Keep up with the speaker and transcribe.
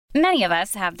Many of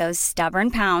us have those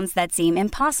stubborn pounds that seem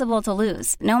impossible to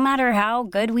lose, no matter how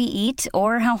good we eat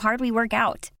or how hard we work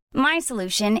out. My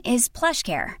solution is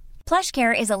PlushCare.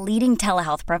 PlushCare is a leading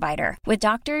telehealth provider with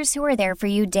doctors who are there for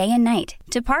you day and night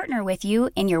to partner with you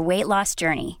in your weight loss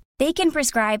journey. They can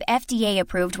prescribe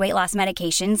FDA-approved weight loss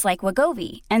medications like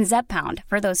Wegovy and Zepbound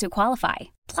for those who qualify.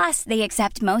 Plus, they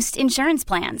accept most insurance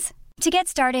plans. To get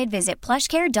started, visit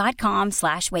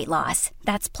plushcare.com/weightloss.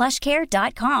 That's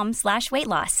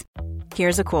plushcare.com/weightloss.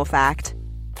 Here's a cool fact.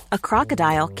 A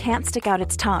crocodile can't stick out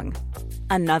its tongue.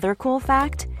 Another cool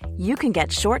fact, you can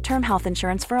get short-term health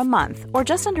insurance for a month or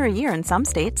just under a year in some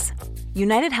states.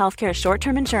 United Healthcare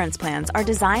short-term insurance plans are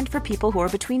designed for people who are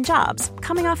between jobs,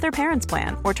 coming off their parents'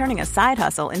 plan, or turning a side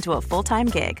hustle into a full-time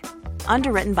gig.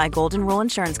 Underwritten by Golden Rule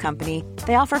Insurance Company,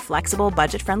 they offer flexible,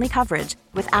 budget-friendly coverage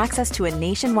with access to a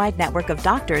nationwide network of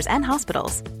doctors and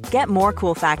hospitals. Get more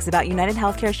cool facts about United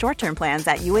Healthcare short-term plans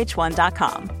at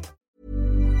uh1.com.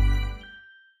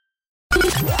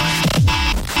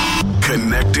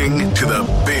 Connecting to the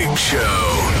big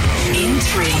show. In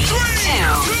 3, 2,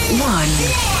 1.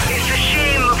 It's a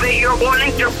shame that you're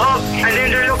wanting to up and then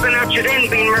they're looking at you then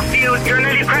being refused. You're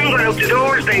nearly crying going out the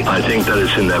doors, Dave. I think that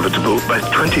it's inevitable. By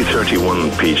 2031,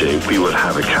 PJ, we will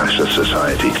have a cashless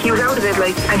society. He was out of it,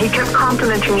 and he kept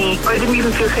complimenting me. I didn't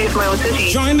even feel safe in my own city.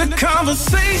 Join the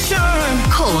conversation.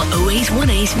 Call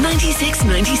 0818 96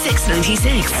 96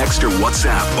 96. Text or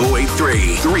WhatsApp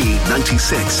 083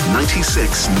 396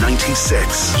 96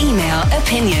 96. Email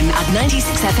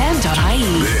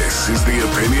opinion@96fm.ie. This is the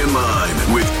Opinion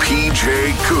Line with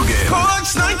PJ Coogan.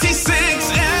 Cork's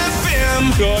 96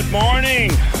 FM. Good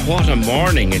morning. What a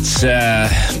morning. It's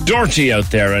dirty out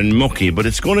there and mucky, but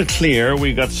it's going to clear.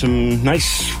 We got some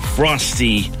nice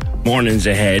frosty mornings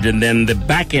ahead, and then the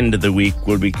back end of the week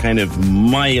will be kind of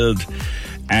mild,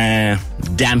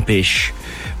 dampish.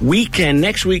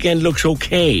 Next weekend looks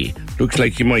okay. Looks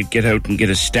like you might get out and get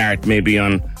a start maybe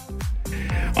on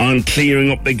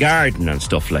clearing up the garden and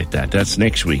stuff like that. That's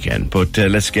next weekend. But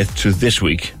let's get to this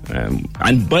week.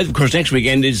 And by of course, next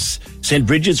weekend is St.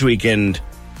 Bridget's weekend,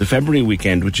 the February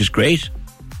weekend, which is great.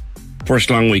 First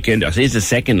long weekend. I say it's the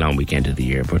second long weekend of the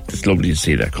year, but it's lovely to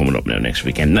see that coming up now next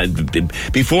weekend.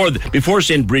 Before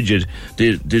St. Bridget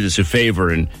did us a favour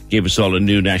and gave us all a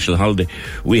new national holiday,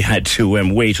 we had to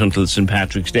wait until St.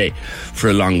 Patrick's Day for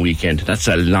a long weekend. That's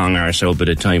a long arsehole bit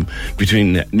of time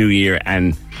between New Year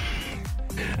and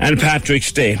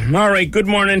Patrick's Day. All right, good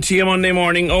morning to you Monday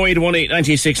morning. 0818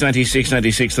 96 96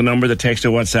 96, the number. The text or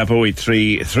WhatsApp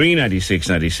 083 396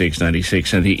 96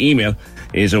 96, and the email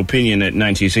is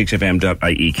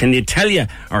opinion@96fm.ie. Can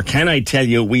I tell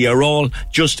you, we are all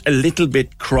just a little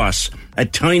bit cross, a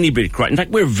tiny bit cross. In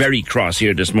fact, we're very cross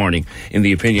here this morning in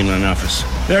the Opinion Line office.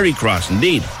 Very cross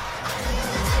indeed.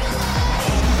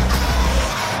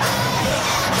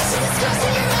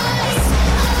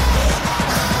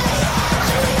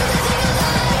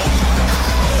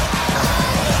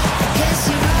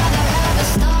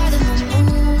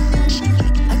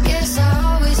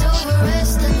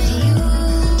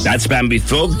 That's Bambie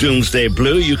Thug, Doomsday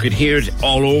Blue. You could hear it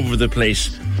all over the place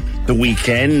the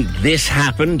weekend. This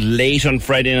happened late on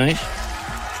Friday night.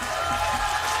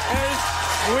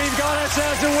 We've got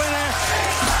ourselves a winner.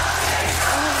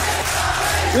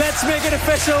 Let's make it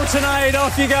official tonight.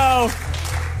 Off you go.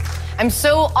 I'm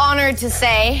so honoured to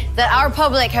say that our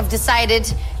public have decided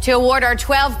to award our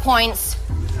 12 points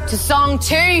to Song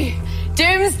 2,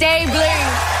 Doomsday Blue.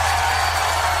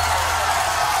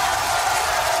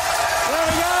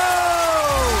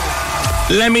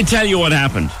 Let me tell you what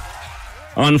happened.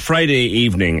 On Friday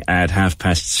evening at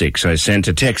 6:30, I sent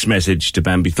a text message to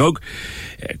Bambie Thug,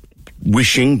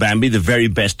 wishing Bambie the very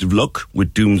best of luck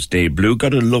with Doomsday Blue.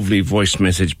 Got a lovely voice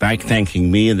message back thanking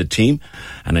me and the team.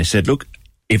 And I said, look,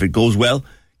 if it goes well,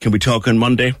 can we talk on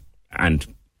Monday? And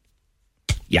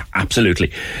yeah,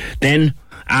 absolutely. Then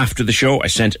after the show, I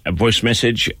sent a voice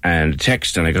message and a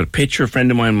text, and I got a picture. A friend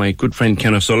of mine, my good friend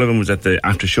Ken O'Sullivan, was at the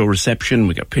after-show reception.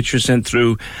 We got pictures sent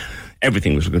through.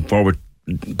 Everything was looking forward.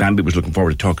 Bambie was looking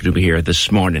forward to talking to me here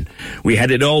this morning. We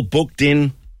had it all booked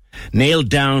in, nailed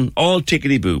down, all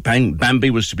tickety-boo.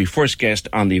 Bambie was to be first guest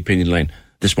on the Opinion Line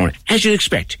this morning. As you'd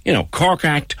expect, Cork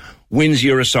Act wins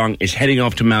Eurosong, is heading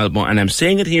off to Malmo, and I'm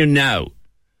saying it here now.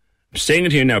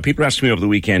 People asked me over the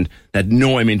weekend that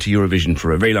know I'm into Eurovision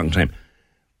for a very long time.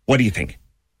 What do you think?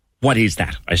 What is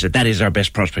that? I said, that is our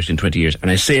best prospect in 20 years. And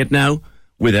I say it now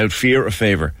without fear or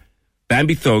favour.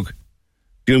 Bambie Thug,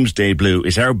 Doomsday Blue,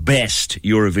 is our best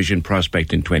Eurovision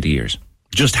prospect in 20 years.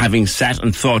 Just having sat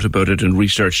and thought about it and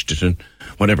researched it and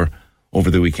whatever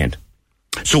over the weekend.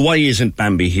 So why isn't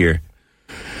Bambie here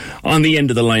on the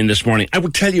end of the line this morning? I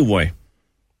will tell you why.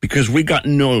 because we got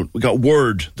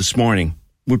word this morning,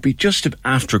 would be just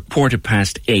after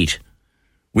 8:15.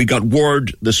 We got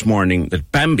word this morning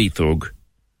that Bambie Thug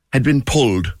had been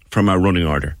pulled from our running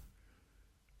order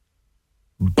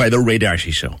by the Ray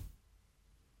Darcy show.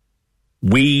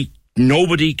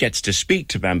 Nobody gets to speak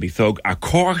to Bambie Thug. A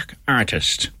Cork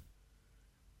artist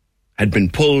had been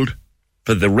pulled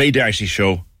for the Ray Darcy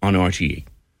show on RTE.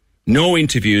 No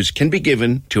interviews can be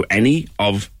given to any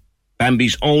of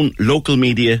Bambie's own local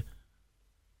media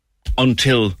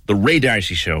until the Ray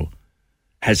Darcy show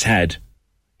has had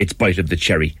its bite of the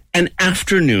cherry. An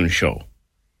afternoon show.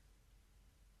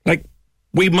 Like,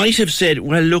 we might have said,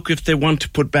 well, look, if they want to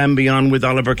put Bambie on with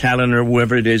Oliver Callan or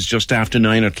whoever it is just after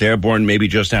 9, or Claire Bourne maybe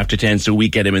just after 10, so we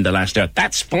get him in the last hour.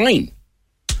 That's fine.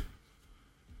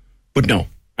 But no.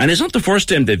 And it's not the first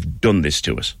time they've done this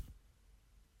to us.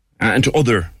 And to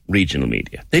other regional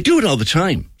media. They do it all the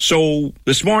time. So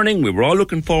this morning, we were all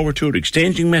looking forward to it,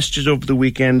 exchanging messages over the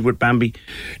weekend with Bambie.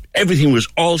 Everything was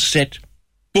all set,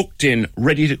 booked in,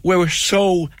 ready to... We were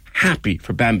so happy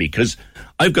for Bambie, because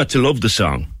I've got to love the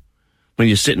song when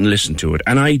you sit and listen to it.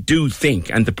 And I do think,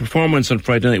 and the performance on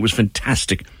Friday night was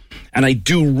fantastic, and I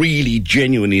do really,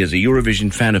 genuinely, as a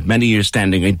Eurovision fan of many years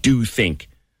standing, I do think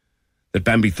that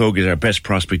Bambie Thug is our best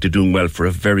prospect of doing well for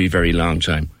a very, very long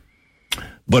time.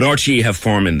 But RTE have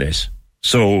form in this.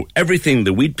 So everything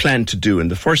that we'd planned to do in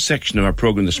the first section of our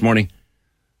programme this morning,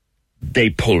 they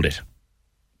pulled it.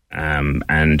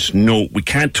 And no, we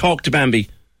can't talk to Bambie,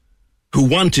 who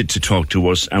wanted to talk to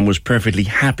us and was perfectly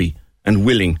happy and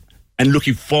willing and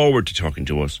looking forward to talking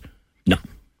to us. No.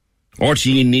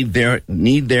 RTE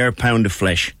need their pound of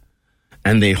flesh,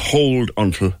 and they hold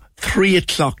until 3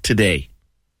 o'clock today.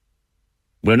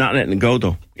 We're not letting it go,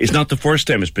 though. It's not the first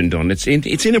time it's been done. It's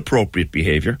inappropriate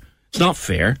behaviour. It's not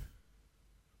fair.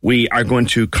 We are going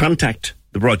to contact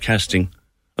the broadcasting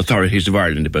authorities of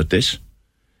Ireland about this,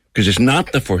 because it's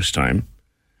not the first time.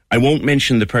 I won't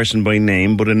mention the person by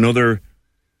name, but another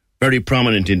very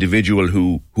prominent individual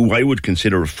who I would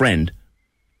consider a friend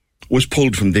was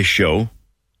pulled from this show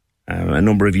a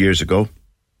number of years ago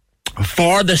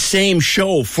for the same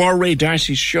show, for Ray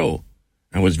Darcy's show,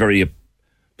 and was very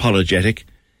apologetic.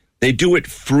 They do it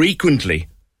frequently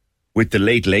with the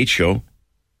Late Late Show,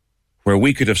 where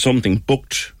we could have something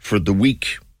booked for the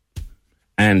week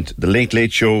and the Late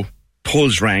Late Show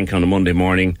pulls rank on a Monday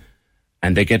morning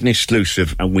and they get an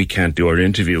exclusive and we can't do our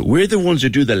interview. We're the ones who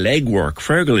do the legwork.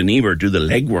 Fergal and Eber do the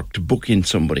legwork to book in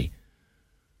somebody,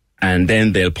 and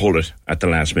then they'll pull it at the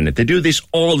last minute. They do this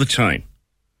all the time.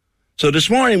 So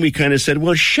this morning we kind of said,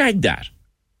 well, shag that.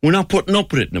 We're not putting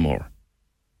up with it no more.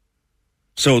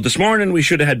 So this morning we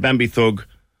should have had Bambie Thug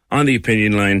on the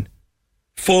opinion line,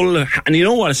 full. And you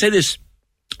know what? I say this,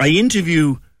 I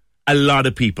interview a lot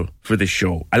of people for this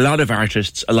show, a lot of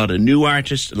artists, a lot of new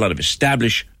artists, a lot of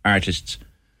established artists.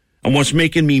 And what's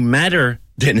making me madder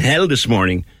than hell this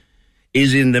morning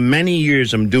is in the many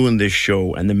years I'm doing this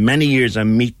show and the many years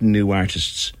I'm meeting new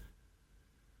artists,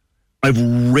 I've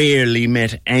rarely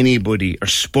met anybody or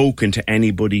spoken to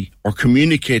anybody or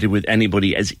communicated with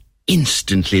anybody as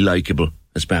instantly likeable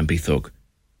as Bambie Thug.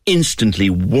 Instantly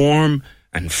warm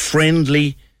and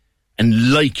friendly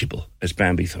and likeable as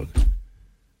Bambie Thug.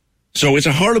 So it's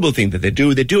a horrible thing that they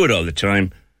do. They do it all the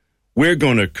time. We're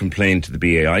going to complain to the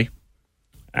BAI,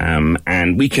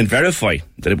 and we can verify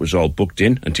that it was all booked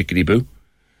in and tickety-boo.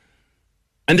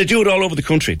 And they do it all over the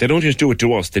country. They don't just do it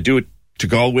to us. They do it to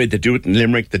Galway. They do it in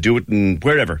Limerick. They do it in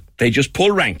wherever. They just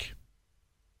pull rank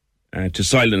to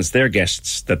silence their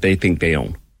guests that they think they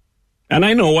own. And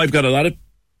I know I've got a lot of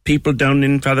people down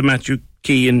in Father Matthew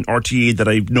Key and RTE that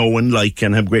I know and like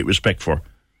and have great respect for.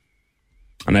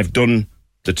 And I've done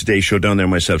the Today Show down there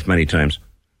myself many times.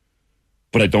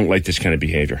 But I don't like this kind of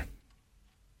behaviour.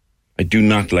 I do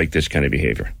not like this kind of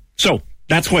behaviour. So,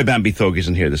 that's why Bambie Thug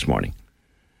isn't here this morning.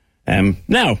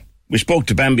 Now, we spoke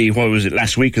to Bambie, what was it,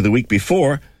 last week or the week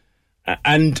before,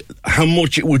 and how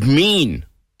much it would mean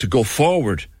to go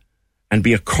forward and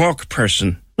be a Cork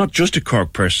person, not just a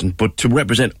Cork person, but to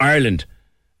represent Ireland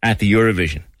at the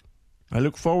Eurovision. I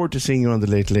look forward to seeing you on the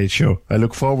Late Late Show. I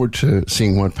look forward to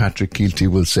seeing what Patrick Keelty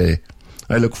will say.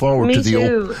 I look forward to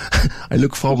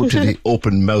the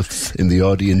open mouth in the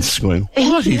audience going,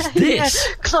 what is this?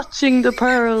 Clutching the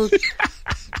pearls.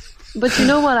 But you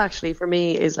know what, actually, for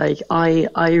me, is like, I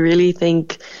really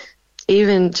think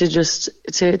even to just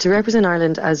to represent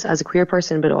Ireland as a queer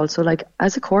person, but also like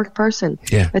as a Cork person.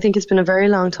 Yeah. I think it's been a very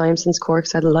long time since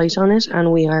Cork's had a light on it,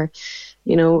 and we are,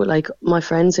 you know, like my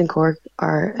friends in Cork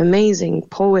are amazing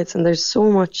poets, and there's so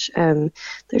much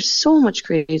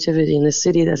creativity in the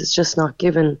city that it's just not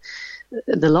given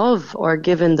the love or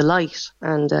given the light,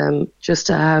 and just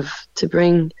to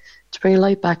bring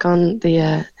light back on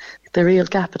the real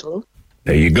capital.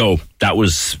 There you go. That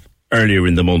was earlier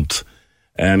in the month.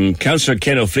 Councillor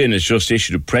Ken O'Flynn has just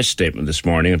issued a press statement this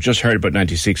morning. I've just heard about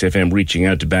 96 FM reaching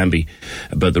out to Bambie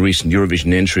about the recent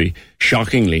Eurovision entry.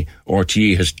 Shockingly,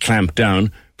 RTE has clamped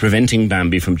down, preventing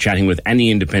Bambie from chatting with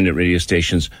any independent radio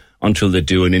stations until they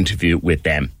do an interview with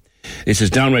them. This is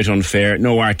downright unfair.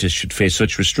 No artist should face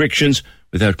such restrictions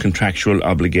without contractual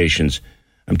obligations.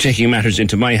 I'm taking matters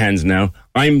into my hands now.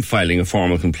 I'm filing a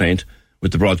formal complaint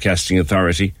with the Broadcasting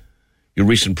Authority. Your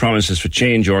recent promises for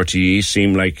change, RTE,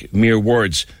 seem like mere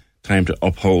words. Time to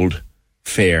uphold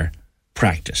fair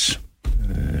practice.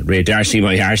 Ray Darcy,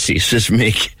 my Arcy, says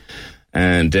Mick.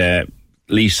 And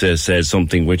Lisa says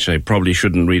something which I probably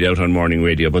shouldn't read out on morning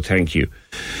radio, but thank you.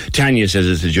 Tanya says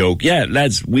it's a joke. Yeah,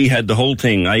 lads, we had the whole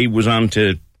thing. I was on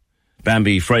to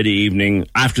Bambie Friday evening.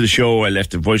 After the show, I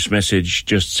left a voice message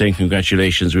just saying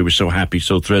congratulations. We were so happy,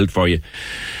 so thrilled for you.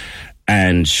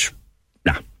 And,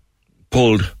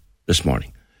 pulled this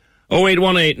morning.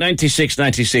 0818 96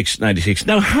 96 96.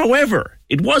 Now, however,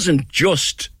 that wasn't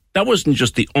just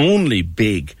the only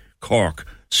big Cork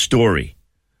story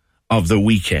of the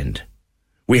weekend.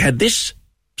 We had this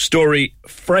story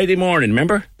Friday morning,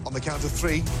 remember? On the count of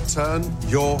 3, turn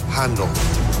your handle.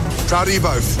 Proud of you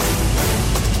both.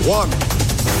 1,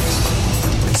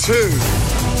 2,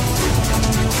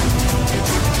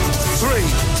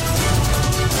 3.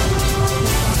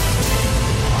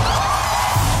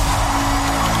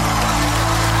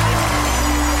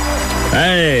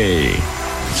 Hey,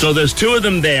 so there's 2 of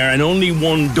them there and only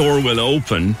one door will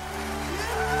open,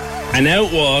 and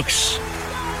out walks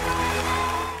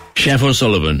Chef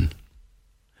O'Sullivan.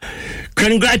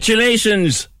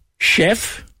 Congratulations,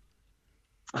 Chef.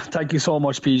 Thank you so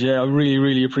much, PJ. I really,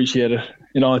 really appreciate it.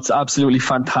 You know, it's absolutely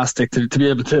fantastic to be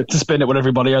able to spend it with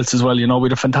everybody else as well. You know, we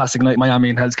had a fantastic night in Miami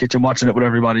in Hell's Kitchen watching it with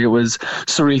everybody. It was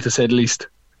surreal to say the least.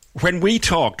 When we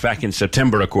talked back in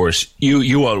September, of course,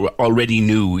 you already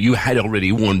knew, you had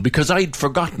already won, because I'd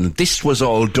forgotten this was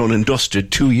all done and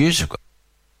dusted 2 years ago.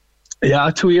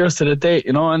 Yeah, 2 years to the date,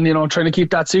 you know, and, you know, trying to keep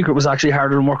that secret was actually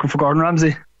harder than working for Gordon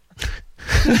Ramsay.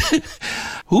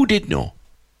 Who did know?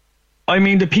 I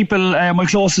mean, the people, my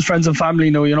closest friends and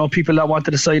family know, you know, people that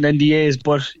wanted to sign NDAs,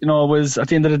 but, you know, it was, at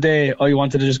the end of the day, I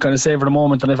wanted to just kind of savor the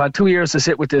moment, and I've had 2 years to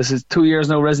sit with this. It's 2 years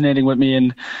now resonating with me,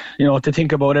 and, you know, to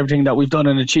think about everything that we've done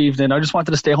and achieved, and I just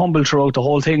wanted to stay humble throughout the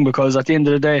whole thing, because at the end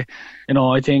of the day, you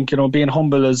know, I think, you know, being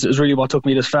humble is really what took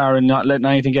me this far, and not letting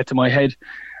anything get to my head.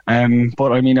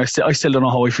 But I mean, I still don't know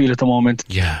how I feel at the moment.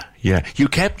 Yeah. You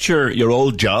kept your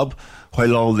old job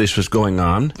while all this was going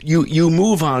on. You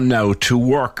move on now to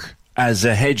work as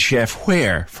a head chef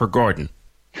where for Gordon?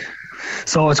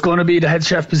 So it's going to be the head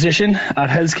chef position at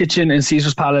Hell's Kitchen in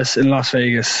Caesar's Palace in Las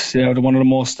Vegas. You know, one of the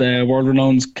most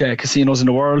world-renowned casinos in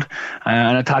the world,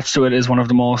 and attached to it is one of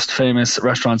the most famous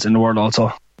restaurants in the world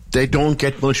also. They don't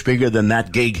get much bigger than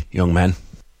that gig, young man.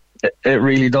 It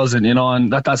really doesn't, you know,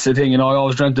 and that's the thing, you know. I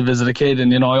always dreamt to visit a kid,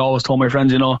 and, you know, I always told my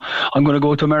friends, you know, I'm going to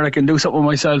go to America and do something with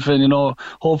myself, and, you know,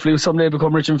 hopefully someday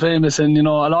become rich and famous. And, you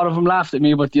know, a lot of them laughed at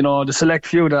me, but, you know, the select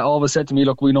few that always said to me,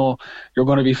 look, we know you're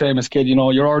going to be famous, kid, you know,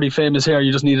 you're already famous here,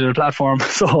 you just needed a platform.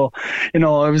 So, you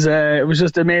know, it was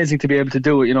just amazing to be able to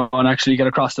do it, you know, and actually get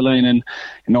across the line, and,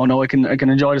 you know, now I can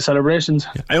enjoy the celebrations.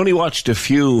 I only watched a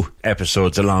few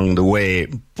episodes along the way,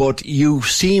 but you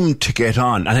seem to get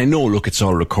on, and I know, look, it's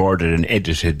all recorded and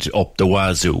edited up the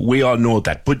wazoo. We all know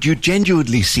that. But you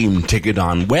genuinely seem to get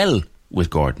on well with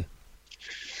Gordon.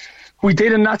 We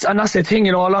did, and that's the thing,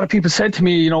 you know. A lot of people said to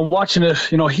me, you know, watching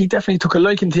it, you know, he definitely took a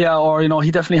liking to you, or, you know, he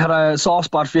definitely had a soft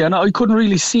spot for you. And I couldn't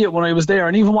really see it when I was there,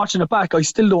 and even watching it back, I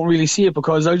still don't really see it,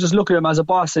 because I just look at him as a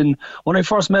boss. And when I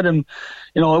first met him,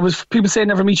 you know, it was, people say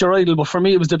never meet your idol, but for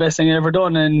me it was the best thing I ever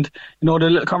done. And, you know, the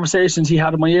little conversations he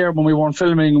had in my ear when we weren't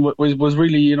filming was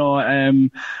really, you know,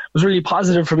 was really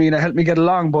positive for me, and it helped me get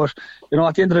along. But, you know,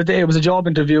 at the end of the day, it was a job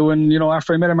interview, and, you know,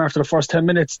 after I met him, after the first 10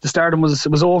 minutes, the stardom was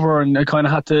over, and I kind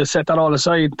of had to set that all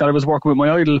aside, that I was working with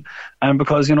my idol, and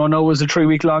because, you know, now it was a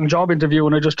 3-week long job interview,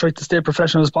 and I just tried to stay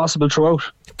professional as possible throughout.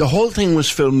 The whole thing was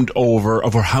filmed over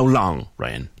how long,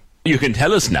 Ryan? You can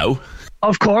tell us now.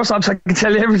 Of course, I can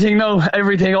tell you everything now.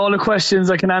 Everything, all the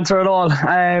questions, I can answer it all.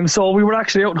 So we were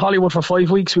actually out in Hollywood for 5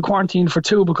 weeks. We quarantined for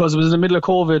 2 because it was in the middle of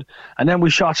COVID, and then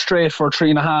we shot straight for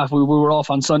 3.5. We were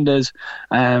off on Sundays,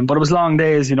 but it was long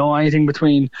days, you know, anything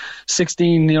between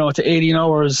 16, you know, to 18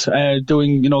 hours,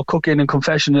 doing, you know, cooking and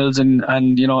confessionals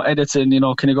and you know, edits, and, you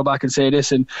know, can you go back and say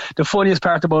this? And the funniest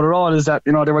part about it all is that,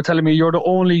 you know, they were telling me, you're the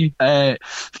only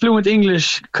fluent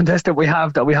English contestant we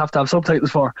have that we have to have subtitles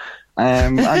for.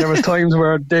 And there was times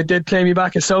where they did play me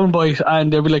back a soundbite,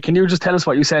 and they'd be like, can you just tell us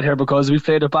what you said here, because we've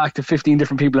played it back to 15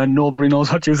 different people and nobody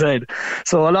knows what you said.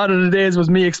 So a lot of the days was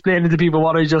me explaining to people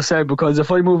what I just said, because if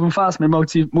I'm moving fast, my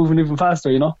mouth's moving even faster,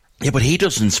 you know. Yeah, but he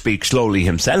doesn't speak slowly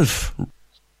himself.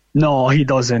 No, he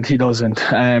doesn't.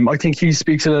 I think he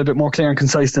speaks a little bit more clear and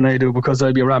concise than I do, because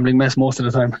I'd be a rambling mess most of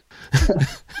the time.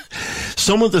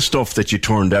 Some of the stuff that you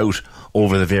turned out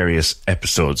over the various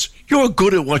episodes, you're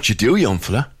good at what you do, young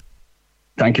fella.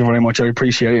 Thank you very much. I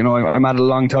appreciate it. You know, I'm at it a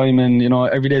long time, and, you know,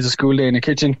 every day's a school day in the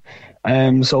kitchen.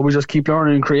 So we just keep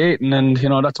learning and creating, and, you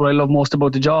know, that's what I love most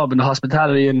about the job and the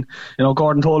hospitality. And, you know,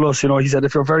 Gordon told us, you know, he said,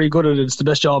 if you're very good at it, it's the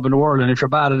best job in the world, and if you're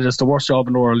bad at it, it's the worst job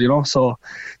in the world, you know. So,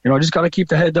 you know, I just got to keep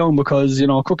the head down, because, you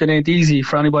know, cooking ain't easy.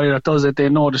 For anybody that does it, they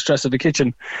know the stress of the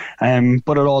kitchen.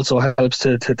 But it also helps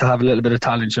to have a little bit of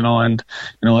talent, you know, and,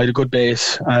 you know, I had a good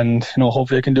base, and, you know,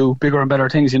 hopefully I can do bigger and better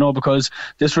things, you know, because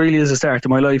this really is the start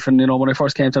of my life. And, you know, when I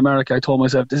first came to America, I told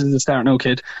myself, this is the start now,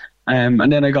 kid.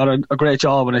 And then I got a great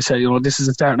job, and I said, you know, this is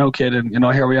the start now, kid. And, you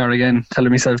know, here we are again, telling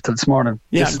myself till this morning,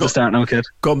 this is the start now, kid.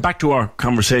 Going back to our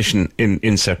conversation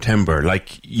in September,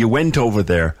 like, you went over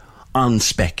there on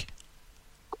spec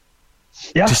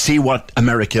to see what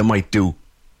America might do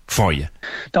for you.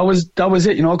 That was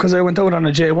it, you know, because I went out on a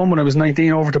J1 when I was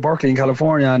 19 over to Berkeley in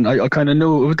California, and I kind of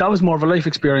knew that was more of a life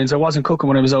experience. I wasn't cooking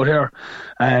when I was out here,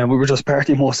 and we were just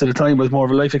partying most of the time. It was more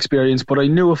of a life experience, but I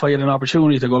knew if I had an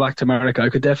opportunity to go back to America, I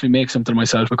could definitely make something of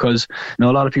myself, because, you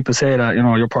know, a lot of people say that, you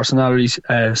know, your personality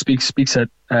speaks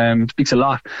a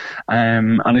lot,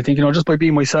 and I think, you know, just by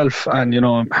being myself and, you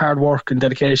know, hard work and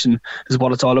dedication is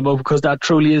what it's all about, because that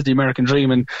truly is the American dream.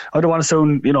 And I don't want to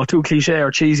sound, you know, too cliche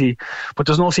or cheesy, but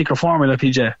there's no secret formula,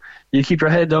 PJ. You keep your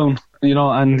head down, you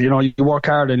know, and, you know, you work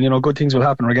hard, and, you know, good things will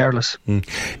happen regardless.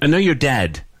 I know your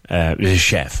dad is a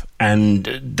chef, and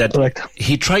that Correct.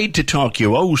 He tried to talk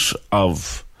you out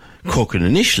of cooking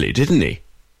initially, didn't he?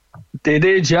 They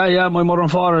did, yeah. My mother and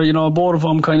father, you know, both of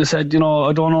them kind of said, you know,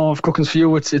 I don't know if cooking's for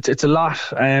you. It's a lot.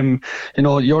 You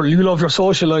know, you love your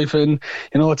social life, and,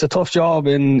 you know, it's a tough job.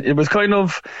 And it was kind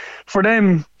of for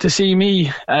them to see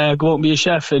me go out and be a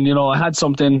chef, and, you know, I had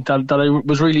something that I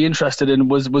was really interested in,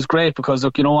 was great, because,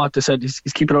 look, you know what, they said, he's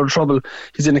keeping out of trouble,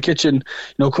 he's in the kitchen,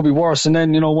 you know, it could be worse. And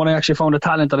then, you know, when I actually found a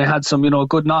talent, and I had some, you know,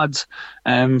 good nods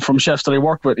from chefs that I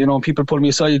worked with, you know, people pulling me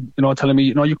aside, you know, telling me,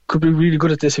 you know, you could be really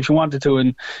good at this if you wanted to.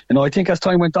 And, you know, I think as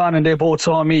time went on, and they both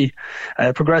saw me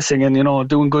progressing and, you know,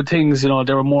 doing good things, you know,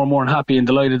 they were more and more happy and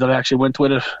delighted that I actually went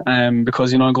with it,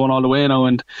 because, you know, I'm going all the way now,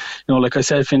 and, you know, like I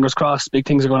said, fingers crossed, big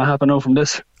things are going to happen now from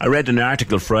this. I read an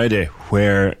article Friday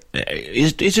where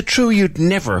is it true you'd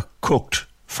never cooked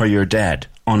for your dad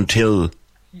until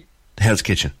Hell's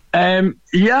Kitchen?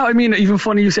 Yeah, I mean, even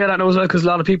funny you say that now as well, because a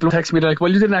lot of people text me, they're like, well,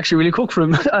 you didn't actually really cook for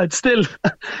him. Still,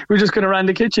 we just kind of ran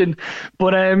the kitchen.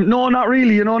 But no, not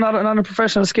really, you know, not on a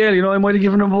professional scale. You know, I might have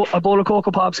given him a bowl of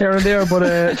Cocoa Pops here and there,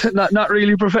 but not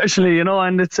really professionally, you know.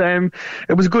 And it's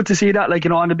it was good to see that, like, you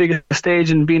know, on the biggest stage,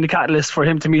 and being the catalyst for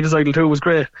him to meet his idol too was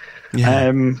great.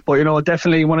 Yeah. But, you know,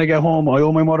 definitely when I get home, I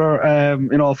owe my mother,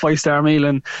 you know, a 5-star meal,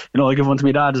 and, you know, I give one to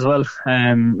my dad as well.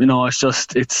 You know, it's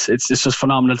just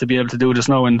phenomenal to be able to do this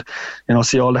now, and, you know,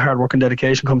 see all the hard work and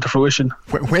dedication come to fruition.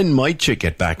 When might you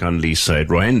get back on Lee's side,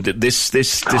 Ryan? This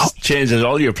changes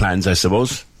all your plans, I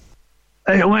suppose.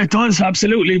 Well, it does,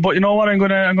 absolutely. But you know what? I'm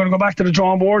gonna go back to the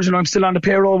drawing board. You know, I'm still on the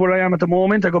payroll where I am at the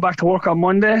moment. I go back to work on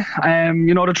Monday.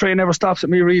 You know, the train never stops at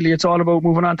me, really. It's all about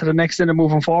moving on to the next thing and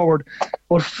moving forward.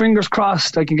 But fingers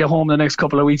crossed I can get home the next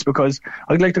couple of weeks, because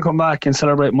I'd like to come back and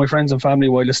celebrate with my friends and family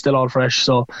while it's still all fresh.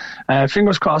 So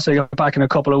fingers crossed I get back in a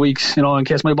couple of weeks, you know, in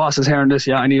case my boss is hearing this.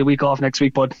 Yeah, I need a week off next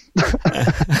week, bud.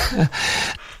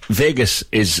 Vegas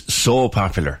is so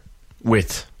popular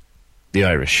with the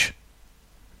Irish.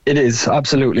 It is,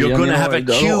 absolutely. You're going to have a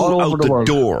queue out the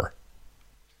door.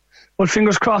 Well,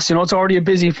 fingers crossed, you know, it's already a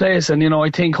busy place, and, you know,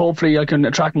 I think hopefully I can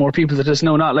attract more people to this.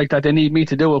 No, not like that they need me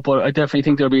to do it, but I definitely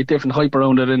think there'll be a different hype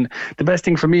around it. And the best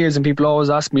thing for me is, and people always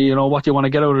ask me, you know, what do you want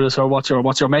to get out of this, or what's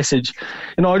your message?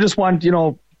 You know, I just want, you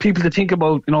know, people to think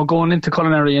about, you know, going into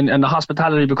culinary and the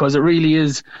hospitality, because it really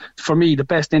is, for me, the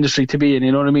best industry to be in,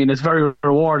 you know what I mean? It's very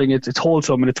rewarding, it's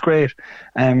wholesome, and it's great,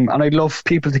 and I'd love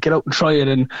people to get out and try it.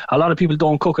 And a lot of people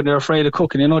don't cook, and they're afraid of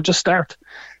cooking. You know, just start.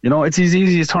 You know, it's as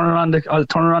easy as turning on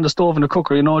the stove and the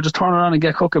cooker. You know, just turn it on and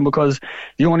get cooking, because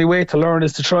the only way to learn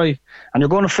is to try. And you're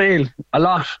going to fail a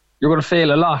lot. You're going to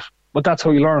fail a lot, but that's how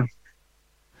you learn.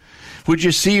 Would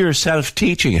you see yourself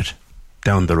teaching it?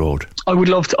 down the road? I would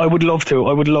love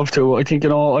to. I think,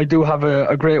 I do have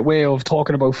a great way of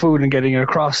talking about food and getting it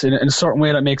across in a certain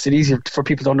way that makes it easier for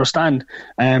people to understand.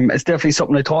 It's definitely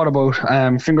something I thought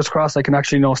about. Fingers crossed I can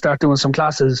actually, start doing some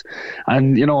classes.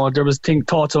 And, there was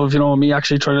thoughts of, me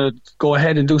actually trying to go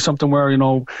ahead and do something where,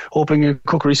 opening a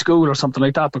cookery school or something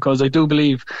like that, because I do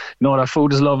believe, that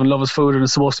food is love and love is food and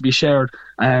it's supposed to be shared.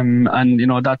 And,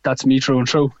 that's me through and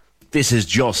through. This is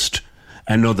just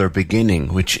another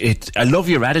beginning, I love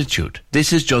your attitude.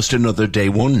 This is just another day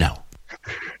one now.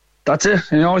 That's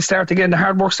it. I start again. The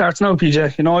hard work starts now,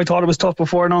 PJ. I thought it was tough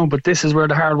before now, but this is where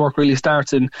the hard work really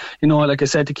starts. And, like I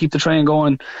said, to keep the train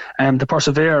going, to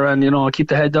persevere and, keep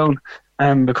the head down.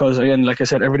 Because again, like I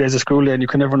said, every day is a school day and you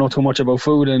can never know too much about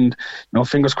food. And,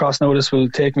 fingers crossed now this will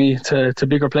take me to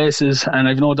bigger places, and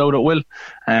I've no doubt it will.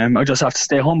 I just have to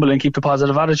stay humble and keep the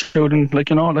positive attitude. And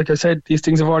like I said, these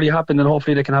things have already happened and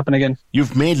hopefully they can happen again.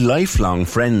 You've made lifelong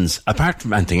friends, apart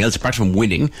from anything else, apart from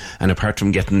winning and apart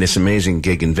from getting this amazing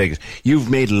gig in Vegas. You've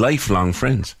made lifelong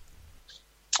friends.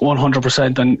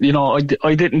 100%. And,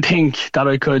 I didn't think that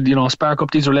I could, spark up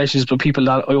these relationships with people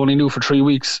that I only knew for 3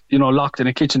 weeks, locked in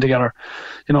a kitchen together.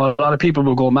 A lot of people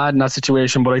will go mad in that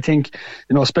situation, but I think,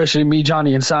 especially me,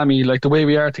 Johnny and Sammy, like the way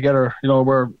we are together,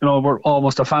 we're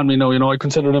almost a family now, I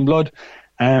consider them blood.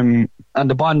 And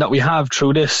the bond that we have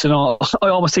through this, I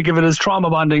almost think of it as trauma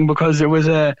bonding, because it was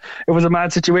a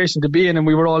mad situation to be in, and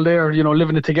we were all there,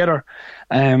 living it together.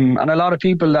 And a lot of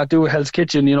people that do Hell's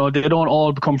Kitchen, they don't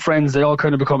all become friends. They all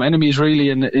kind of become enemies, really.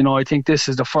 And, I think this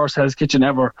is the first Hell's Kitchen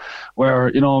ever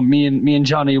where, me and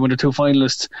Johnny were the two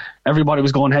finalists. Everybody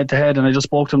was going head to head, and I just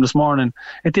spoke to him this morning.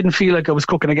 It didn't feel like I was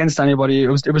cooking against anybody. It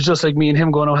was just like me and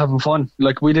him going out having fun.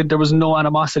 Like there was no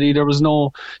animosity. There was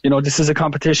no, this is a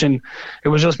competition. It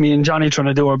was just me and Johnny trying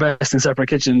to do our best in separate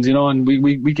kitchens, and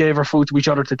we gave our food to each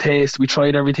other to taste. We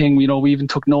tried everything, we even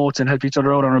took notes and helped each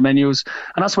other out on our menus.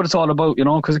 And that's what it's all about,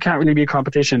 because it can't really be a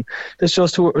competition. It's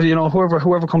just,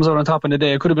 whoever comes out on top in the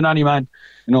day. It could have been any man.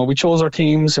 We chose our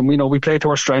teams and we played to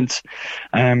our strengths.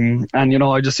 And,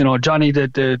 I just, Johnny,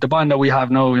 the bond that we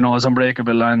have now, is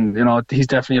unbreakable. And, he's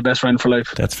definitely a best friend for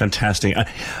life. That's fantastic. I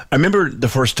remember the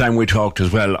first time we talked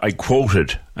as well, I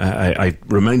quoted, I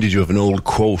reminded you of an old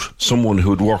quote, someone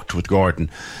who'd worked with Gordon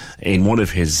in one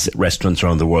of his restaurants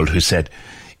around the world, who said,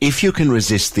 "If you can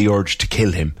resist the urge to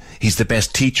kill him, he's the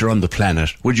best teacher on the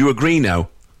planet." Would you agree now?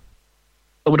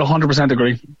 I would 100%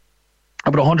 agree. I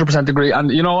would 100% agree.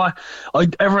 And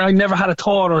I never had a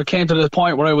thought, or it came to the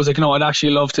point where I was like, I'd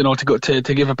actually love to,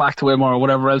 to give it back to him or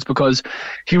whatever else, because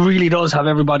he really does have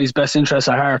everybody's best interests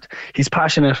at heart. He's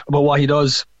passionate about what he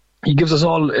does. He gives us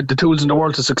all the tools in the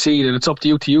world to succeed, and it's up to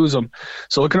you to use them.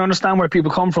 So I can understand where people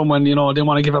come from when, they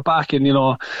want to give it back and,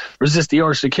 resist the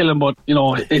urge to kill him. But,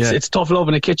 it's tough love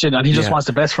in the kitchen, and he just wants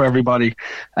the best for everybody.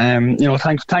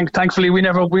 Thankfully we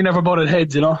never butted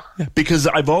heads, Yeah, because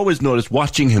I've always noticed,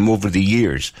 watching him over the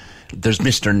years, there's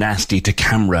Mr. Nasty to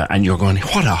camera, and you're going,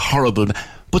 what a horrible...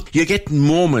 But you get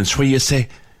moments where you say,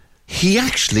 he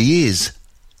actually is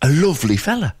a lovely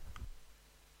fella.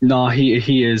 No,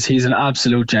 he is. He's an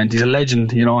absolute gent. He's a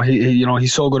legend.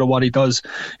 He's so good at what he does.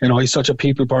 He's such a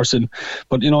people person.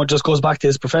 But it just goes back to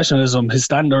his professionalism, his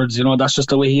standards. That's just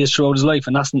the way he is throughout his life,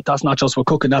 and that's not just with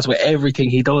cooking. That's with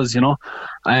everything he does.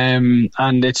 And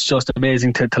it's just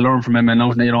amazing to learn from him. And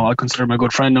I consider him a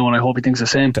good friend now, and I hope he thinks the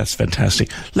same. That's fantastic.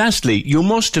 Lastly, you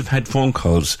must have had phone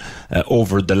calls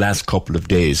over the last couple of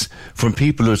days from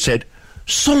people who said,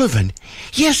 "Sullivan,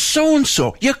 yes, so and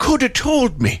so. You could have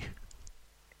told me."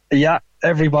 Yeah,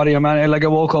 everybody, man. Like, I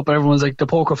woke up, everyone's like, the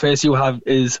poker face you have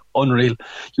is unreal.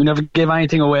 You never gave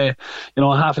anything away.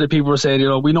 Half of the people were saying,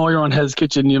 we know you're on Hell's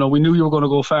Kitchen. We knew you were going to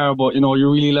go far, but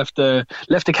you really left the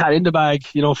cat in the bag,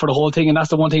 for the whole thing. And that's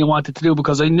the one thing I wanted to do,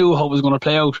 because I knew how it was going to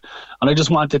play out, and I just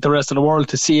wanted the rest of the world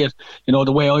to see it,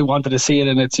 the way I wanted to see it.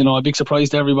 And it's, a big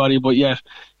surprise to everybody, but yet,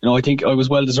 I think I was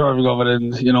well deserving of it.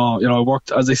 And I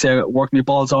worked, as I say, worked my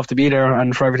balls off to be there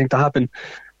and for everything to happen.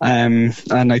 And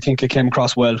I think it came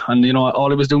across well. And,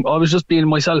 all I was doing, I was just being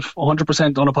myself,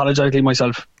 100% unapologetically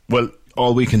myself. Well,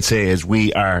 all we can say is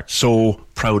we are so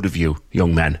proud of you,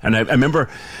 young man. And I remember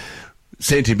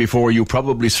saying to you before, you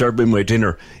probably served me my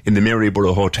dinner in the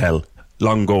Maryborough Hotel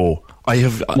long ago. I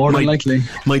have more than likely.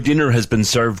 My dinner has been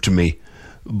served to me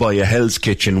by a Hell's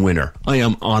Kitchen winner. I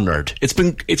am honoured. It's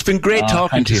been great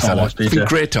talking to you, fella. It's been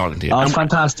great talking to you. It's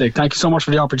fantastic. Thank you so much for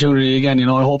the opportunity again.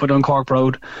 I hope I done Cork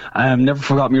proud. Never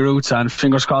forgot my roots, and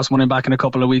fingers crossed when I'm back in a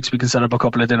couple of weeks we can set up a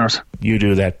couple of dinners. You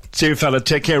do that. See you, fella.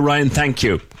 Take care, Ryan. Thank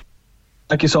you.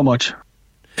 Thank you so much.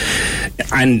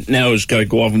 And now it's got to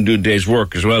go off and do a day's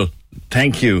work as well.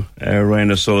 Thank you,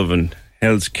 Ryan O'Sullivan.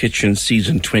 Hell's Kitchen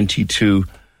Season 22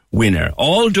 winner.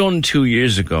 All done 2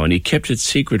 years ago, and he kept it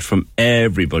secret from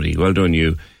everybody. Well done,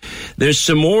 you. There's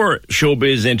some more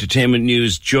showbiz entertainment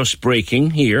news just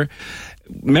breaking here.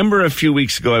 Remember a few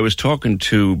weeks ago I was talking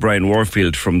to Brian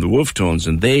Warfield from the Wolf Tones,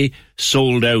 and they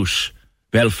sold out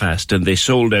Belfast, and they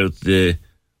sold out the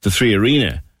Three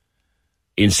Arena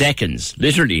in seconds,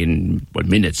 literally in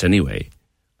minutes anyway.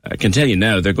 I can tell you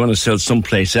now they're going to sell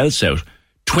someplace else out.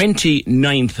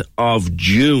 29th of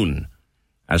June,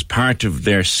 as part of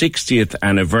their 60th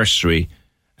anniversary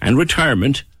and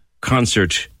retirement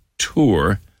concert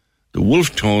tour, the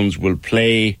Wolf Tones will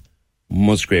play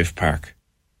Musgrave Park.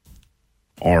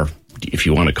 Or, if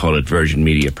you want to call it Virgin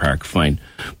Media Park, fine.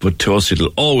 But to us,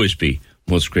 it'll always be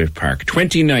Musgrave Park.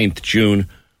 29th June,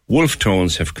 Wolf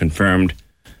Tones have confirmed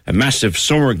a massive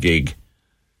summer gig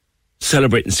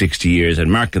celebrating 60 years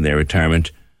and marking their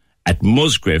retirement at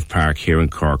Musgrave Park here in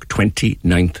Cork,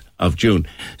 29th of June.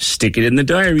 Stick it in the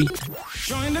diary.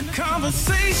 Join the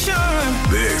conversation.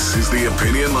 This is the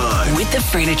Opinion Line. With the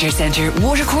Furniture Centre,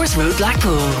 Watercourse Road,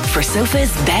 Blackpool. For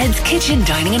sofas, beds, kitchen,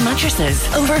 dining and mattresses.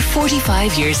 Over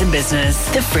 45 years in business.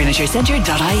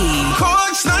 TheFurnitureCentre.ie.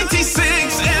 Cork's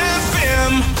 96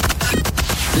 FM.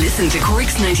 Listen to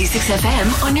Cork's 96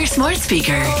 FM on your smart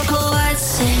speaker.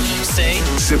 Say.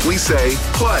 Simply say,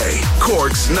 play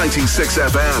Cork's 96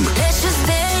 FM.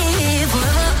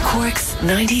 Cork's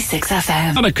 96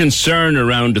 FM. Not a concern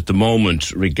around at the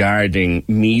moment regarding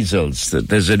measles.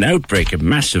 There's an outbreak, a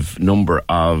massive number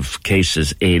of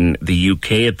cases in the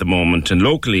UK at the moment, and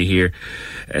locally here,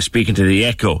 speaking to the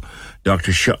Echo,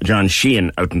 Dr. John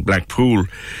Sheehan out in Blackpool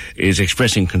is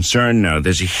expressing concern now.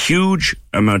 There's a huge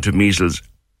amount of measles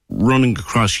running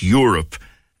across Europe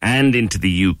and into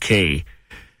the UK.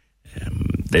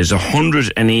 There's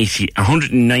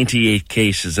 198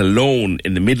 cases alone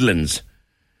in the Midlands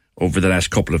over the last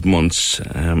couple of months.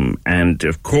 And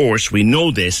of course, we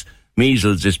know this,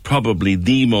 measles is probably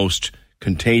the most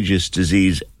contagious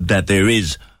disease that there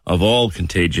is of all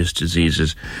contagious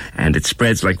diseases. And it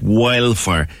spreads like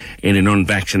wildfire in an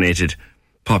unvaccinated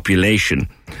population.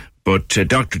 But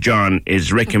Dr. John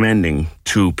is recommending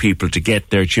to people to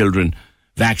get their children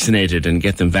vaccinated and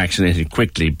get them vaccinated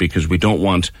quickly, because we don't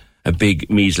want a big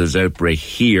measles outbreak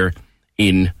here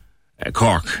in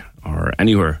Cork or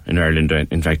anywhere in Ireland,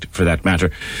 in fact, for that matter.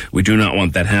 We do not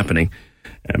want that happening.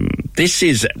 This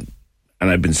is, and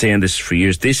I've been saying this for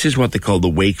years, this is what they call the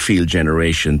Wakefield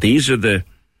generation. These are the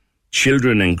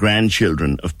children and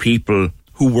grandchildren of people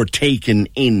who were taken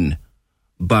in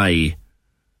by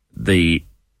the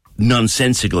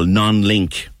nonsensical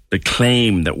non-link, the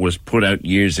claim that was put out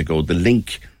years ago, the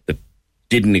link that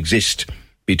didn't exist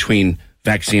between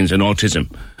vaccines and autism.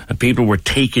 And people were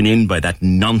taken in by that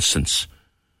nonsense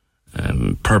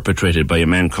perpetrated by a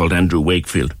man called Andrew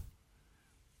Wakefield.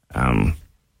 And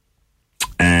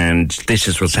this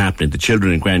is what's happening. The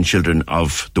children and grandchildren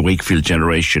of the Wakefield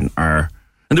generation are...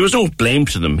 And there was no blame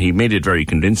to them. He made it very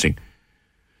convincing.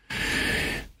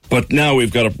 But now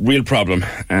we've got a real problem,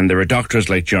 and there are doctors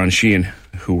like John Sheehan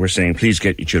who were saying, please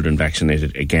get your children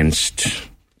vaccinated against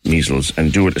measles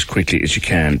and do it as quickly as you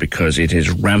can, because it is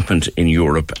rampant in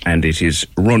Europe and it is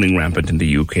running rampant in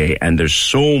the UK, and there's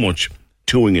so much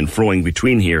toing and froing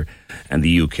between here and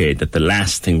the UK that the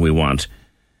last thing we want,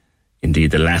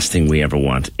 indeed the last thing we ever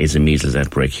want, is a measles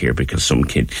outbreak here, because some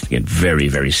kids can get very,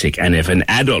 very sick. And if an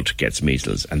adult gets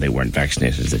measles and they weren't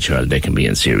vaccinated as a child, they can be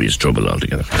in serious trouble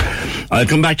altogether. I'll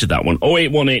come back to that one.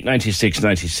 0818 96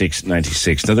 96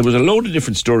 96. Now, there was a load of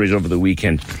different stories over the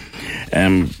weekend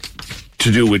to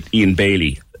do with Ian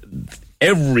Bailey.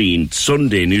 Every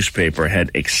Sunday newspaper had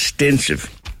extensive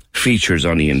features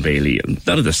on Ian Bailey, and a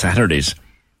lot of the Saturdays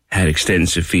had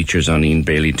extensive features on Ian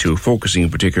Bailey too, focusing in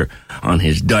particular on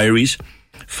his diaries,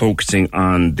 focusing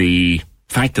on the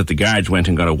fact that the guards went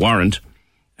and got a warrant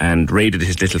and raided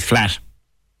his little flat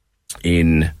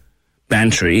in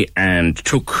Bantry and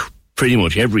took pretty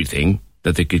much everything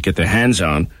that they could get their hands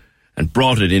on and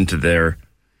brought it into their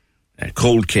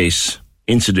cold case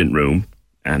incident room.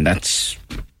 And that's...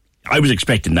 I was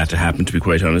expecting that to happen, to be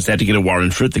quite honest. They had to get a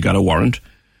warrant for it. They got a warrant.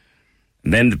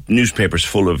 And then the newspaper's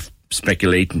full of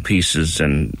speculating pieces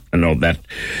and all that.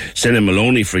 Senna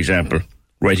Maloney, for example,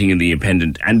 writing in The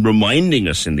Independent and reminding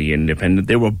us in The Independent,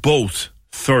 they were both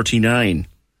 39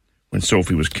 when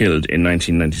Sophie was killed in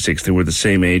 1996. They were the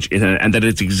same age, and that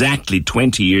it's exactly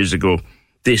 20 years ago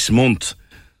this month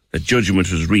that judgment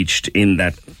was reached in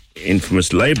that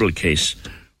infamous libel case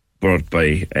brought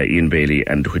by Ian Bailey,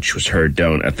 and which was heard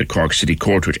down at the Cork City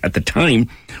Court, which at the time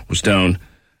was down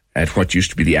at what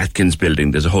used to be the Atkins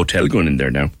building. There's a hotel going in there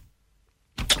now.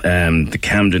 The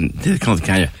Camden, they call it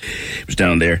Kaya. It was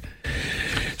down there.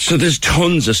 So there's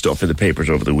tons of stuff in the papers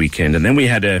over the weekend, and then we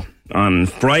had on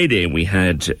Friday we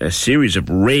had a series of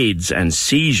raids and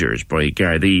seizures by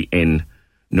Gardaí in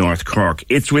North Cork.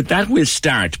 It's with that we'll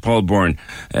start. Paul Byrne,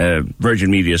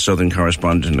 Virgin Media Southern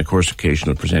correspondent and, of course,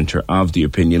 occasional presenter of The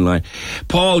Opinion Line.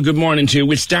 Paul, good morning to you.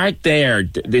 We'll start there.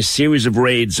 This series of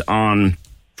raids on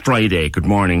Friday. Good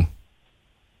morning.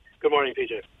 Good morning,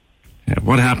 PJ. Yeah,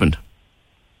 what happened?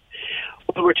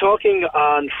 Well, we're talking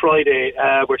on Friday,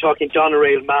 we're talking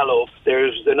Doneraile Mallow.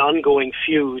 There's an ongoing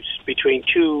feud between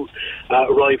two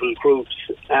rival groups,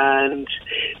 and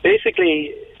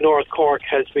basically North Cork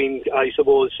has been, I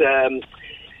suppose,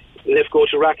 left go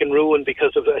to rack and ruin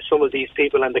because of some of these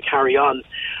people and the carry on.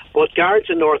 But guards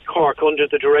in North Cork, under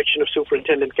the direction of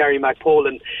Superintendent Gary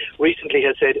McPolan, recently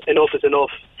has said enough is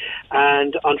enough.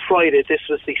 And on Friday, this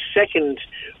was the second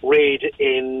raid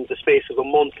in the space of a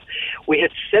month. We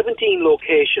had 17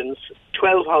 locations,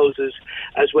 12 houses,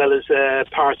 as well as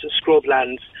parts of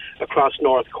scrublands across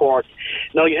North Cork.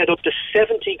 Now, you had up to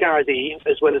 70 Gardaí,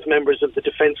 as well as members of the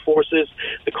Defence Forces,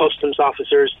 the Customs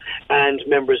officers, and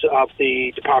members of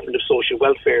the Department of Social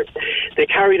Welfare. They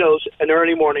carried out an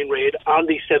early morning raid on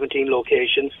these 17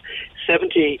 locations.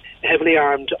 70 heavily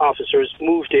armed officers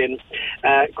moved in,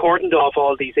 cordoned off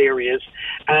all these areas,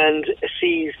 and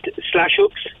seized slash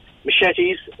hooks,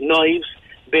 machetes, knives,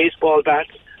 baseball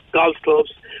bats, golf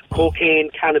clubs, cocaine,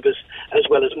 cannabis, as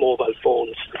well as mobile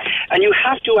phones. And you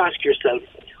have to ask yourself,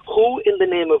 who in the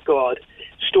name of God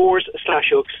stores slash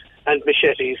hooks and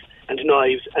machetes and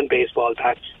knives and baseball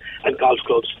bats and golf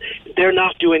clubs? They're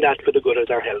not doing that for the good of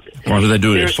their health. What are they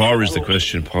doing it for is the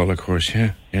question, Paul, of course,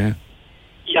 yeah.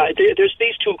 Yeah, there's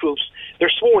these two groups.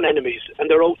 They're sworn enemies, and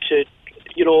they're out to,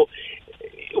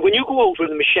 when you go out with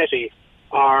a machete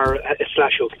or a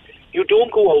slash hook, you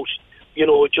don't go out,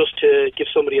 just to give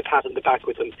somebody a pat on the back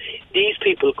with them. These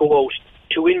people go out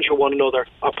to injure one another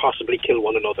or possibly kill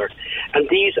one another. And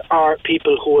these are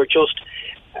people who are just,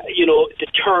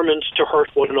 determined to hurt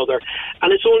one another.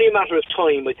 And it's only a matter of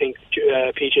time, I think,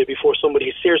 PJ, before somebody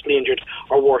is seriously injured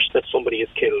or worse, that somebody is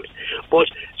killed. But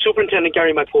Superintendent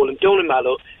Gary McPolan down in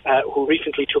Mallow, who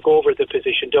recently took over the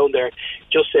position down there,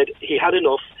 just said he had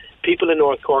enough. People in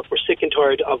North Cork were sick and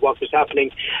tired of what was happening,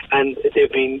 and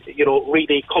they've been,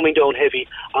 really coming down heavy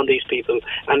on these people,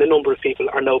 and a number of people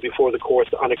are now before the courts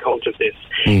on account of this.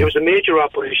 It was a major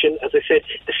operation, as I said,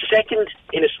 the second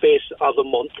in a space of a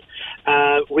month.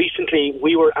 Recently,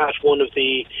 we were at one of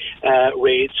the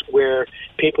raids where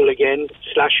people, again,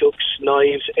 slash hooks,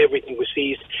 knives, everything was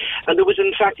seized. And there was,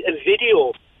 in fact, a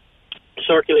video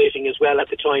circulating as well at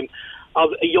the time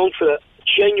of a young fella.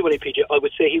 Genuinely, PJ, I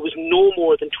would say he was no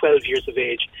more than 12 years of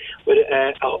age, with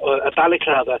a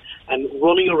balaclava and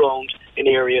running around an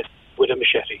area with a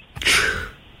machete.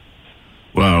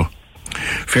 Wow.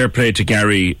 Fair play to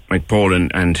Gary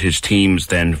McPolan and his teams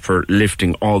then for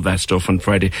lifting all that stuff on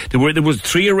Friday. There was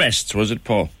 3 arrests, was it,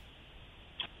 Paul?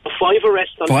 5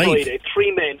 arrests on Friday,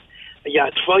 3 men.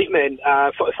 Yeah, 5 men,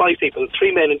 5 people,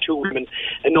 3 men and 2 women.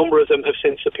 A number of them have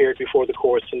since appeared before the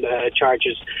courts, and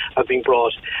charges have been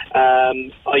brought.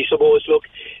 I suppose, look,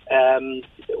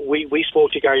 we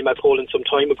spoke to Gary McPolan some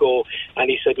time ago, and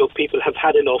he said, look, people have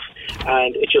had enough,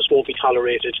 and it just won't be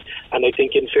tolerated. And I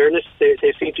think, in fairness,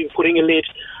 they seem to be putting a lid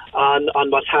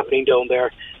on what's happening down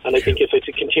there. And I think if it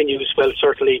continues, well,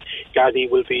 certainly Gardaí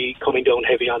will be coming down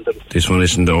heavy on them. This one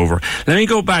isn't over. Let me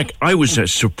go back. I was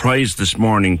surprised this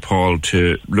morning, Paul,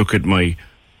 to look at my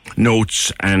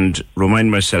notes and remind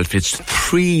myself it's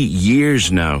 3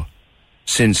 years now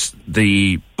since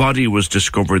the body was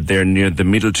discovered there near the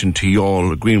Middleton to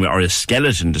Youghal Greenway, or a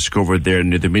skeleton discovered there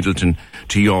near the Middleton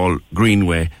to Youghal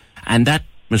Greenway. And that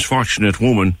misfortunate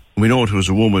woman, we know it was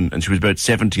a woman, and she was about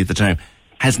 70 at the time,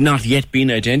 has not yet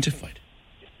been identified.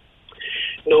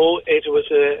 No, it's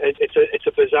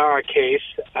a bizarre case.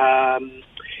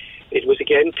 It was,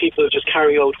 again, people just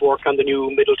carrying out work on the new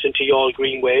Middleton to Youghal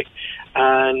Greenway,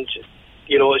 and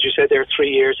as you said, there 3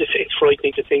 years. It's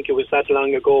frightening to think it was that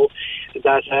long ago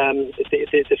that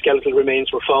the skeletal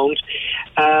remains were found.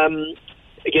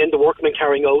 Again, the workmen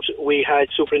carrying out, we had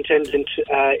Superintendent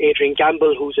Adrian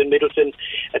Gamble, who's in Middleton,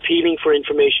 appealing for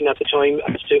information at the time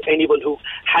as to anyone who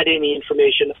had any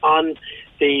information on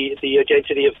the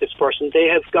identity of this person. They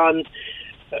have gone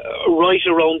right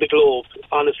around the globe,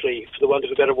 honestly, for the want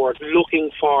of a better word, looking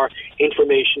for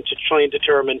information to try and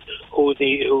determine who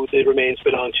the remains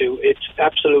belong to. It's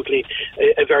absolutely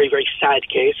a very, very sad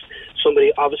case.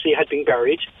 Somebody obviously had been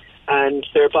buried, and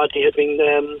their body had been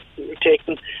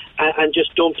taken and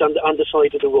just dumped on the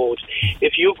side of the road.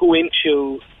 If you go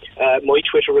into my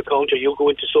Twitter account, or you go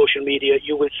into social media,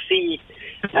 you will see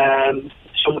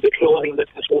some of the clothing that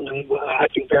this woman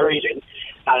had been buried in.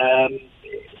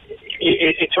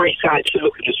 It's very sad to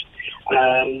look at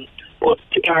it. But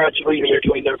the guards really are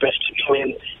doing their best to try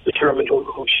and determine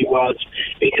who she was,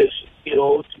 because, you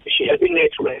know, she had been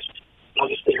laid to rest.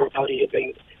 Obviously, her body had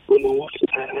been removed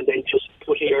and then just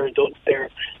put here and done there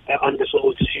on this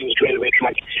old disused railway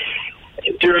track.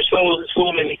 There are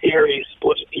so many theories,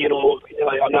 but, you know,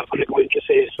 I'm not going to go into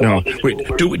say. No,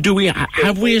 wait,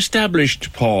 have we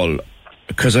established, Paul,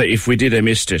 because if we did, I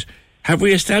missed it, have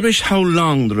we established how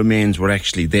long the remains were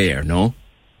actually there, no?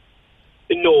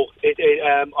 No,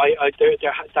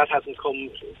 that hasn't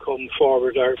come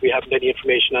forward, or we haven't any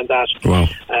information on that. Wow.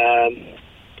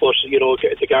 But, you know,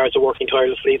 the guards are working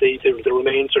tirelessly. The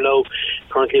remains are now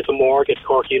currently at the morgue at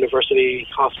Cork University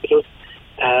Hospital,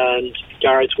 and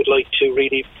guards would like to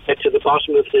really get to the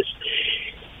bottom of this.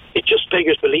 It just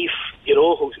beggars belief, you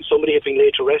know, somebody had been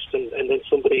laid to rest, and then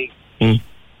somebody...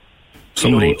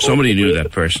 Somebody knew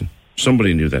that person.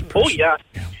 Somebody knew that person. Oh, yeah.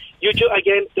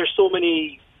 Again, there's so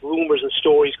many rumours and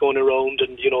stories going around,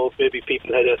 and, you know, maybe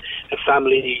people had a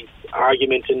family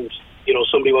argument, and, you know,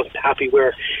 somebody wasn't happy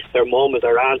where their mum or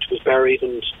their aunt was buried,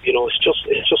 and, you know, it's just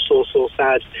so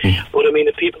sad. But I mean,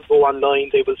 if people go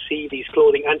online, they will see these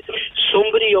clothing, and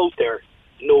somebody out there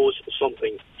knows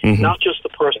something. Not just the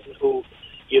person who,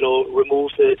 you know,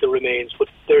 removes the remains, but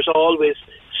there's always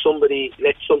somebody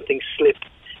let something slip,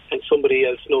 and somebody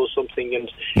else knows something,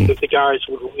 and the guards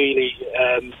would really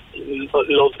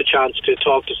love the chance to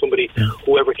talk to somebody,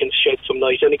 whoever can shed some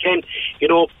light. And again,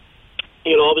 you'll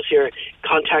always hear,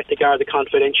 contact the Garda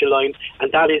confidential line,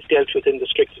 and that is dealt with in the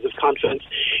strictest of confidence.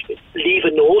 Leave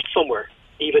a note somewhere,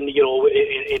 even, you know,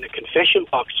 in a confession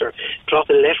box, or drop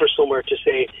a letter somewhere to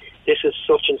say, this is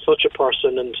such and such a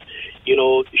person, and, you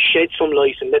know, shed some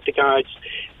light and let the guards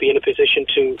be in a position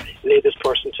to lay this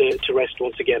person to rest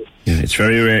once again. Yeah, it's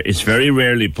very rare. It's very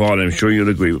rarely, Paul, I'm sure you'll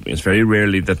agree with me, it's very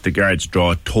rarely that the guards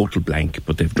draw a total blank,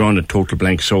 but they've drawn a total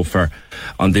blank so far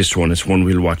on this one. It's one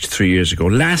we'll watch 3 years ago.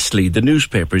 Lastly, the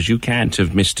newspapers, you can't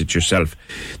have missed it yourself.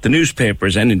 The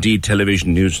newspapers, and indeed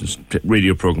television news and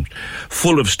radio programmes,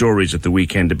 full of stories at the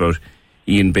weekend about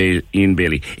Ian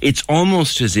Bailey. It's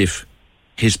almost as if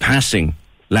his passing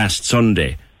last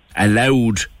Sunday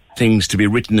allowed things to be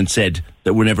written and said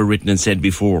that were never written and said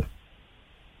before.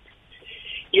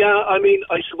 Yeah, I mean,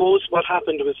 I suppose what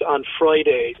happened was on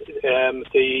Friday,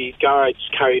 the guards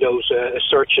carried out a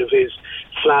search of his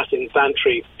flat in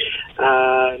Bantry,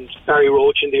 and Barry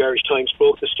Roach in the Irish Times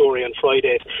broke the story on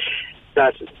Friday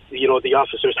that, you know, the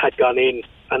officers had gone in,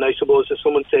 and I suppose as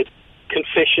someone said,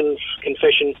 confession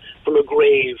from a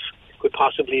grave could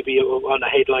possibly be on a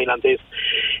headline on this.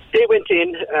 They went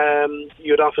in,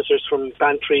 you had officers from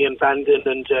Bantry and Bandon,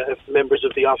 and members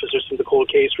of the officers from the Cold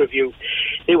Case Review.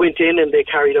 They went in and they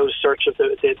carried out a search of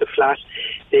the flat.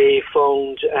 They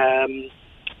found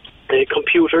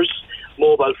computers,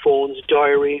 mobile phones,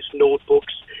 diaries,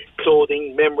 notebooks,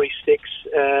 clothing, memory sticks,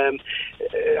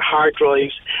 hard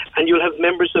drives, and you'll have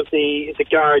members of the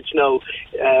guards now,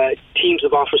 teams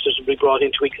of officers will be brought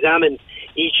in to examine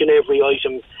each and every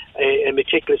item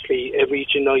meticulously,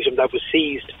 each item that was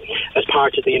seized as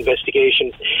part of the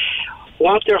investigation.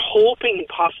 What they're hoping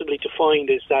possibly to find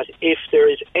is that if there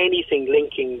is anything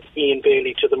linking Ian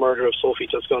Bailey to the murder of Sophie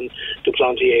Toscan du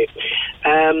Plantier.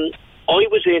 I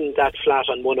was in that flat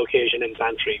on one occasion in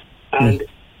Bantry, and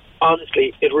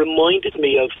honestly, it reminded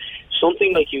me of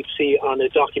something like you'd see on a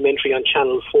documentary on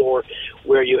Channel 4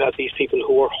 where you have these people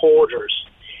who are hoarders.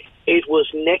 It was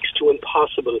next to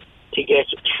impossible to get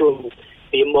through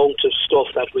the amount of stuff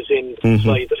that was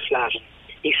inside the flat.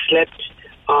 He slept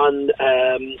on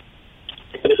kind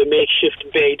of a makeshift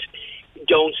bed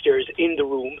downstairs in the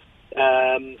room.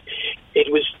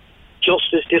 It was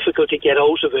just as difficult to get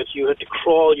out of it. You had to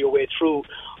crawl your way through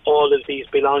all of these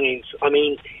belongings. I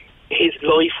mean, his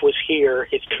life was here,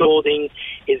 his clothing,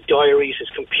 his diaries, his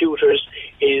computers,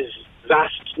 his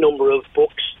vast number of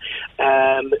books,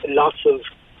 lots of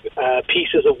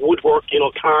pieces of woodwork, you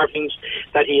know, carvings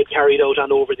that he had carried out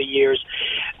on over the years.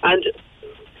 And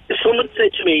someone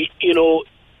said to me, you know,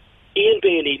 Ian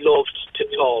Bailey loved to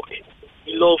talk,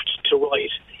 he loved to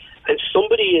write, and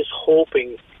somebody is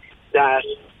hoping that,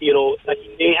 you know, that he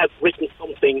may have written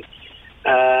something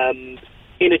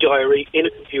in a diary, in a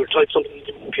computer, type something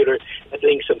into a computer that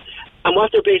links him. And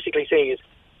what they're basically saying is,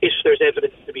 if there's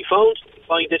evidence to be found,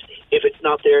 find it. If it's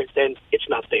not there, then it's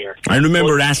not there. I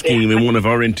remember asking him in one of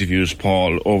our interviews,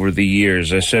 Paul, over the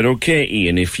years, I said, OK,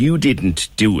 Ian, if you didn't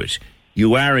do it,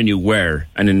 you are and you were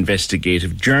an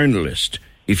investigative journalist.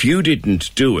 If you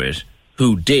didn't do it,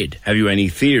 who did? Have you any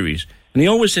theories? And he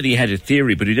always said he had a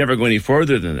theory, but he'd never go any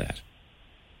further than that.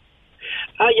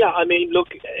 Yeah, I mean, look,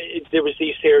 there was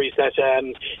these theories that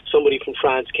somebody from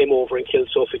France came over and killed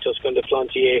Sophie Toscan de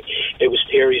Plantier. There was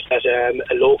theories that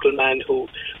a local man who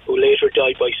later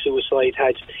died by suicide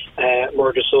had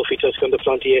murdered Sophie Toscan de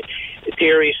Plantier.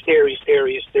 Theories.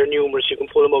 They're numerous. You can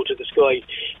pull them out of the sky.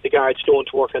 The guards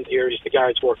don't work on theories. The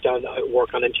guards work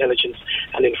on intelligence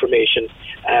and information.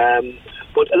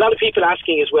 But a lot of people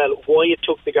asking as well why it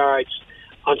took the guards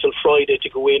until Friday to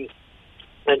go in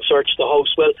and search the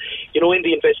house. Well, you know, in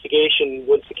the investigation,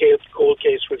 once the cold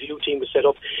case review team was set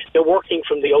up, they're working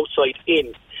from the outside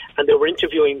in, and they were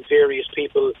interviewing various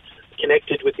people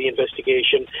connected with the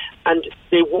investigation, and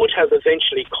they would have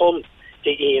eventually come to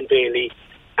Ian Bailey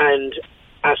and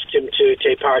asked him to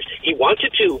take part. He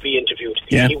wanted to be interviewed.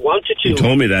 Yeah. He wanted to. You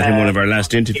told me that in one of our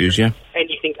last interviews, yeah.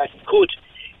 Anything that he could,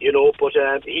 you know, but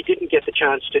he didn't get the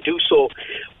chance to do so.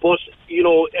 But, you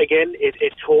know, again,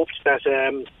 it's hoped that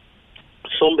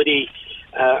somebody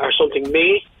or something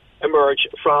may emerge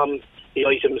from the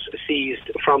items seized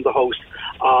from the house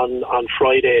on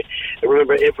Friday.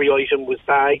 Remember, every item was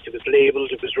bagged, it was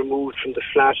labelled, it was removed from the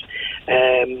flat.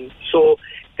 So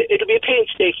it'll be a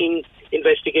painstaking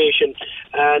investigation,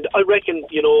 and I reckon,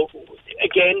 you know,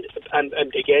 again, and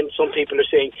again, some people are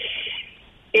saying,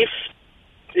 if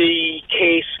the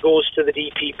case goes to the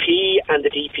DPP and the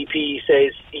DPP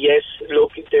says, yes,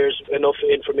 look, there's enough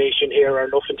information here or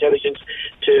enough intelligence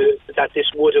that this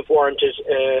would have warranted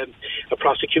a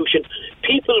prosecution,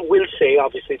 people will say,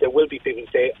 obviously there will be people who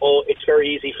say, oh, it's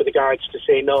very easy for the guards to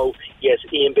say no, yes,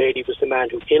 Ian Bailey was the man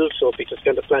who killed Sophie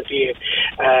Toscan de Plantier.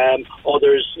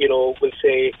 Others, you know, will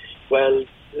say, well,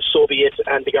 so be it,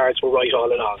 and the guards were right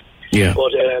all along. Yeah.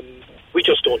 But we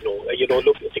just don't know. You know,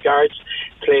 look, the guards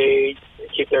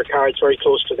keep their cards very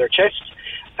close to their chest,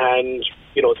 and,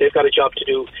 you know, they've got a job to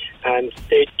do, and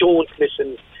they don't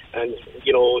listen and,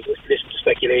 you know, listen to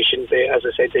speculation. They, as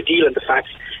I said, they deal in the facts,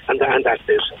 and that's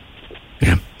it.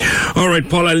 Yeah. All right,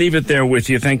 Paul, I'll leave it there with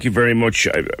you. Thank you very much.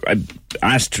 I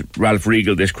asked Ralph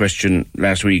Riegel this question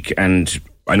last week, and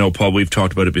I know, Paul, we've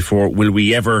talked about it before. Will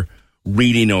we ever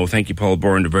really know? Thank you, Paul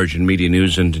Byrne, of Virgin Media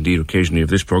News, and indeed occasionally of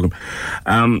this programme.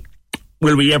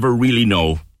 Will we ever really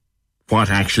know what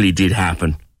actually did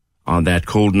happen on that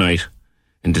cold night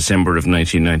in December of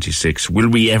 1996? Will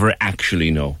we ever actually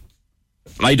know?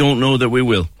 I don't know that we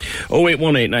will.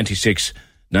 0818 96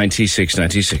 96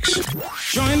 96.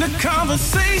 Join the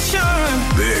conversation.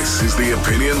 This is the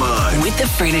Opinion Line. With the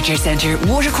Furniture Centre,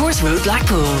 Watercourse Road,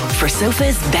 Blackpool. For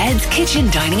sofas, beds, kitchen,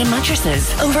 dining and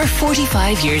mattresses. Over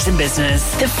 45 years in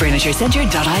business.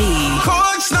 TheFurnitureCentre.ie.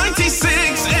 Cork's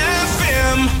 96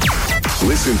 FM.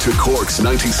 Listen to Cork's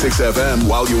 96 FM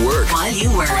while you work.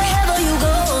 Wherever you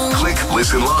go. Click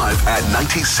Listen Live at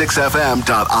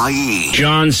 96fm.ie.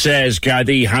 John says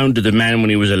Gardaí hounded the man when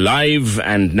he was alive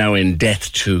and now in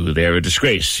death too. They're a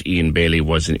disgrace. Ian Bailey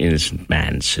was an innocent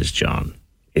man, says John.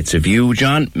 It's a view,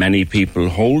 John. Many people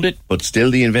hold it, but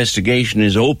still the investigation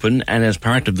is open, and as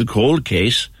part of the cold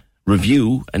case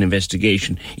review and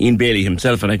investigation, Ian Bailey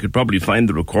himself, and I could probably find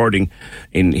the recording,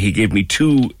 he gave me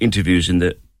 2 interviews in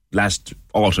the last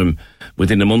autumn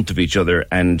within a month of each other,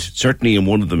 and certainly in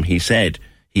one of them he said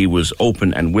he was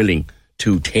open and willing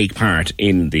to take part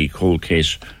in the cold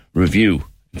case review.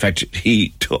 In fact,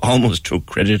 he almost took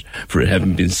credit for it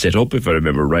having been set up, if I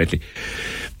remember rightly.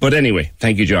 But anyway,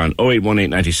 thank you, John. 0818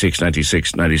 96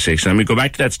 96 96. And we go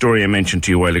back to that story I mentioned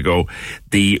to you a while ago,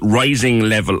 the rising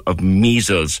level of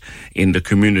measles in the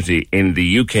community in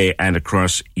the UK and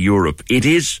across Europe. It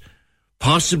is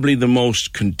possibly the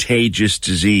most contagious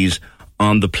disease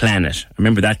on the planet. I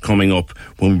remember that coming up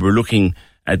when we were looking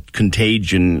at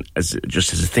contagion as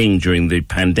a thing during the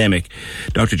pandemic.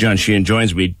 Dr. John Sheehan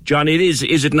joins me. John, is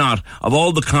it not, of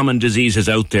all the common diseases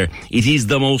out there, it is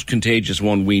the most contagious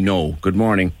one we know. Good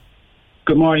morning.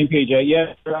 Good morning, PJ.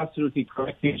 Yes, you're absolutely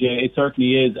correct, PJ. It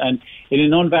certainly is. And in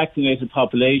an unvaccinated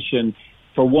population,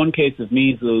 for one case of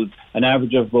measles, an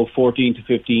average of about 14 to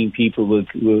 15 people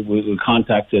will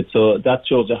contact it. So that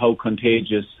shows you how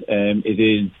contagious it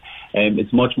is.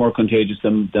 It's much more contagious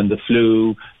than the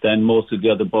flu, than most of the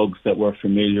other bugs that we're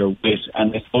familiar with.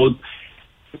 And I suppose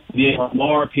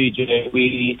more, PJ,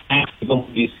 we actually don't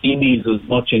really see measles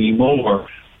much anymore.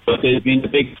 But there's been a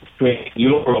big spread in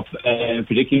Europe,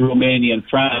 particularly Romania and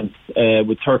France,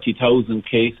 with 30,000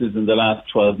 cases in the last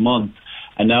 12 months.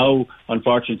 And now,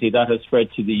 unfortunately, that has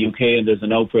spread to the UK, and there's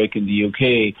an outbreak in the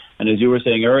UK. And as you were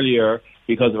saying earlier,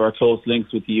 because of our close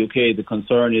links with the UK, the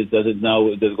concern is that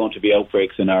there's going to be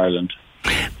outbreaks in Ireland.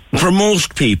 For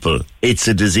most people, it's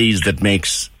a disease that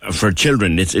for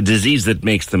children, it's a disease that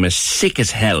makes them as sick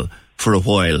as hell for a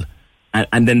while,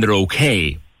 and then they're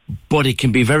okay. But it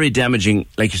can be very damaging,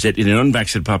 like you said, in an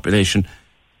unvaccinated population,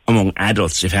 among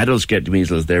adults. If adults get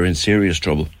measles, they're in serious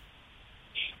trouble.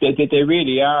 They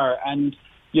really are. And,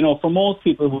 you know, for most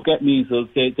people who get measles,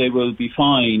 they will be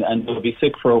fine and they'll be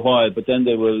sick for a while, but then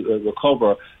they will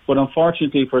recover. But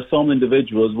unfortunately, for some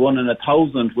individuals, 1 in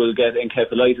 1,000 will get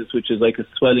encephalitis, which is like a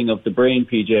swelling of the brain,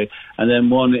 PJ, and then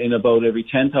 1 in about every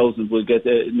 10,000 will get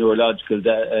neurological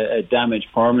damage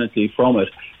permanently from it.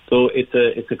 So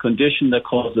it's a condition that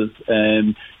causes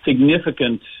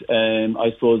significant,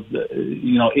 I suppose,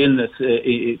 illness,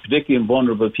 particularly in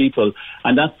vulnerable people.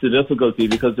 And that's the difficulty,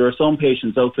 because there are some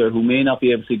patients out there who may not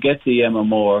be able to get the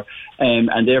MMR,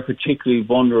 and they're particularly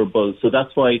vulnerable. So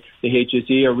that's why the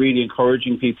HSE are really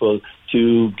encouraging people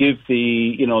to give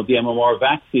the MMR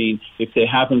vaccine if they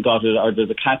haven't got it, or there's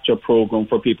a catch-up program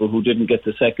for people who didn't get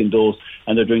the second dose,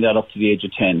 and they're doing that up to the age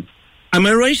of 10. Am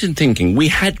I right in thinking we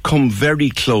had come very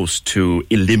close to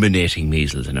eliminating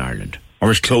measles in Ireland, or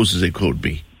as close as it could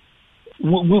be? We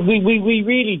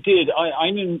really did.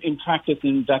 I'm in practice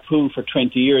in Blackpool for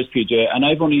 20 years, PJ, and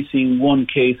I've only seen 1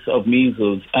 case of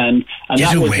measles, and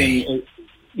that was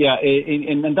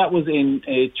and that was in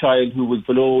a child who was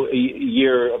below a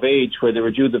year of age, where they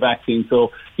were due the vaccine.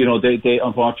 So they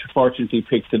unfortunately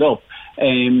picked it up.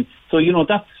 So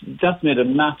that's made a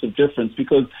massive difference,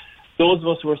 because those of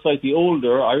us who were slightly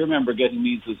older, I remember getting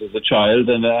measles as a child,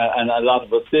 and a lot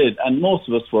of us did, and most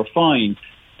of us were fine.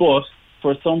 But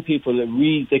for some people,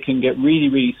 they can get really,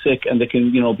 really sick, and they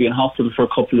can, be in hospital for a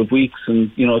couple of weeks,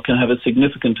 and, it can have a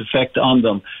significant effect on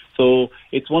them. So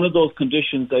it's one of those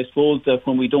conditions, I suppose, that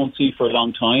when we don't see for a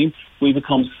long time, we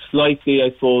become slightly,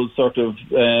 I suppose, sort of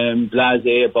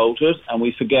blasé about it, and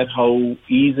we forget how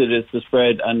easy it is to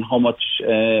spread and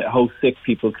how sick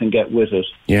people can get with it.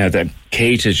 Yeah,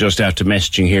 Kate is just after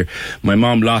messaging here. My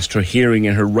mom lost her hearing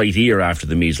in her right ear after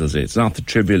the measles. It's not the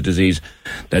trivial disease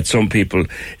that some people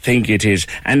think it is.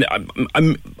 And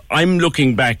I'm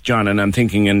looking back, John, and I'm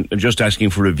thinking, and just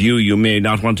asking for a view, you may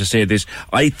not want to say this,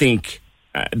 I think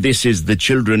this is the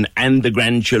children and the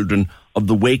grandchildren of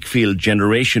the Wakefield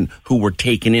generation who were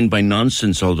taken in by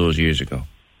nonsense all those years ago.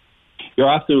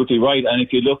 You're absolutely right, and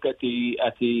if you look at the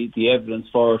evidence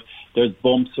for it, there's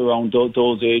bumps around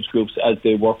those age groups as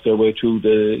they work their way through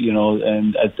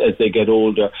and as they get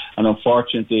older, and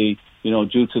unfortunately,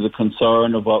 due to the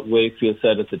concern of what Wakefield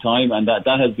said at the time, and that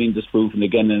has been disproven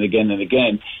again and again and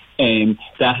again,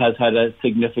 that has had a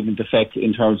significant effect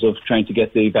in terms of trying to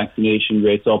get the vaccination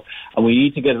rates up. And we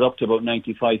need to get it up to about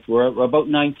 95. We're about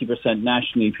 90%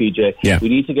 nationally, PJ. Yeah. We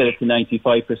need to get it to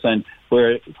 95%,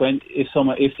 where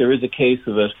if there is a case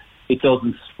of it, it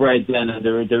doesn't spread then, and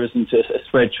there isn't a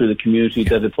spread through the community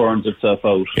that it burns itself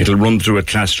out. It'll run through a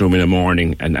classroom in the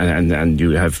morning, and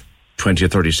you have 20 or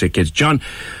 30 sick kids. John,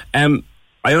 I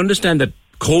understand that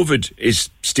COVID is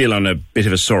still on a bit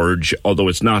of a surge, although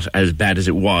it's not as bad as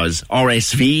it was.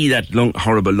 RSV, that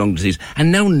horrible lung disease,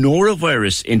 and now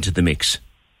norovirus into the mix.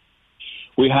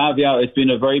 We have, yeah. It's been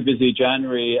a very busy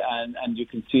January, and you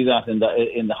can see that in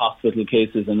the hospital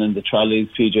cases and in the trolleys,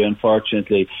 PJ,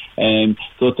 unfortunately.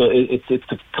 So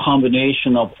it's a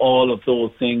combination of all of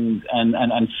those things,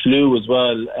 and flu as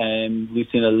well. We've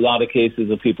seen a lot of cases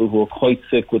of people who are quite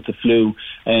sick with the flu,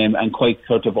 and quite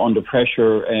sort of under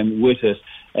pressure with it.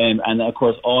 And of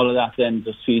course, all of that then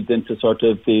just feeds into sort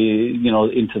of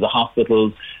into the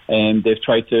hospitals. They've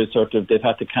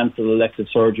had to cancel elective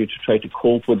surgery to try to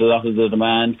cope with a lot of the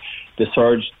demand. The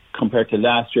surge compared to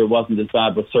last year wasn't as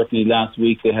bad, but certainly last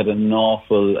week they had an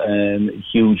awful,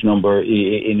 huge number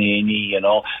in A&E,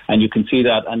 and you can see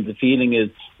that. And the feeling is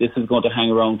this is going to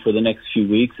hang around for the next few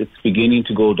weeks. It's beginning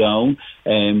to go down,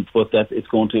 but that it's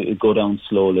going to go down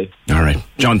slowly. All right.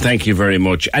 John, thank you very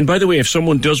much. And by the way, if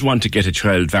someone does want to get a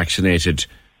child vaccinated,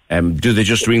 do they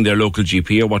just ring their local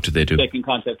GP, or what do they do? They can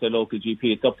contact their local GP.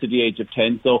 It's up to the age of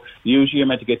 10. So usually you're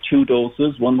meant to get 2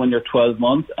 doses, one when you're 12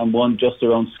 months and one just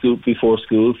around before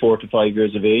school, 4 to 5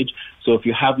 years of age. So if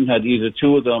you haven't had either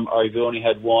 2 of them, or if you only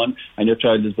had 1 and your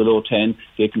child is below 10,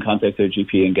 they can contact their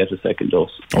GP and get a second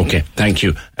dose. Okay, thank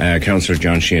you. Councillor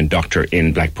John Sheehan, doctor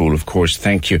in Blackpool, of course,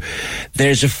 thank you. There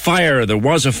was a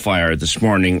fire this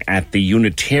morning at the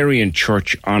Unitarian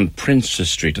Church on Princess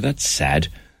Street. Oh, that's sad.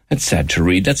 That's sad to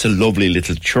read. That's a lovely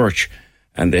little church,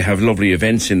 and they have lovely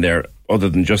events in there other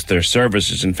than just their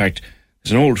services. In fact,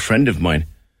 there's an old friend of mine,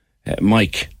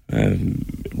 Mike,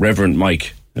 Reverend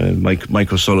Mike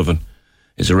O'Sullivan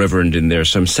is a reverend in there.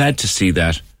 So I'm sad to see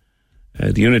that.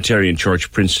 The Unitarian Church,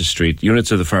 Princess Street,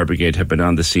 units of the fire brigade have been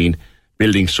on the scene.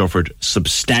 Building suffered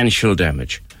substantial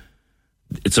damage.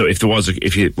 So if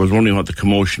you was wondering what the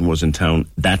commotion was in town,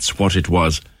 that's what it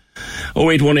was.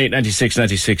 0818 96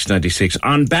 96 96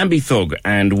 on Bambie Thug,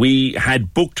 and we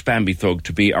had booked Bambie Thug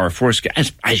to be our first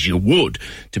guest, as you would,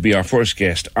 to be our first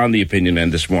guest on the Opinion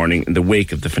End this morning in the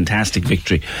wake of the fantastic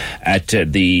victory at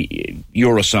the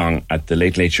Eurosong at the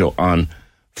Late Late Show on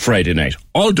Friday night.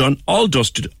 All done, all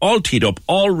dusted, all teed up,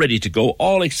 all ready to go,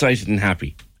 all excited and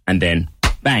happy. And then,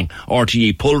 bang,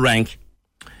 RTE pull rank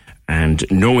and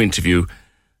no interview.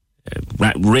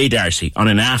 Ray D'Arcy on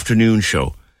an afternoon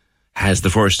show has the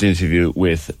first interview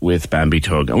with Bambie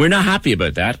Thug. And we're not happy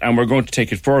about that, and we're going to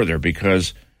take it further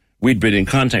because we'd been in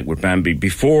contact with Bambie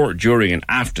before, during and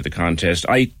after the contest.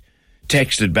 I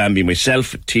texted Bambie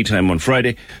myself at tea time on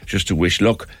Friday just to wish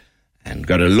luck and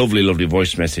got a lovely, lovely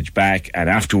voice message back. And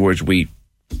afterwards,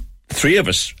 three of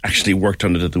us actually worked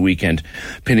on it at the weekend,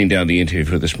 pinning down the interview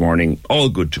for this morning. All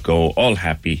good to go, all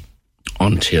happy,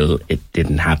 until it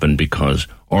didn't happen because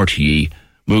RTE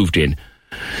moved in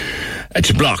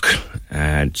to block,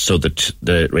 and so that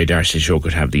the Ray D'Arcy show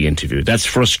could have the interview. That's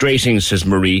frustrating, says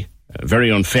Marie.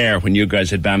 Very unfair when you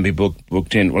guys had Bambie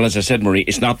booked in. Well, as I said, Marie,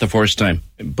 it's not the first time,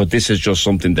 but this is just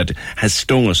something that has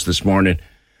stung us this morning.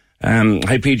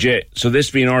 Hi, PJ. So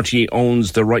this being RTE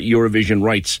owns the Eurovision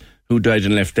rights. Who died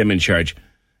and left them in charge?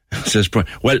 Says Brian.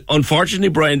 Well, unfortunately,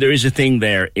 Brian, there is a thing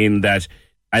there in that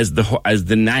as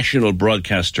the national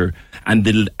broadcaster and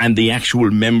the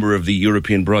actual member of the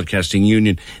European Broadcasting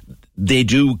Union, they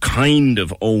do kind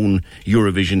of own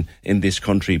Eurovision in this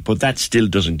country, but that still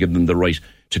doesn't give them the right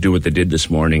to do what they did this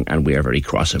morning, and we are very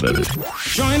cross about it.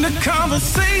 Join the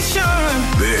conversation.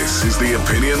 This is the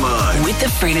Opinion Line. With the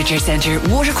Furniture Centre,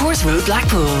 Watercourse Road,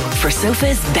 Blackpool. For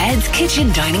sofas, beds,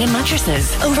 kitchen, dining and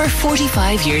mattresses. Over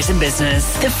 45 years in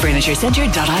business.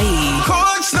 TheFurnitureCentre.ie.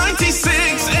 Cork's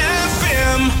 96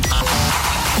 FM.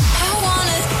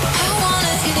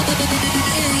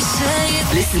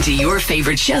 Listen to your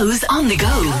favourite shows on the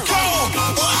go.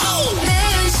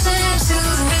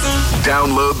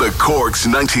 Download the Cork's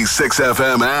 96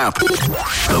 FM app.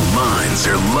 The lines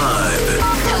are live.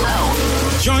 Hello.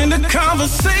 Join the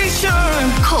conversation.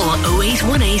 Call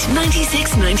 0818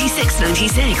 96 96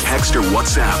 96. Text or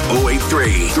WhatsApp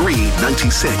 083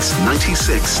 396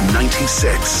 96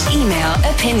 96. Email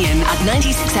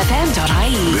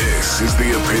opinion@96fm.ie. This is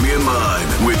the Opinion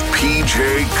Line with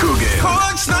PJ Coogan.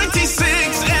 Cork's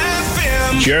 96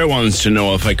 FM. Jer wants to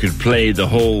know if I could play the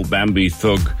whole Bambie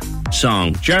Thug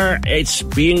song. Jer, it's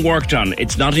being worked on.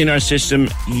 It's not in our system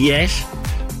yet,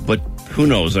 but who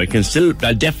knows? I'll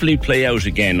definitely play out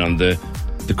again on the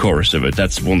chorus of it.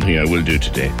 That's one thing I will do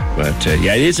today. But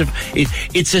yeah,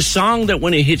 it's a song that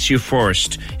when it hits you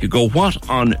first, you go, what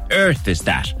on earth is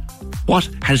that? What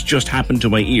has just happened to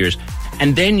my ears?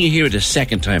 And then you hear it a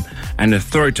second time and a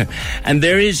third time. And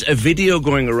there is a video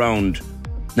going around.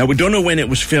 Now, we don't know when it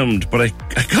was filmed, but I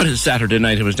got it Saturday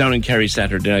night. I was down in Kerry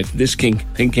Saturday night. This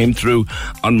thing came through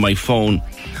on my phone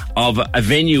of a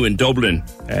venue in Dublin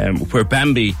where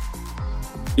Bambie,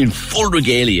 in full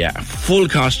regalia, full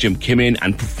costume, came in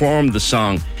and performed the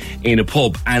song in a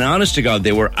pub. And honest to God,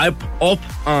 they were up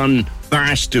on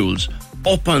bar stools,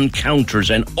 up on counters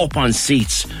and up on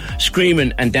seats,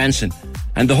 screaming and dancing.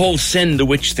 And the whole Send the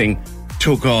Witch thing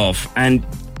took off. And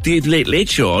the Late Late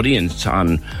Show audience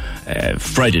on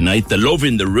Friday night, the love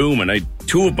in the room, and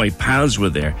two of my pals were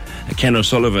there, Ken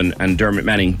O'Sullivan and Dermot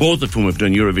Manning, both of whom have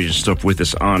done Eurovision stuff with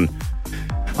us on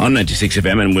 96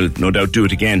 FM and will no doubt do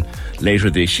it again later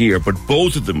this year. But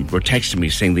both of them were texting me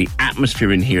saying the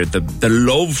atmosphere in here, the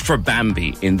love for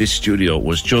Bambie in this studio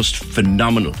was just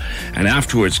phenomenal. And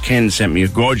afterwards, Ken sent me a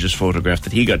gorgeous photograph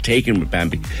that he got taken with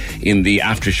Bambie in the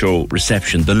after show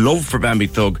reception. The love for Bambie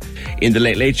Thug in the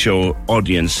Late Late Show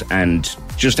audience and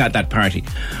just at that party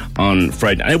on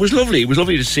Friday. And it was lovely. It was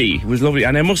lovely to see. It was lovely.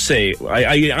 And I must say,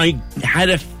 I had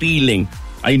a feeling.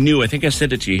 I think I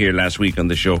said it to you here last week on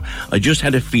the show. I just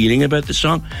had a feeling about the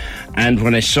song. And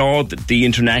when I saw the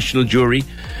international jury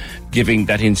giving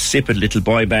that insipid little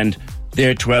boy band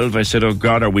their 12, I said, oh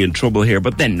God, are we in trouble here?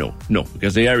 But then no,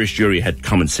 because the Irish jury had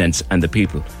common sense and the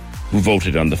people who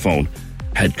voted on the phone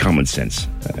had common sense.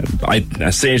 I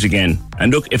say it again.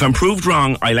 And look, if I'm proved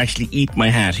wrong, I'll actually eat my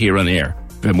hat here on air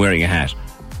if I'm wearing a hat.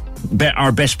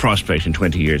 Our best prospect in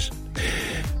 20 years.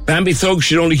 Bambie Thug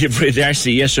should only give Ray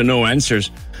D'Arcy yes or no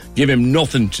answers. Give him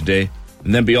nothing today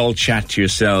and then be all chat to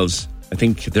yourselves. I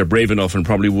think they're brave enough and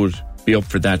probably would be up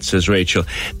for that, says Rachel.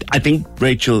 I think,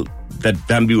 Rachel, that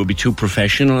Bambie would be too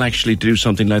professional actually to do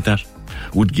something like that.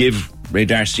 Would give Ray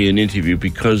D'Arcy an interview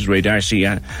because Ray D'Arcy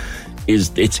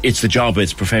it's the job,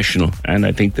 it's professional, and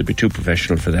I think they'd be too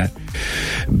professional for that.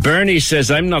 Bernie says,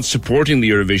 I'm not supporting the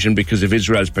Eurovision because of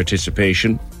Israel's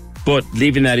participation. But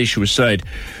leaving that issue aside,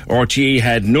 RTE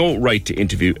had no right to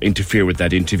interfere with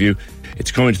that interview.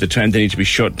 It's coming to the time they need to be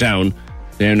shut down.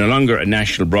 They're no longer a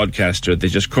national broadcaster. They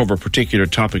just cover particular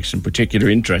topics and particular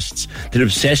interests. They're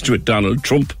obsessed with Donald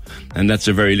Trump, and that's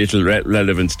a very little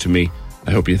relevance to me.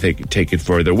 I hope you take it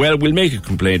further. Well, we'll make a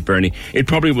complaint, Bernie. It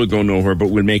probably will go nowhere, but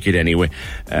we'll make it anyway.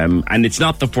 And it's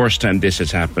not the first time this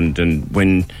has happened. And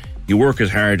when you work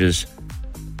as hard as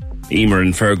Emer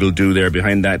and Fergal do there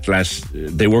behind that glass,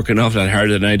 they work an awful lot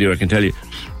harder than I do, I can tell you,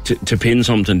 to pin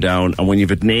something down. And when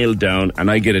you've it nailed down, and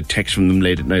I get a text from them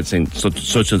late at night saying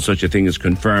such and such a thing is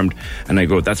confirmed, and I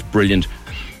go, that's brilliant.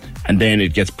 And then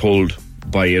it gets pulled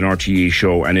by an RTE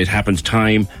show, and it happens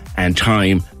time and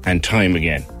time and time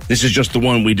again. This is just the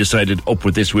one we decided, up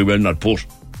with this we will not put.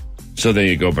 So there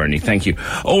you go, Bernie. Thank you.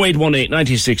 0818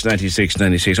 96 96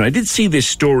 96. And I did see this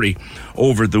story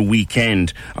over the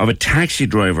weekend of a taxi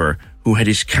driver who had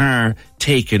his car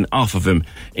taken off of him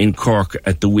in Cork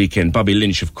at the weekend. Bobby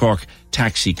Lynch of Cork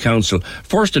Taxi Council.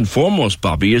 First and foremost,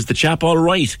 Bobby, is the chap all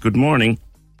right? Good morning.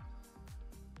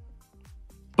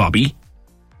 Bobby?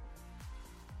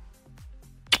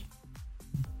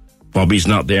 Bobby's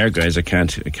not there, guys. I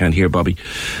can't hear Bobby.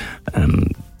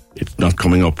 It's not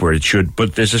coming up where it should.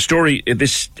 But there's a story.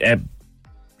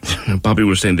 Bobby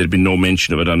was saying there'd been no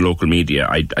mention of it on local media.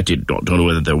 I don't know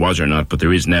whether there was or not, but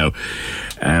there is now.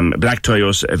 Black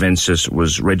Toyota Avensis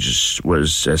was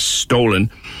stolen.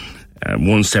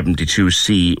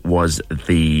 172C was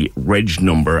the reg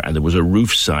number, and there was a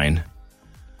roof sign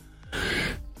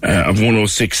of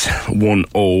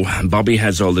 10610. Bobby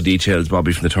has all the details.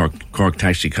 Bobby from the Cork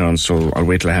Taxi Council. I'll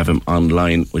wait till I have him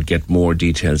online. We'll get more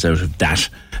details out of that.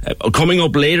 Coming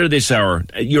up later this hour,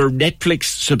 your Netflix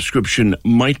subscription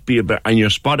might be about, and your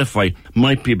Spotify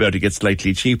might be about to get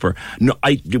slightly cheaper. No,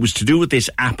 it was to do with this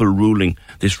Apple ruling,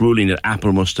 that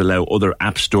Apple must allow other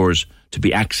app stores to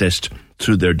be accessed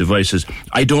through their devices.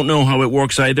 I don't know how it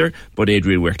works either, but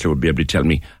Adrian Weckler will be able to tell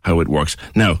me how it works.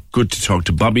 Now, good to talk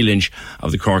to Bobby Lynch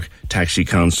of the Cork Taxi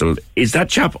Council. Is that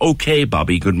chap okay,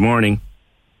 Bobby? Good morning.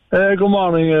 Good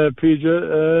morning,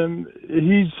 PJ.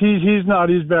 He's not.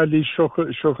 He's badly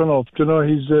shooken up. You know,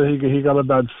 he got a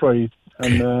bad fright.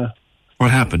 And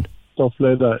what happened? Stuff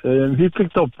like that. He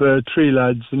picked up 3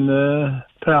 lads in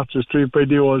Parcher Street by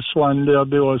the old Swan there,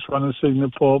 the old Swan and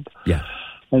Signal pub. Yeah.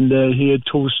 And he had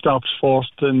 2 stops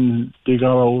first, and they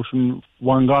got out, and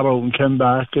one got out and came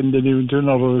back, and then he went to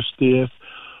another estate.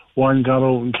 One got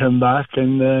out and came back,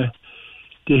 and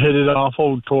they headed off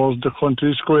out towards the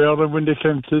country square. And when they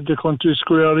came to the country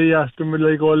square, he asked them, will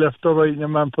I go left or right? And the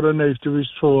man put a knife to his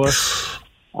throat.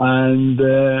 And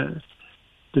the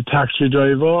taxi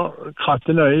driver caught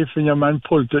the knife, and your man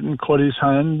pulled it and cut his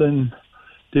hand, and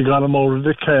they got him out of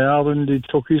the car, and they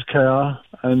took his car,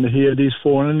 and he had his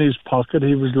phone in his pocket.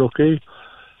 He was lucky.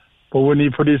 But when he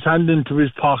put his hand into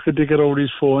his pocket to get out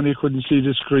his phone, he couldn't see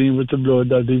the screen with the blood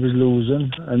that he was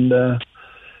losing. And the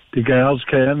girls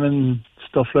came and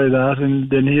stuff like that, and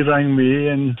then he rang me,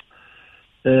 and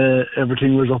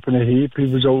everything was up in a heap. He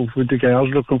was out with the girls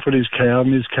looking for his car,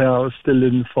 and his car was still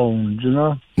in found, you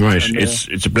know. Right. And,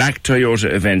 it's a black Toyota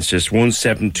Avensis,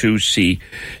 172C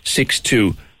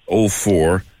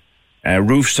 6204.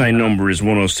 Roof sign number is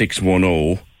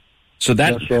 10610. So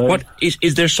that's right. What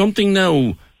is there something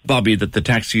now, Bobby, that the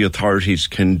taxi authorities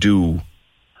can do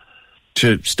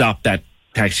to stop that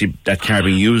car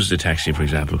being used as a taxi, for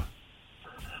example?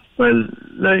 Well,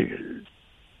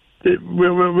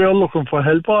 we're looking for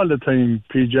help all the time,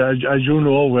 PJ, as you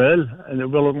know well,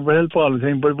 and we're looking for help all the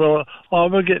time, but all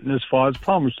we're getting as far as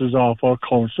promises off our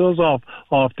councillors, off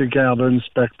the Garda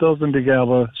inspectors and the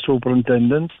Garda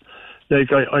superintendents.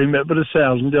 Like, I met with a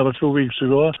sergeant there 2 weeks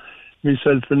ago,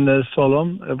 myself and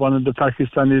Solam, one of the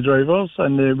Pakistani drivers,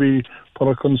 and we put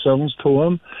our concerns to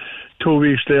him. 2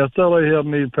 weeks later, I heard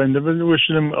Neil Prenderville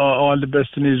wishing him all the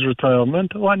best in his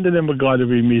retirement. What in the name of God did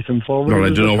we meet him for? No, I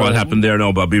don't know what happened there.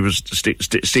 No, Bobby, was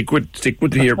stick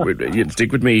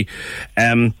with me.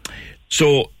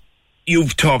 So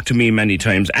you've talked to me many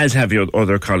times, as have your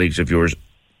other colleagues of yours.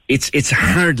 It's a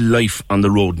hard life on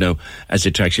the road now as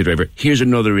a taxi driver. Here's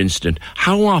another incident.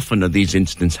 How often are these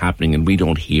incidents happening and we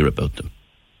don't hear about them?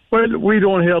 Well, we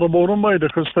don't hear about them either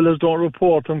because fellas don't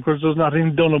report them because there's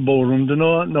nothing done about them. You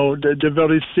know? No, the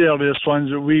very serious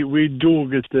ones we do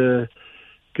get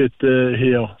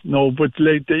here. No, but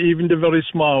like even the very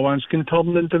small ones can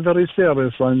turn into very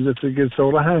serious ones if it gets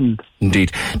out of hand.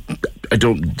 Indeed.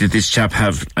 Did this chap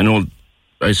have... I know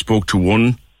I spoke to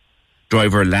one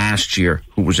driver last year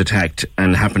who was attacked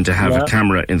and happened to have a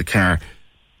camera in the car.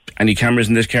 Any cameras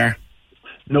in this car?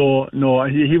 No,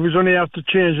 he was only after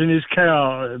changing his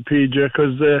car, PJ,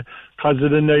 because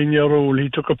of the 9-year-old. He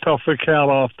took a perfect car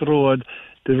off the road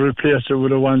to replace it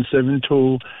with a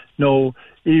 172. No,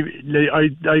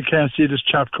 I can't see this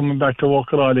chap coming back to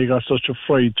work at all. He got such a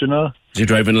fright, you know. Is he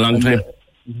driving a long time?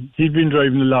 He'd been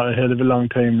driving a hell of a long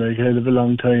time.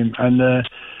 And,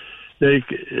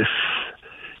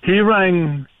 he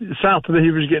rang Saturday. He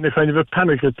was getting a kind of a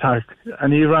panic attack,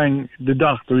 and he rang the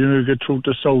doctor. You know, you get through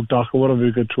to South Doc or whatever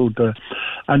you get through to,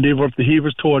 and he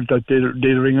was told that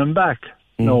they'd ring him back.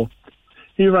 No,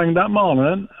 he rang that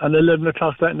morning, and 11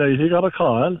 o'clock that night he got a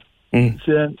call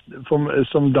saying from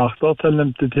some doctor telling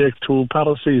him to take 2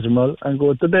 paracetamol and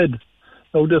go to bed.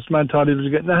 Now this man thought he was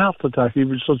getting a heart attack. He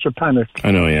was such a panic. I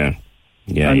know, yeah.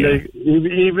 Yeah, and yeah.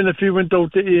 Even if he went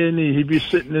out to A&E, he'd be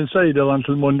sitting inside there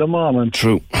until Monday morning.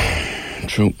 True.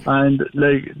 And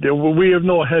we have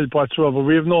no help whatsoever.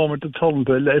 We have no one to turn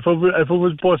to. If it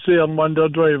was bus here and one of their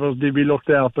drivers, they'd be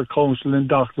looked after, counselling,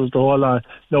 doctors, the whole lot.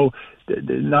 No,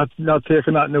 not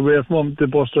taking that away from the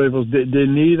bus drivers. They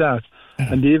need that,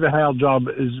 and they have a hard job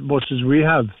as much as we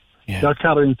have. Yeah. They're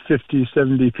carrying 50,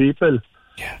 70 people.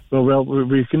 Yeah. Well,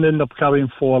 we can end up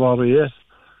carrying 4 or 8,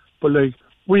 but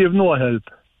we have no help.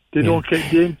 They don't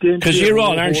get... Because you're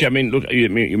all, aren't you? I mean, look,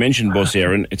 you mentioned Bus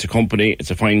Éireann. It's a company,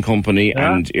 it's a fine company,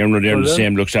 and Éireann the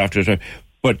same looks after it.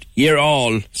 But you're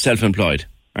all self-employed,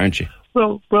 aren't you?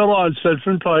 Well, we're all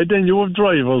self-employed. Then you have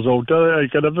drivers out there. I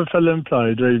could have a fellow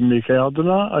employed driving me car, don't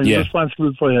I? I'm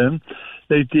responsible for him.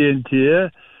 Like the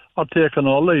NTA are taking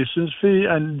our licence fee,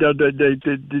 and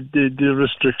the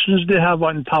restrictions they have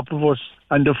on top of us,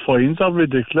 and the fines are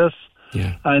ridiculous.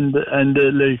 Yeah. And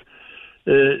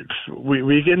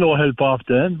we get no help off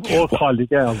them or call the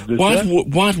girls.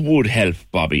 What would help,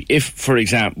 Bobby? If, for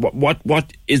example,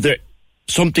 what is there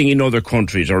something in other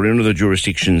countries or in other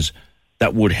jurisdictions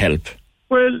that would help?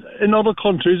 Well, in other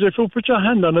countries, if you put your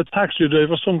hand on a taxi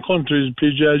driver, some countries,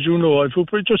 PJ, as you know, if you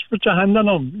just put your hand on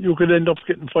them, you could end up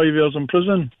getting 5 years in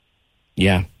prison.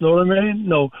 Yeah. Know what I mean?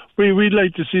 No. We'd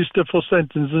like to see stiffer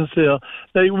sentences here.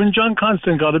 Like when John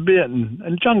Constant got a beating,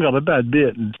 and John got a bad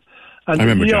beating, and I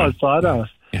remember he John. all saw that.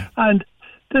 Yeah. And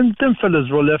them fellas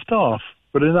were left off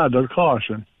with an adult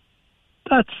caution.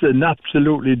 That's an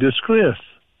absolutely disgrace.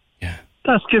 Yeah.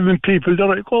 That's giving people the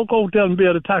right, go out there and be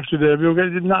at a taxi driver, you'll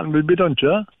get nothing will be done to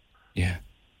you. Yeah.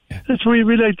 That's why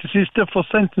we like to see stiffer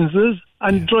sentences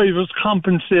and drivers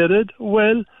compensated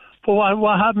well for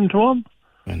what happened to them.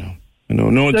 I know.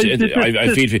 No,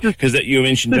 I feel because you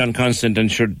mentioned John Constant,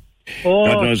 and sure,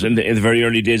 God knows, in the very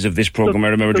early days of this program, I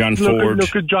remember John Ford.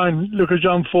 Look at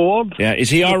John Ford. Yeah, is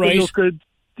he all right? Look at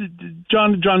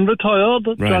John retired.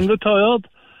 Right. John retired,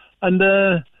 and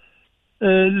there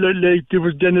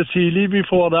was Dennis Healy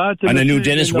before that. And I knew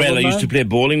Dennis well. I used to play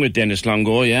bowling with Dennis long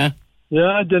ago. Yeah.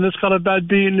 Yeah, Dennis got a bad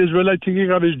beating as well. I think he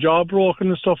got his jaw broken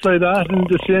and stuff like that, and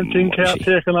the same thing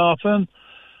taken off him.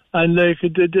 And you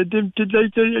could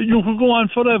go on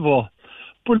forever,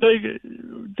 but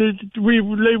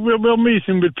we're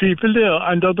meeting with people there,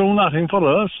 and they're doing nothing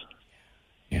for us.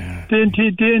 Yeah. The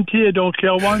NTA don't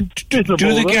care one bit about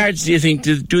it. Do the guards? Do you think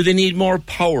do they need more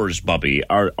powers, Bobby,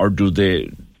 or do they?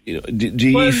 Do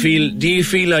you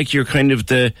feel like you're kind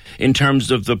of in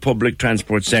terms of the public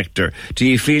transport sector? Do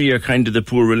you feel you're kind of the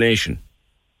poor relation?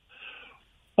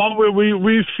 Well,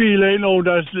 we feel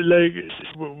that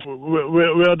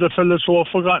we're the fellas who are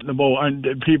forgotten about, and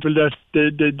the people that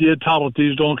the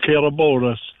authorities don't care about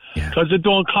us, because it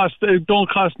don't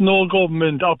cost no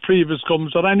government or previous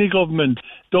governments or any government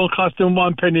don't cost them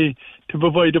 1 penny to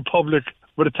provide the public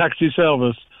with a taxi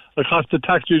service. It costs the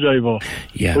taxi driver.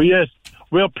 Yeah. But yes,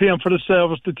 we're paying for the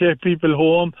service to take people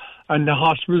home and the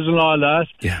hospitals and all that.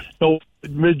 Yeah. So the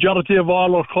majority of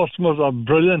all our customers are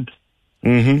brilliant.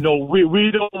 Mm-hmm. No,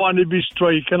 we don't want to be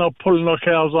striking or pulling our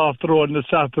cars off the road on a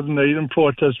Saturday night and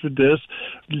protest with this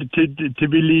to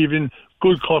be leaving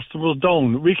good customers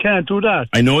down. We can't do that.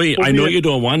 I know you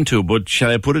don't want to, but shall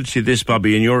I put it to you this,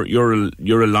 Bobby? And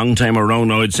you're a long time around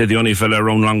now. I'd say the only fella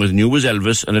around longer than you was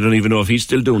Elvis, and I don't even know if he's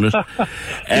still doing it.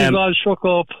 He's all shook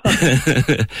up.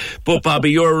 But Bobby,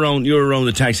 you're around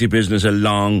the taxi business a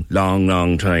long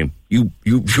time. You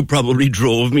probably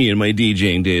drove me in my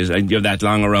DJing days, and you're that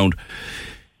long around.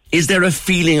 Is there a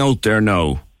feeling out there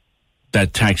now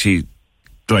that taxi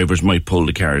drivers might pull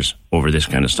the cars over this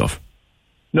kind of stuff?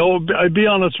 No, I'll be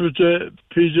honest with you,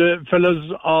 PJ,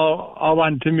 fellas are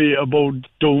on to me about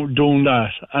doing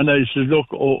that. And I said, look,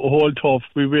 hold tough.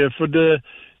 We wait for the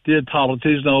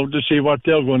authorities now to see what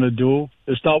they're going to do.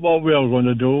 It's not what we're going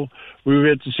to do. We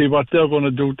wait to see what they're going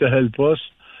to do to help us.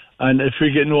 And if we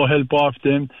get no help off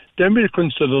them, then we'll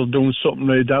consider doing something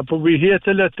like that. But we hate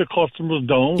to let the customers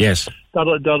down. Yes. That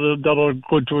are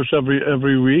good to us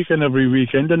every week and every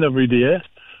weekend and every day.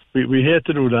 We hate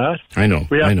to do that. I know.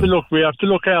 We have to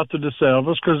look after the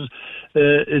service because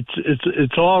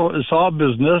it's our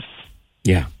business.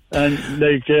 Yeah. And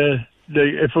if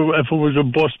it was a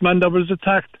busman that was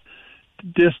attacked,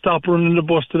 they stop running the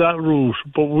bus to that route.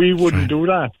 But we wouldn't do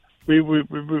that. We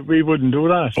wouldn't do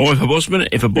that. Oh, if a busman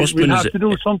we have to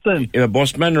do something. If a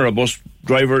busman or a bus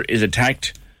driver is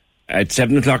attacked at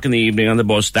 7:00 in the evening on the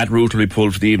bus, that route will be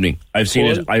pulled for the evening. I've seen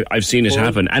it. I've seen it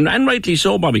happen, and rightly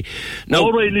so, Bobby.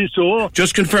 Now, rightly so.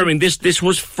 Just confirming this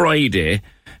was Friday,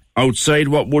 outside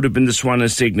what would have been the Swan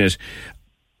and Signet.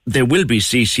 There will be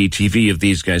CCTV of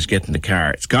these guys getting the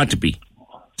car. It's got to be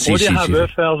CCTV. They have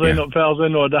it. Fars I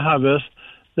know they have it.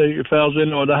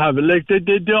 Like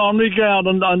they only guard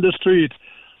on the street.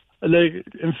 Like,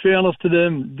 in fairness to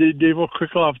them, they were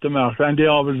quick off the mark, and they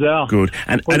always are. Good.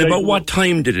 And about what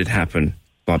time did it happen,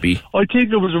 Bobby? I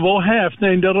think it was about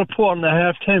 9:30. They're reporting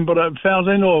at 10:30, but as far as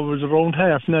I know, it was around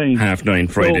 9:30. 9:30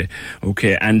 Friday. So,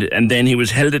 okay, and then he was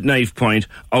held at knife point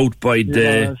out by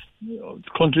the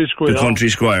Country Square. The Country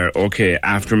Square. Okay,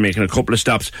 after making a couple of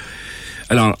stops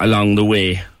along the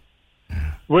way.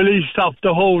 Well, he stopped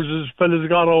the hoses. Fellas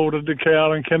got out of the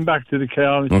car and came back to the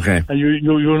car. Okay. And you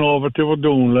know what they were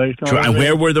doing, like. Sure. And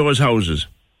where were those houses?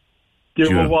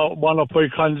 They were one up by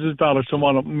Kansas Barracks and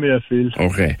one up in Mayfield.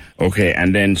 Okay.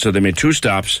 And then, so they made two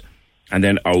stops and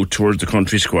then out towards the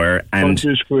Country Square. And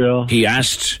Country Square.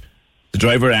 The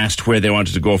driver asked where they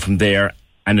wanted to go from there,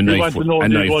 and a knife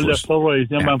was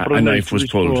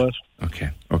pulled. Okay.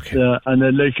 Yeah, and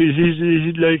then, like,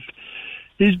 he's like,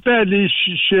 he's badly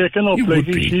shaken up, like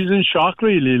he's in shock,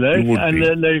 really, like, and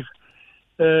then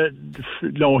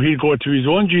he'd go to his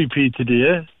own GP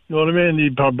today. You know what I mean?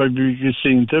 He'd probably be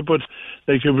seen to, but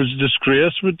like it was a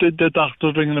disgrace with the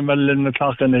doctor ringing him at 11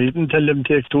 o'clock at night and tell him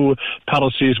to take 2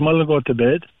 paracetamol and go to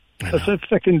bed. That's a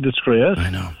fucking disgrace. I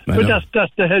know. But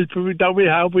that's the help that we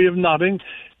have. We have nothing.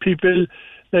 People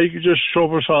like just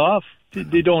shrug us off.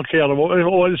 They don't care about it.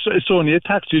 Oh, it's only a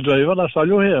taxi driver. That's all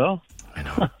you hear. I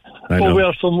know. But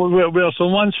we're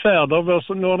someone's further,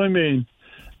 you know what I mean?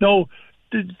 Now,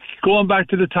 going back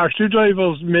to the taxi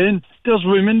drivers, men, there's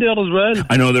women there as well.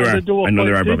 I know there are. They do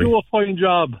a fine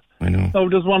job. I know. Now,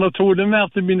 there's 1 or 2 of them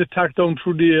after being attacked down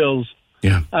through the years.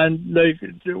 Yeah. And, like,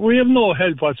 we have no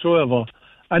help whatsoever.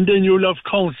 And then you'll have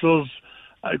councillors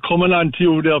coming on to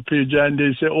you there, PJ, and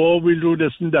they say, oh, we'll do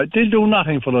this and that. They'll do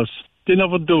nothing for us. They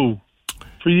never do.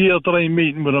 For years that I'm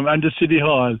meeting with them and the City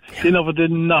Hall, they never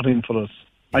did nothing for us.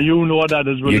 And you know that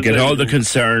as well. You get all the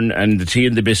concern and the tea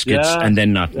and the biscuits and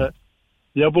then nothing.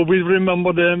 Yeah, but we'll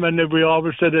remember them, and we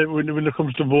always said it when it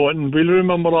comes to voting. We'll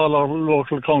remember all our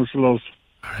local councillors.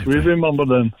 We'll remember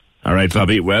them. All right,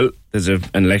 Bobby. Well, there's an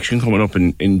election coming up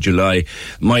in July.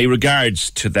 My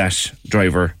regards to that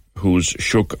driver who's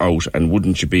shook out, and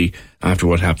wouldn't you be after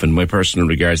what happened? My personal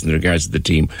regards and the regards of the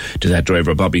team to that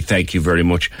driver. Bobby, thank you very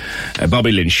much.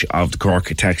 Bobby Lynch of the Cork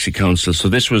Taxi Council. So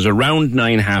this was around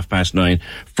 9:30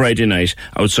 Friday night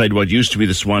outside what used to be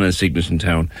the Swan and Signet in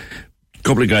town. A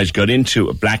couple of guys got into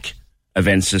a black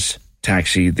Avensis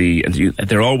taxi.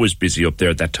 They're always busy up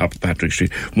there at that top of Patrick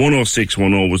Street.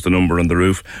 10610 was the number on the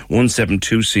roof.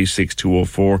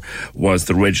 172C6204 was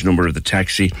the reg number of the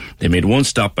taxi. They made one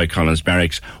stop by Collins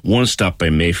Barracks, one stop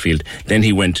by Mayfield. Then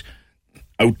he went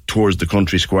out towards the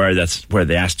Country Square. That's where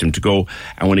they asked him to go.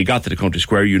 And when he got to the Country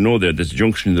Square, there's a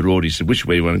junction in the road. He said, which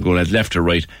way do you want to go? Left or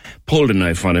right? Pulled a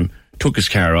knife on him, took his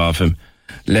car off him,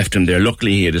 left him there.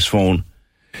 Luckily, he had his phone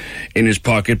in his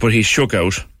pocket, but he shook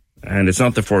out. And it's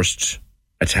not the first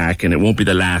attack, and it won't be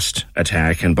the last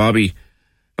attack. And Bobby's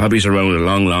around a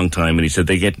long, long time, and he said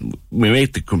we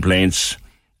make the complaints,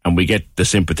 and we get the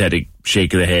sympathetic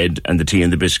shake of the head and the tea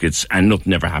and the biscuits, and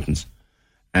nothing ever happens.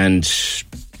 And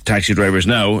taxi drivers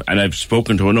now, and I've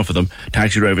spoken to enough of them,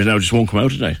 taxi drivers now just won't come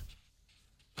out at night.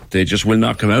 They just will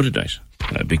not come out at night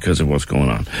because of what's going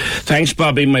on. Thanks,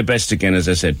 Bobby. My best again, as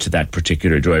I said, to that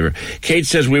particular driver. Kate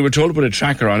says, we were told to put a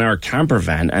tracker on our camper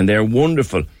van, and they're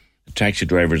wonderful. Taxi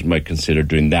drivers might consider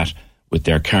doing that with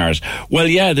their cars. Well,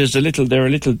 yeah, there are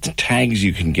little tags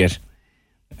you can get,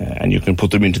 and you can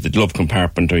put them into the glove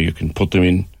compartment, or you can put them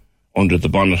in under the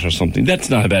bonnet or something. That's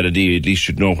not a bad idea. At least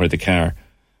you'd know where the car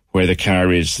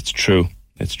is. It's true.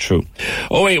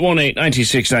 0818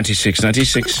 96 96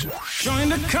 96. Join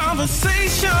the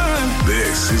conversation.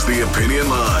 This is the Opinion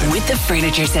Line. With the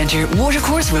Furniture Centre,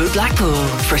 Watercourse Road, Blackpool.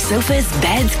 For sofas,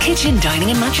 beds, kitchen,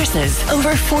 dining and mattresses.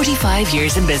 Over 45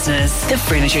 years in business.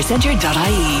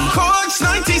 TheFurnitureCentre.ie. Cork's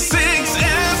 96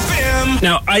 FM. FM.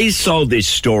 Now, I saw this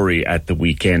story at the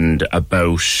weekend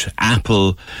about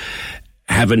Apple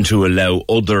having to allow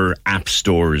other app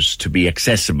stores to be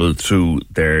accessible through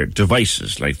their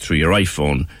devices, like through your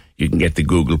iPhone. You can get the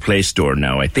Google Play Store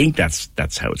now. I think that's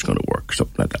how it's going to work,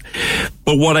 something like that.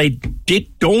 But what I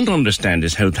don't understand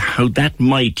is how that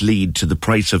might lead to the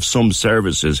price of some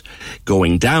services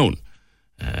going down.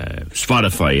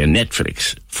 Spotify and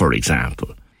Netflix, for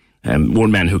example.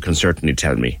 One man who can certainly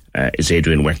tell me is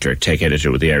Adrian Wechter, tech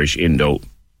editor with the Irish Indo.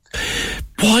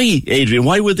 Why, Adrian?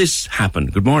 Why would this happen?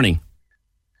 Good morning.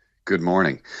 Good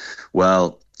morning.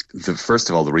 Well, first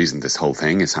of all, the reason this whole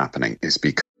thing is happening is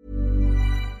because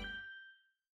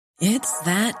it's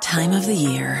that time of the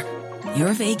year.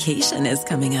 Your vacation is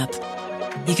coming up.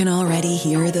 You can already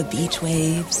hear the beach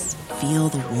waves, feel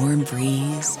the warm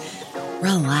breeze,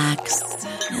 relax,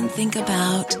 and think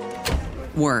about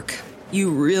work.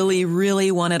 You really,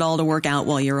 really want it all to work out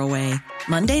while you're away.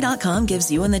 Monday.com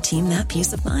gives you and the team that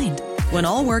peace of mind. When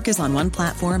all work is on one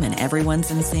platform and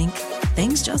everyone's in sync,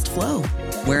 things just flow.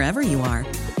 Wherever you are,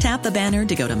 tap the banner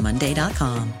to go to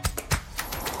Monday.com.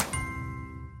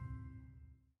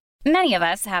 Many of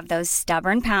us have those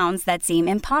stubborn pounds that seem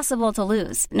impossible to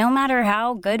lose, no matter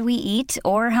how good we eat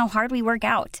or how hard we work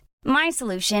out. My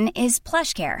solution is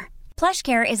PlushCare.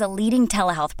 PlushCare is a leading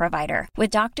telehealth provider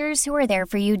with doctors who are there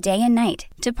for you day and night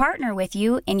to partner with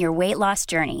you in your weight loss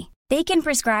journey. They can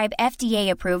prescribe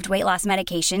FDA-approved weight loss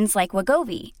medications like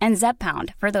Wegovy and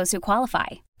Zepbound for those who qualify.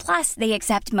 Plus, they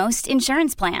accept most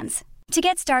insurance plans. To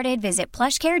get started, visit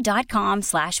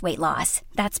plushcare.com/weightloss.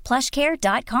 That's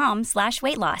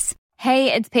plushcare.com/weightloss.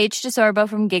 Hey, it's Paige DeSorbo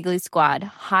from Giggly Squad.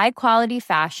 High quality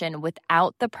fashion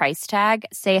without the price tag.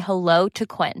 Say hello to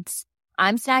Quince.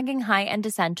 I'm snagging high-end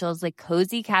essentials like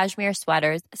cozy cashmere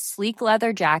sweaters, sleek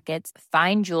leather jackets,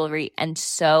 fine jewelry, and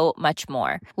so much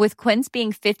more. With Quince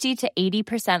being 50 to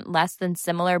 80% less than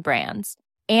similar brands.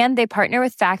 And they partner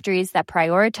with factories that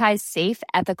prioritize safe,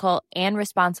 ethical, and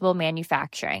responsible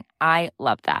manufacturing. I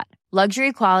love that.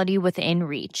 Luxury quality within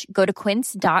reach. Go to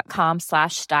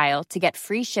quince.com/style to get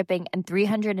free shipping and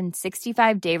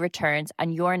 365-day returns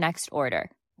on your next order.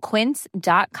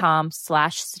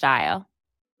 Quince.com/style.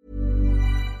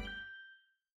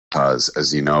 because,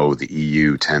 as you know, the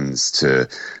EU tends to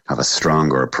have a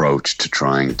stronger approach to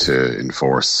trying to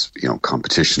enforce,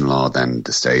 competition law than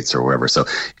the States or wherever. So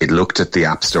it looked at the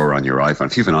App Store on your iPhone.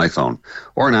 If you have an iPhone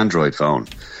or an Android phone,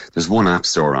 there's one App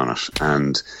Store on it,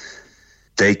 and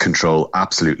they control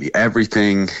absolutely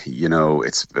everything.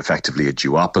 It's effectively a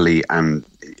duopoly. And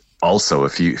also,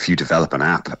 if you develop an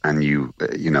app and you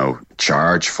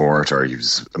charge for it or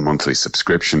use a monthly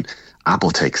subscription,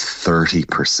 Apple takes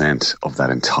 30% of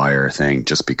that entire thing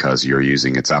just because you're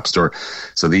using its App Store.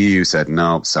 So the EU said,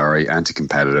 no, sorry,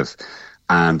 anti-competitive.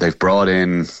 And they've brought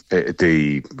in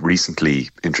the recently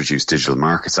introduced Digital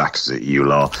Markets Act, the EU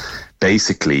law,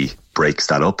 basically breaks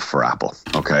that up for Apple.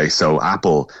 Okay, so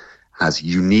Apple has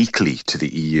uniquely to the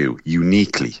EU,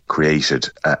 created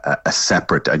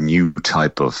a new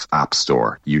type of App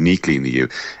Store, uniquely in the EU,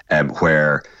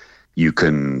 where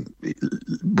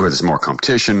there's more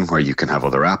competition, where you can have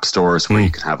other app stores, where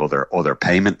you can have other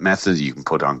payment methods, you can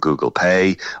put on Google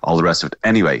Pay, all the rest of it.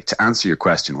 Anyway, to answer your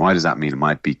question, why does that mean it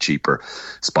might be cheaper,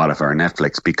 Spotify or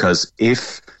Netflix? Because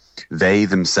if they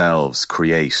themselves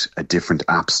create a different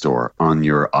app store on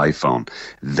your iPhone,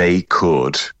 they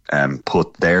could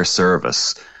put their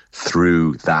service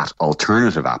through that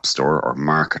alternative app store, or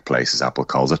marketplace as Apple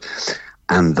calls it,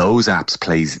 and those apps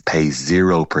pay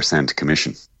 0%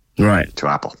 commission. Right. To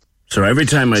Apple. So every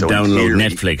time I download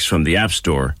Netflix from the App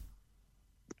Store,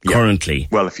 currently...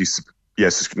 Well, now,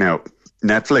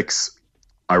 Netflix,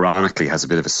 ironically, has a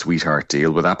bit of a sweetheart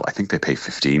deal with Apple. I think they pay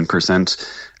 15%.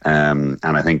 And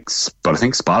I think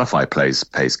Spotify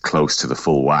pays close to the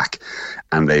full whack.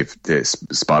 And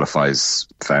Spotify's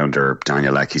founder,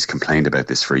 Daniel Ek, he's complained about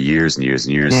this for years and years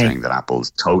and years, saying that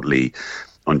Apple's totally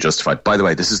unjustified. By the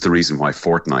way, this is the reason why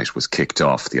Fortnite was kicked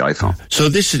off the iPhone. So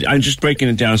I'm just breaking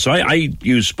it down. So I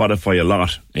use Spotify a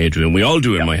lot, Adrian. We all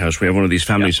do in my house. We have one of these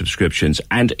family subscriptions.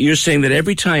 And you're saying that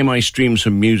every time I stream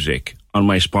some music on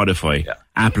my Spotify,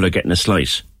 Apple are getting a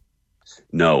slice?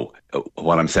 No.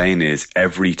 What I'm saying is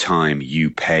every time you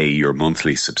pay your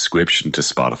monthly subscription to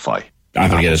Spotify,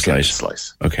 Apple get a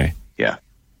slice. Okay. Yeah.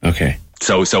 Okay.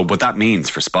 So what that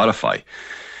means for Spotify,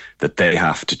 that they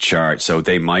have to charge. So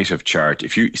they might have charged,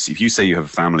 if you say you have a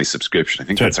family subscription, I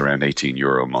think that's around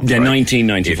 €18 a month. Yeah, right?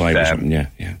 $19.95 or something.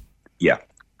 Yeah.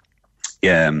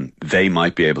 They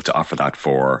might be able to offer that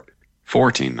for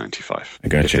 $14.95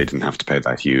 if they didn't have to pay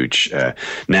that huge.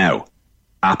 Now,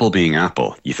 Apple being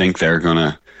Apple, you think they're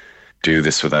gonna do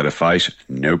this without a fight?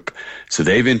 Nope. So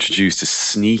they've introduced a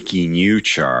sneaky new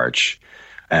charge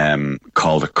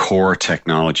called a core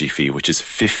technology fee, which is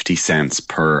 50 cents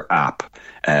per app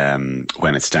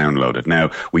when it's downloaded.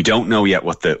 Now, we don't know yet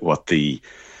what the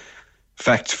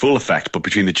full effect, but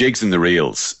between the jigs and the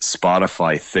reels,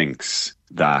 Spotify thinks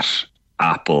that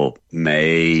Apple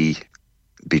may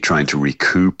be trying to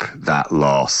recoup that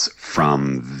loss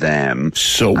from them.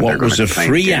 So what was a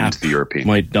free app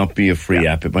might not be a free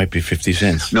app. It might be 50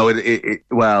 cents. No,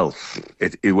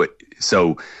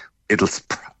 so it'll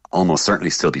almost certainly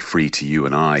still be free to you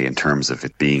and I in terms of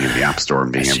it being in the App Store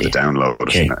and being able to download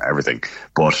it and everything.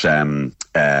 But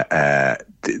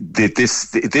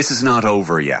this is not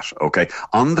over yet, okay?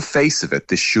 On the face of it,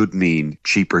 this should mean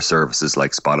cheaper services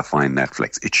like Spotify and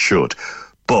Netflix. It should.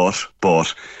 But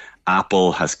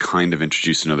Apple has kind of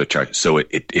introduced another charge, so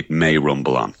it may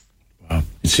rumble on. Wow,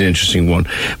 it's an interesting one,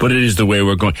 but it is the way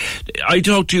we're going. I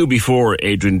talked to you before,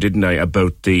 Adrian, didn't I,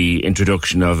 about the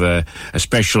introduction of a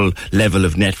special level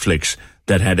of Netflix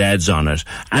that had ads on it,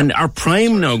 and are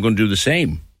Prime now going to do the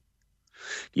same?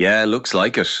 Yeah, it looks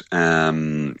like it.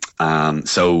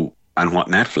 And what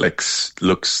Netflix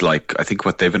looks like, I think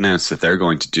what they've announced that they're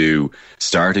going to do,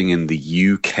 starting in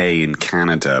the UK and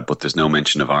Canada, but there's no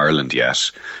mention of Ireland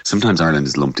yet. Sometimes Ireland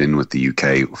is lumped in with the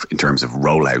UK in terms of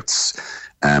rollouts.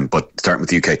 But starting with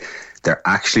the UK, they're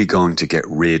actually going to get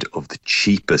rid of the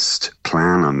cheapest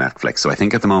plan on Netflix. So I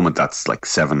think at the moment that's like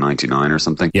 $7.99 or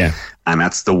something. Yeah. And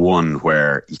that's the one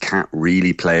where you can't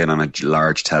really play it on a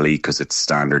large telly because it's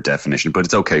standard definition, but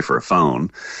it's okay for a phone.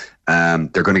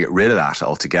 They're going to get rid of that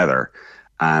altogether.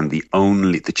 And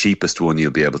the cheapest one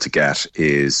you'll be able to get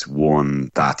is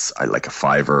one that's like a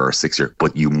 $5 or $6,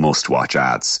 but you must watch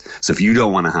ads. So if you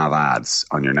don't want to have ads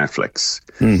on your Netflix,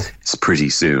 it's pretty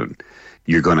soon.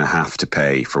 You're going to have to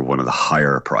pay for one of the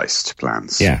higher priced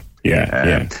plans. Yeah.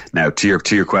 Now, to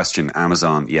your question,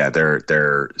 Amazon,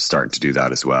 they're starting to do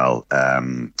that as well.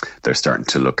 They're starting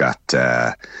to look at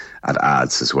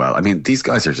ads as well. I mean, these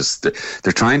guys are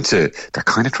they're kind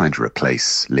of trying to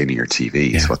replace linear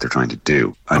TV is what they're trying to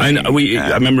do. I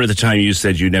remember at the time you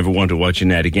said you never want to watch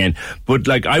an ad again, but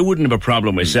like I wouldn't have a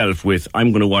problem myself with,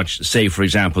 I'm going to watch, say for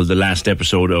example, the last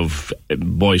episode of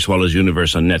Boy Swallows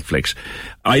Universe on Netflix.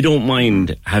 I don't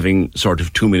mind having sort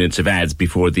of 2 minutes of ads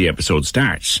before the episode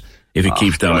starts, if it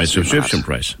keeps down my subscription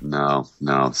price. No,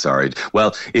 sorry.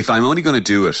 Well, if I'm only going to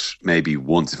do it maybe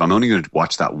once, if I'm only going to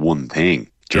watch that one thing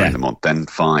during the month, then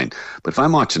fine. But if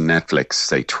I'm watching Netflix,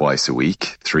 say twice a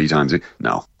week, 3 times a week,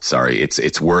 no, sorry.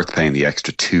 It's worth paying the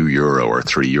extra €2 or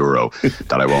 €3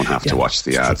 that I won't have to watch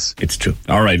the ads. It's true.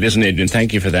 All right, listen, Adrian,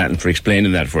 thank you for that and for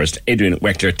explaining that for us. Adrian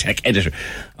Weckler, tech editor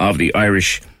of the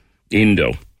Irish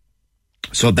Indo.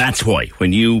 So that's why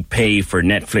when you pay for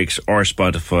Netflix or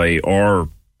Spotify or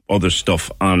other stuff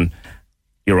on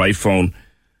your iPhone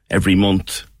every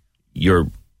month,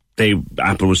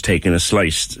 Apple was taking a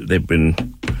slice. They've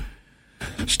been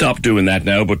stopped doing that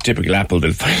now, but typical Apple,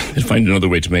 they'll find another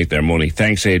way to make their money.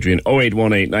 Thanks, Adrian.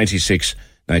 0818 96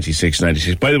 96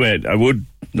 96. By the way, I'm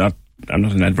not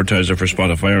an advertiser for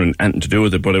Spotify or anything to do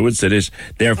with it, but I would say this: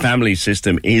 their family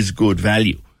system is good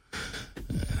value.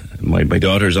 My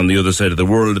daughter's on the other side of the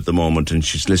world at the moment, and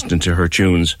she's listening to her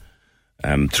tunes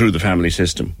through the family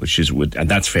system, and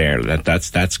that's fair.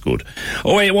 That's good.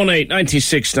 0818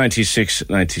 96 96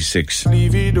 96.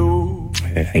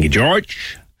 Thank you,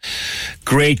 George.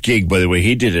 Great gig, by the way.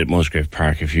 He did it at Musgrave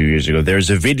Park a few years ago.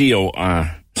 There's a video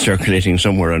circulating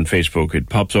somewhere on Facebook. It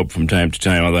pops up from time to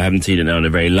time, although I haven't seen it now in a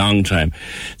very long time.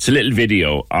 It's a little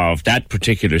video of that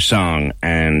particular song,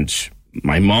 and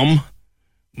my mum,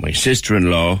 my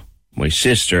sister-in-law, my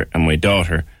sister, and my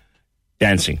daughter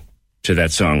dancing to that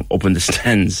song up in the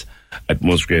stands at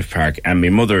Musgrave Park, and my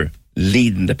mother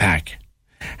leading the pack.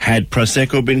 Had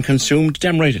Prosecco been consumed?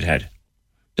 Damn right it had.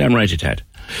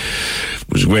 It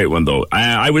was a great one, though.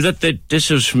 This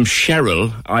was from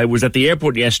Cheryl. I was at the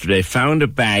airport yesterday, found a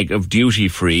bag of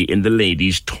duty-free in the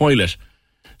ladies' toilet.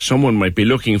 Someone might be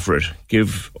looking for it.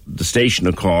 Give the station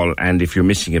a call, and if you're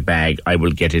missing a bag, I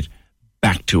will get it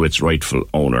back to its rightful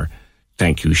owner.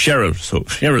 Thank you, Cheryl. So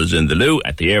Cheryl's in the loo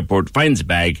at the airport, finds a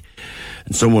bag,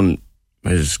 and someone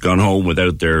has gone home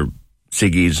without their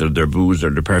ciggies or their booze or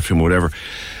their perfume or whatever.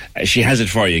 She has it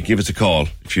for you. Give us a call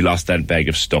if you lost that bag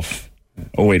of stuff.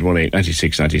 0818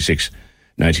 96 96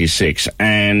 96.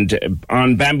 And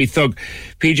on Bambie Thug,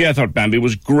 PJ, I thought Bambie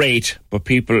was great, but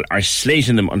people are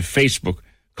slating them on Facebook,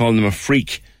 calling them a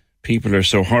freak. People are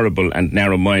so horrible and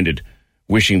narrow-minded.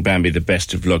 Wishing Bambie the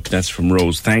best of luck. That's from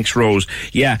Rose. Thanks, Rose.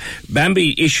 Yeah,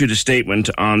 Bambie issued a statement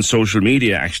on social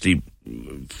media, actually,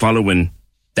 following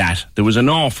that. There was an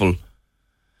awful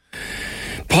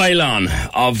pile-on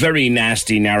of very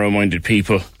nasty, narrow-minded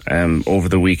people over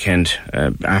the weekend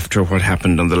after what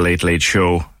happened on the Late Late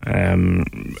Show.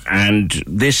 And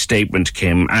this statement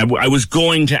came. I was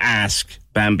going to ask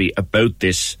Bambi about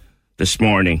this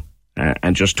morning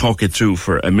and just talk it through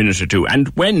for a minute or two. And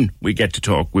when we get to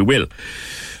talk, we will.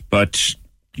 But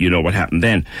you know what happened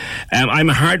then. I'm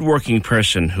a hard-working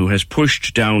person who has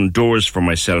pushed down doors for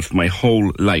myself my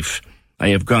whole life. I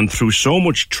have gone through so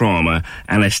much trauma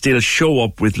and I still show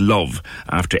up with love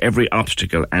after every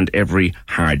obstacle and every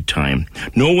hard time.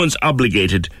 No one's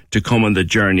obligated to come on the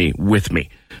journey with me.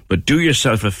 But do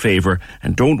yourself a favour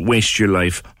and don't waste your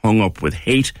life hung up with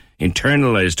hate,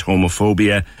 internalised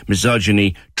homophobia,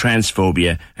 misogyny,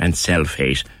 transphobia and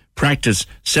self-hate. Practice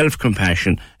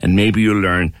self-compassion and maybe you'll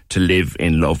learn to live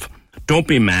in love. Don't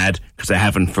be mad because I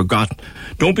haven't forgotten.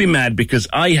 Don't be mad because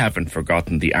I haven't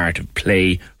forgotten the art of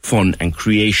play, fun and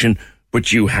creation,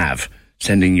 but you have.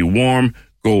 Sending you warm,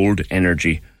 gold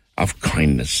energy of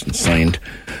kindness. And signed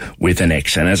with an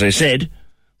X. And as I said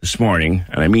this morning,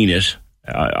 and I mean it,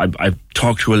 I've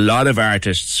talked to a lot of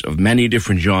artists of many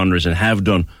different genres and have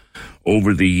done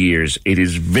over the years. It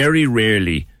is very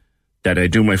rarely that I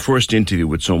do my first interview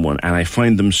with someone and I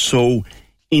find them so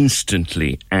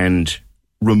instantly and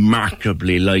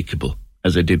remarkably likeable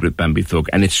as I did with Bambie Thug,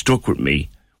 and it stuck with me,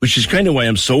 which is kind of why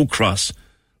I'm so cross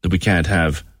that we can't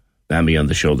have Bambi on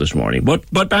the show this morning.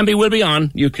 But Bambi will be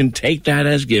on. You can take that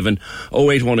as given.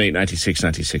 0818 96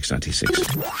 96 96.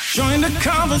 Join the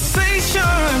conversation.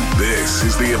 This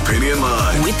is the Opinion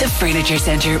Line. With the Furniture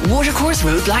Centre, Watercourse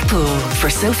Road, Blackpool. For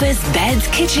sofas, beds,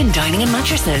 kitchen, dining and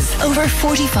mattresses. Over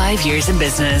 45 years in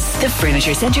business.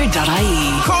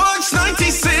 TheFurnitureCentre.ie. Cork's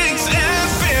 96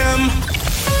 FM.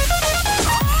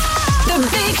 The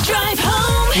Big Drive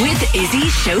Home with Izzy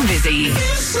Showbizzy.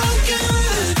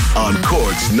 On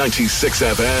Cork's 96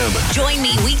 FM. Join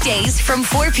me weekdays from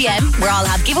 4 p.m. where I'll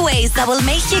have giveaways that will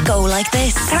make you go like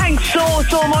this. Thanks so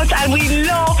much, and we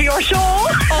love your show.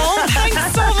 Oh,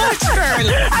 thanks so much, girl.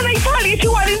 And I follow you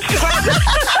too on Instagram.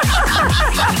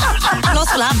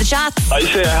 Plus, we'll have the chat. I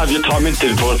say I have you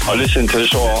tormented, but I listen to the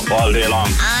show all day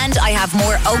long. And I have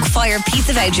more Oak Fire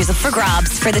pizza vouchers up for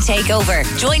grabs for the takeover.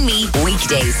 Join me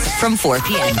weekdays from 4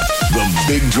 p.m. The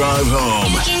Big Drive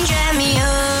Home. You can drive me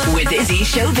home. With Izzy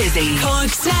Showbizzy.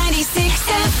 Cork's 96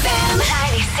 FM.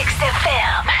 96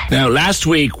 FM. Now, last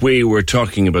week we were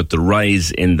talking about the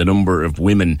rise in the number of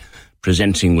women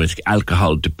presenting with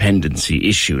alcohol dependency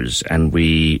issues, and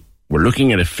we were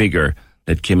looking at a figure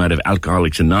that came out of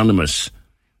Alcoholics Anonymous.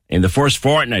 In the first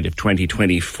fortnight of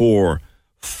 2024,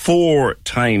 4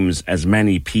 times as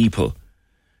many people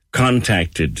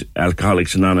contacted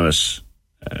Alcoholics Anonymous,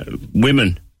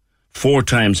 women, 4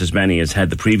 times as many as had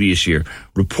the previous year,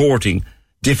 reporting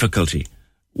difficulty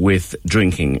with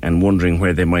drinking and wondering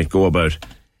where they might go about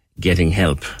getting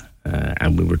help.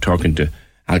 And we were talking to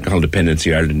Alcohol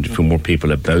Dependency Ireland, a few more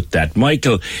people about that.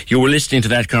 Michael, you were listening to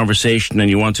that conversation and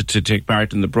you wanted to take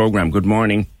part in the programme. Good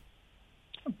morning.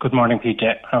 Good morning,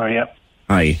 PJ. How are you?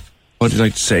 Hi. What would you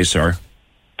like to say, sir?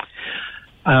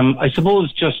 I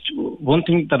suppose just one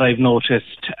thing that I've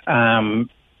noticed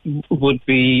would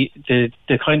be the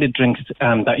kind of drinks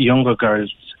that younger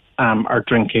girls are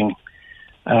drinking.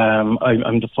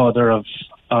 I'm the father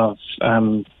of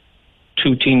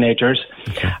 2 teenagers,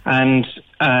 okay, and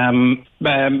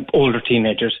older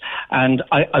teenagers, and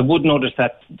I would notice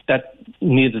that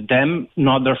neither them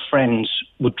nor their friends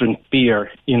would drink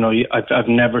beer. You know, I've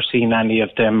never seen any of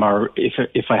them, or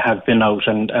if I have been out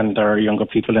and there are younger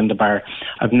people in the bar,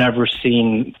 I've never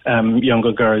seen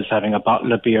younger girls having a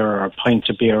bottle of beer or a pint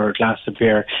of beer or a glass of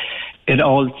beer. It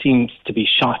all seems to be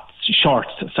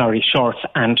shorts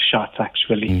and shots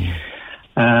actually,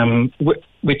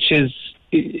 which is.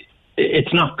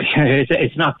 It's not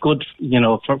good, you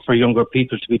know, for younger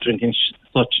people to be drinking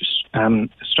such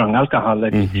strong alcohol.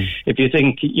 If you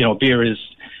think, you know, beer is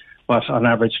on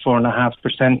average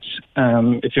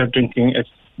 4.5%. If you're drinking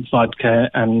vodka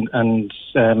and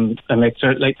a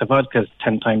mixer like the vodka is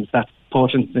 10 times that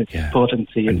potency.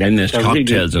 And then there's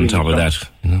cocktails really, on top of that.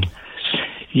 You know?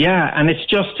 Yeah, and it's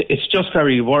just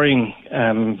very worrying.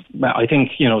 I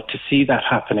think, you know, to see that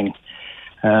happening.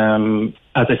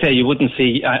 As I say, you wouldn't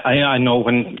see. I know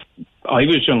when I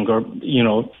was younger, you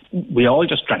know, we all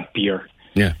just drank beer.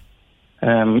 Yeah.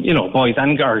 You know, boys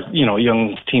and girls, you know,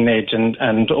 young teenage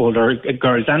and older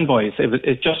girls and boys.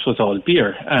 It just was all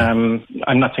beer.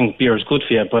 I'm not saying beer is good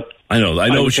for you, but I know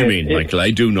what you mean, Michael.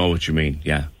 I do know what you mean.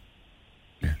 Yeah.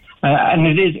 And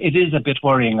it is a bit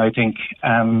worrying, I think.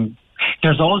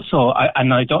 There's also,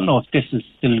 and I don't know if this is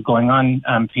still going on,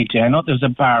 PJ. I know there's a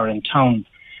bar in town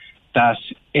that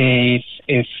if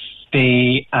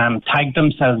they tag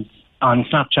themselves on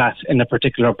Snapchat in a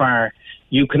particular bar,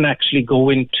 you can actually go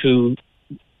into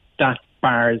that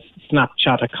bar's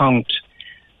Snapchat account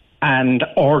and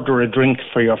order a drink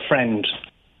for your friend.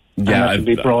 Yeah,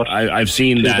 I've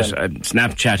seen that.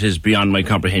 Snapchat is beyond my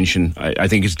comprehension. I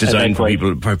think it's designed for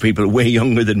people way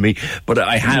younger than me. But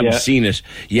I have seen it.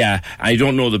 Yeah, I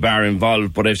don't know the bar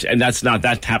involved, but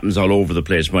that happens all over the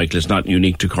place, Michael. It's not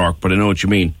unique to Cork, but I know what you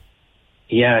mean.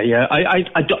 Yeah.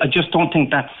 I just don't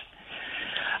think that's.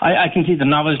 I can see the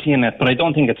novelty in it, but I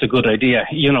don't think it's a good idea.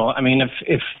 You know, I mean,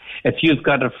 if you've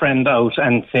got a friend out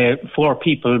and say 4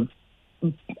 people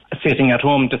sitting at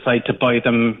home decide to buy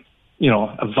them, you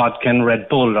know, a vodka and Red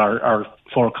Bull or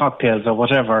 4 cocktails or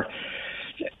whatever,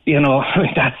 you know,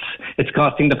 it's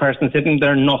costing the person sitting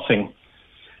there nothing.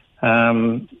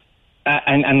 And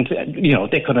you know,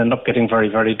 they could end up getting very,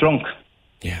 very drunk.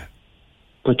 Yeah.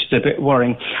 Which is a bit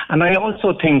worrying. And I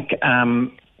also think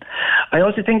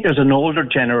there's an older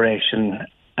generation,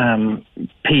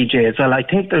 PJ, as well. I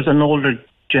think there's an older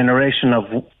generation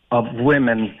of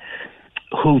women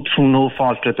who, through no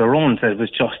fault of their own, it was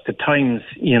just the times,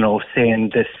 you know, say in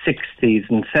the 60s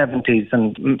and 70s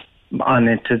and on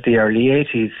into the early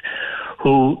 80s,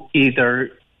 who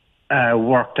either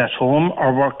worked at home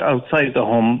or worked outside the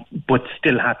home, but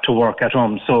still had to work at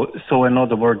home. So in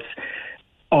other words,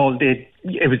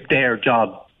 it was their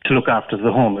job to look after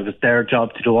the home. It was their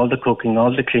job to do all the cooking,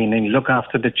 all the cleaning, look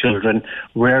after the children,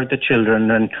 rear the children,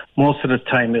 and most of the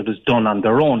time it was done on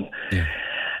their own. Yeah.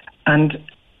 And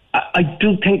I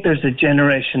do think there's a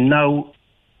generation now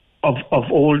of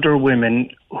older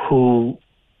women who,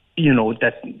 you know,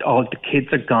 that all the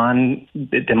kids are gone.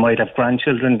 They might have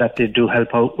grandchildren that they do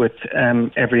help out with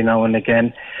every now and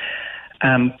again.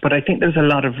 But I think there's a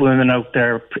lot of women out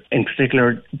there, in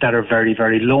particular, that are very,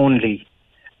 very lonely.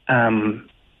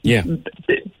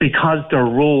 Because their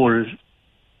role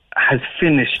has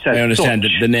finished. I understand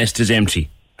that the nest is empty.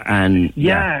 And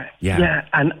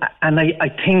and I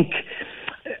think.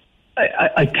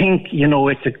 I think, you know,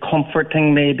 it's a comfort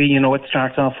thing maybe, you know, it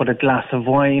starts off with a glass of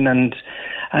wine and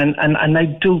I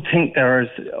do think there's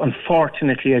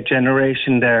unfortunately a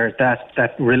generation there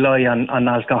that rely on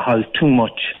alcohol too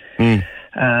much. And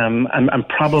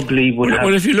probably would have...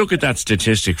 Well, if you look at that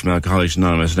statistic from Alcoholics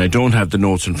Anonymous, and I don't have the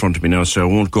notes in front of me now, so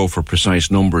I won't go for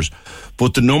precise numbers,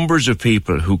 but the numbers of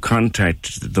people who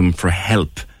contacted them for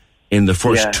help in the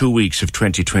first 2 weeks of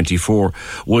 2024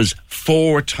 was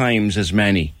 4 times as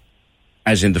many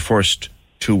as in the first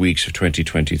 2 weeks of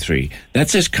 2023.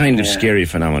 That's a kind of scary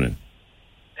phenomenon.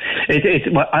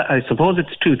 Well, I suppose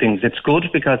it's 2 things. It's good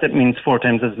because it means 4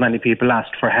 times as many people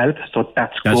asked for help, so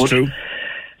that's good. That's true.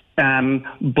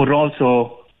 But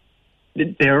also,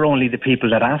 they're only the people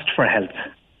that asked for help.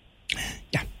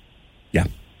 Yeah.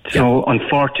 So,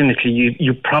 unfortunately,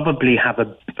 you probably have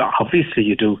obviously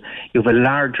you do, you have a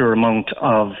larger amount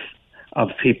of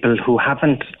people who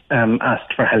haven't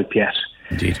asked for help yet.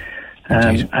 Indeed.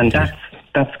 And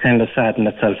that's kind of sad in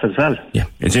itself as well. Yeah,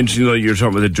 it's interesting though. You're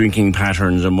talking about the drinking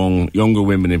patterns among younger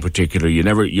women in particular.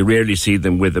 You rarely see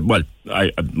them with it. Well,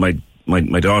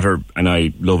 my daughter and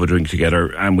I love a drink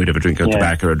together, and we'd have a drink out the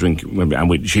back or a drink,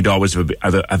 and she'd always have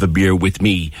a beer with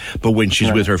me. But when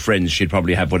she's with her friends, she'd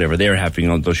probably have whatever they're having,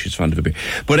 although she's fond of a beer.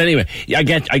 But anyway, I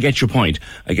get your point.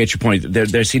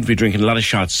 There seem to be drinking a lot of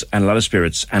shots and a lot of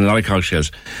spirits and a lot of cocktails,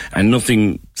 and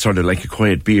nothing sort of like a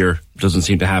quiet beer doesn't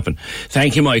seem to happen.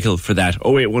 Thank you, Michael, for that.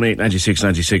 0818 96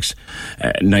 96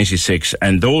 96.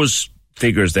 And those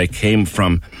figures that came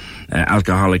from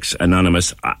Alcoholics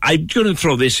Anonymous. I'm going to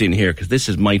throw this in here because this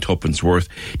is my tuppence worth.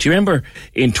 Do you remember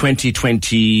in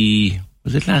 2020,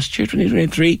 was it last year,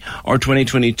 2023 or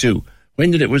 2022?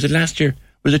 When did it, was it last year?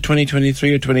 Was it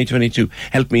 2023 or 2022?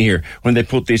 Help me here. When they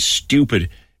put this stupid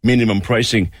minimum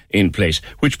pricing in place,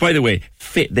 which, by the way,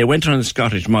 they went on a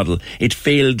Scottish model. It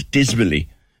failed dismally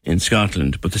in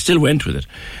Scotland, but they still went with it.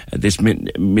 This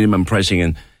minimum pricing.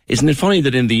 And isn't it funny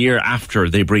that in the year after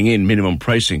they bring in minimum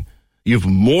pricing, you have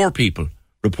more people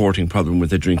reporting problem with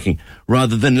their drinking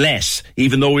rather than less,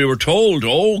 even though we were told,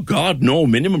 oh God, no,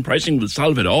 minimum pricing will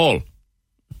solve it all.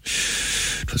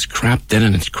 It was crap then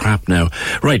and it's crap now.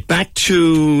 Right, back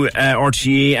to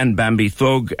RTE and Bambie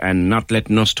Thug, and not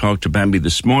letting us talk to Bambie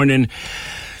this morning.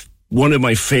 One of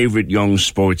my favourite young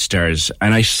sports stars,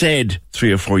 and I said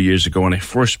 3 or 4 years ago when I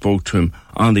first spoke to him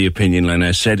on the opinion line,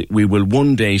 I said we will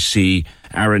one day see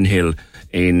Aaron Hill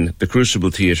in the Crucible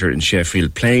Theatre in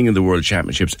Sheffield, playing in the World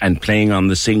Championships and playing on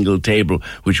the single table,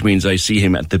 which means I see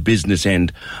him at the business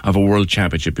end of a World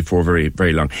Championship before very,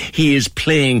 very long. He is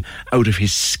playing out of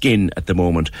his skin at the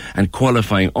moment and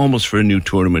qualifying almost for a new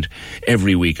tournament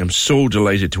every week. I'm so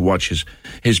delighted to watch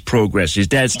his progress. His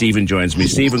dad, Stephen, joins me.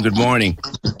 Stephen, good morning.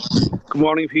 Good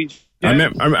morning, Pete. I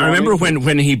remember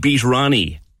when he beat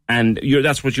Ronnie, and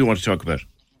that's what you want to talk about.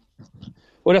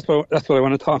 Well, that's what I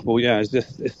want to talk about. Yeah,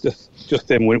 it's just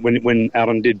them when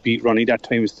Aaron did beat Ronnie that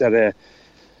time. Is that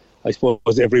I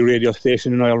suppose every radio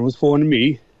station in Ireland was phoning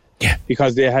me,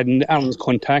 because they hadn't Aaron's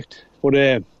contact.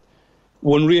 But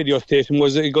one radio station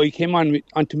was a guy came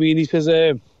onto me and he says,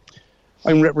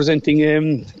 "I'm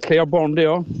representing Clare Byrne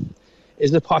there.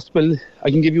 Is it possible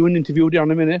I can give you an interview there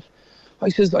in a minute?" I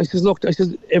says, look,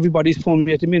 everybody's phoning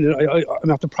me at the minute.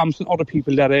 I'm after promising other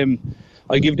people that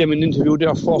I give them an interview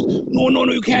there first. No,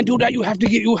 you can't do that.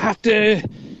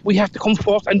 We have to come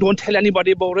first and don't tell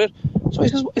anybody about it. So I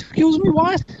says, excuse me,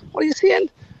 what? What are you saying?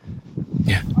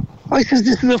 Yeah. I says,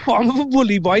 this is a form of a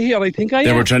bully boy here, I think I am.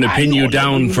 They were trying to pin you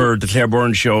down for the Clare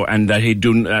Byrne show, and that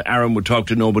Aaron would talk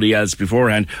to nobody else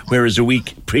beforehand, whereas a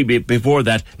week before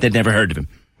that, they'd never heard of him.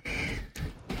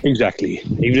 Exactly.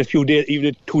 Even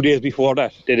 2 days before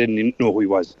that, they didn't know who he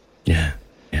was. Yeah.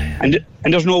 And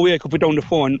there's no way I could put down the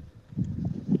phone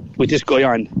with this guy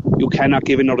on. You cannot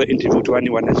give another interview to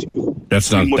anyone else.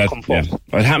 That's not that.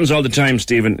 Yeah. It happens all the time,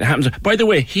 Stephen. It happens. By the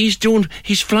way, he's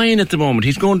flying at the moment.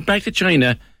 He's going back to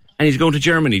China and he's going to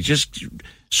Germany. Just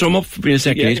sum up for me a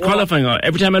second. He's qualifying.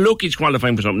 Every time I look, he's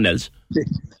qualifying for something else.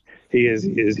 He is.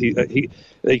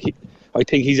 I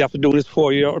think he's after doing his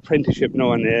 4-year apprenticeship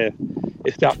now, and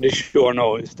it's starting to show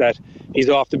now. It's that he's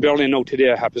off to Berlin now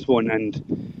today, happens one, and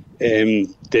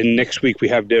then next week we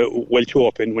have the Welsh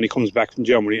Open when he comes back from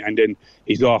Germany, and then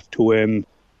he's off to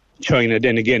China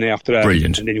then again after that.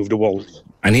 Brilliant. And then you have the Worlds.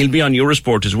 And he'll be on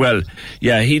Eurosport as well.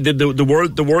 Yeah,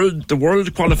 the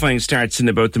world qualifying starts in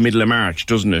about the middle of March,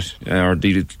 doesn't it? Or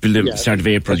the start of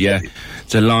April. Yeah,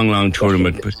 it's a long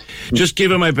tournament. But just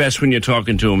give him my best when you're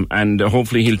talking to him, and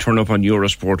hopefully he'll turn up on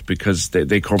Eurosport, because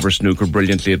they cover snooker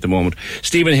brilliantly at the moment.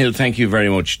 Stephen Hill, thank you very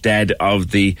much, dad of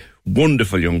the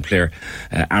wonderful young player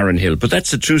Aaron Hill. But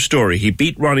that's a true story. He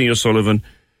beat Ronnie O'Sullivan.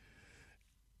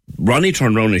 Ronnie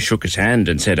turned around and shook his hand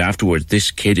and said afterwards,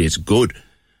 "This kid is good."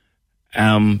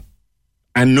 And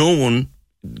no one,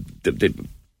 the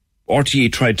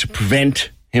RTE tried to prevent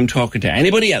him talking to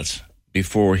anybody else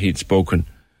before he'd spoken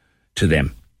to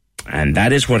them. And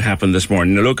that is what happened this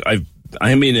morning. Now look,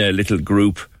 I'm in a little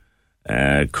group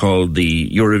called the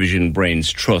Eurovision Brains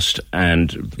Trust,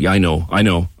 and I know.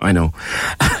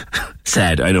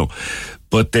 Sad, I know.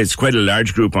 But it's quite a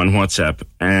large group on WhatsApp,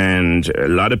 and a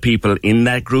lot of people in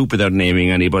that group, without naming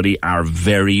anybody, are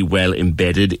very well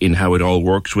embedded in how it all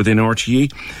works within RTE.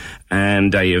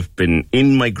 And I have been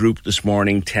in my group this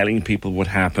morning telling people what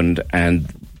happened, and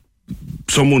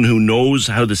someone who knows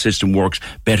how the system works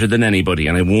better than anybody,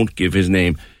 and I won't give his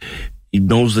name, he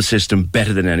knows the system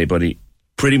better than anybody,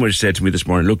 pretty much said to me this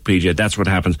morning, "Look, PJ, that's what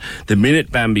happens. The minute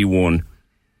Bambie won,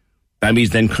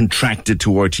 Bambie's then contracted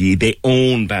to RTE. They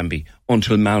own Bambie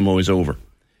until Malmo is over.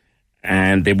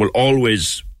 And they will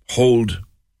always hold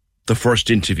the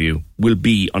first interview will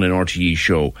be on an RTE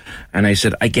show." And I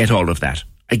said, I get all of that.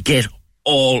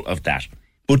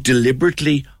 But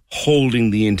deliberately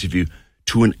holding the interview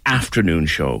to an afternoon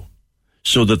show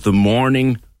so that the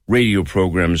morning radio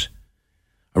programmes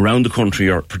around the country,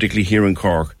 or particularly here in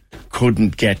Cork,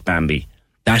 couldn't get Bambie.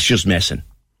 That's just messing.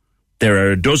 There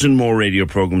are a dozen more radio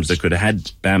programmes that could have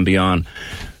had Bambie on.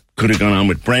 Could have gone on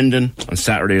with Brendan on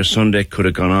Saturday or Sunday. Could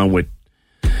have gone on with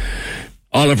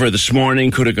Oliver this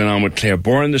morning. Could have gone on with Clare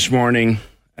Byrne this morning.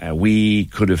 We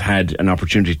could have had an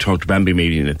opportunity to talk to Bambie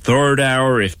maybe in the third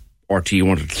hour if RTE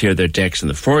wanted to clear their decks in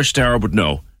the first hour. But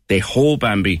no, they hold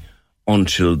Bambie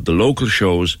until the local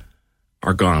shows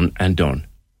are gone and done.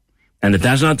 And if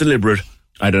that's not deliberate,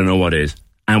 I don't know what is.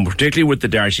 And particularly with the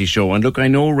Darcy show. And look, I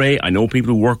know Ray. I know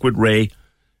people who work with Ray.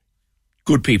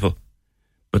 Good people.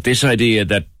 But this idea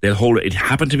that they'll hold it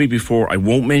happened to me before. I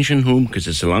won't mention whom because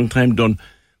it's a long time done.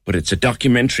 But it's a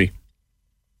documentary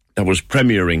that was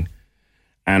premiering.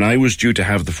 And I was due to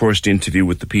have the first interview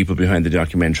with the people behind the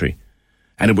documentary.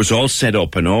 And it was all set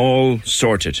up and all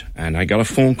sorted. And I got a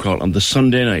phone call on the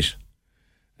Sunday night.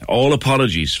 All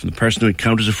apologies from the person who had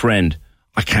counted as a friend.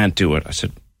 I can't do it. I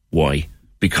said, why?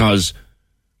 Because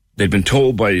they'd been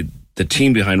told by the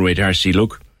team behind Ray Darcy,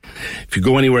 look, if you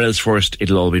go anywhere else first,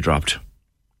 it'll all be dropped.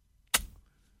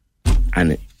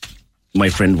 And my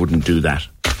friend wouldn't do that.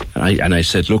 And I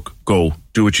said, look, go,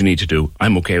 do what you need to do.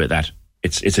 I'm okay with that.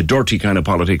 It's a dirty kind of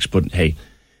politics, but hey,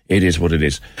 It is what it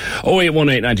is.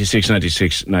 0818 96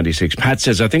 96 96. Pat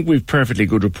says, I think we've perfectly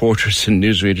good reporters and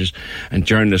newsreaders and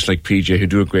journalists like PJ who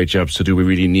do a great job, so do we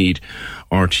really need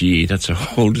RTE? That's a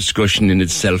whole discussion in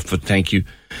itself, but thank you.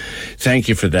 Thank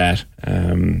you for that.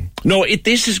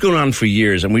 This has gone on for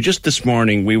years, and this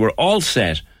morning, we were all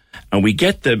set, and we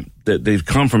get the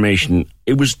confirmation.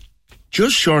 It was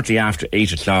just shortly after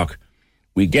 8 o'clock.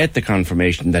 We get the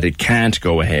confirmation that it can't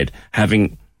go ahead,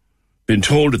 having been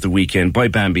told at the weekend by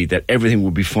Bambie that everything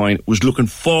would be fine, was looking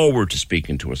forward to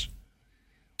speaking to us.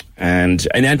 And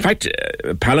in fact,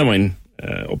 Palomine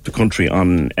up the country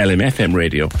on LMFM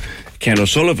radio, Ken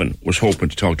O'Sullivan was hoping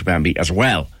to talk to Bambie as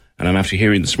well. And I'm after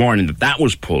hearing this morning that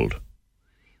was pulled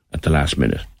at the last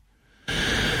minute.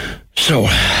 So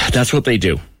that's what they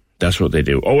do.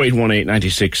 0818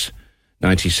 96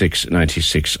 96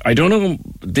 96. I don't know,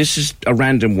 this is a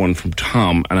random one from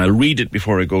Tom, and I'll read it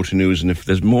before I go to news, and if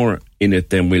there's more in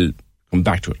it, then we'll come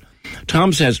back to it.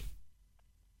 Tom says,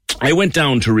 I went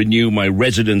down to renew my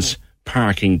residence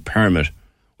parking permit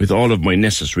with all of my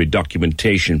necessary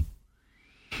documentation.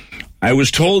 I was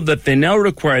told that they now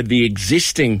require the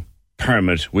existing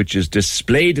permit, which is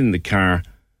displayed in the car,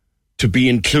 to be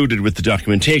included with the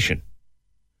documentation.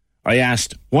 I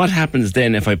asked, what happens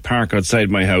then if I park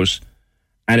outside my house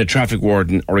and a traffic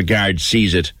warden or a guard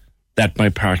sees it, that my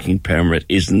parking permit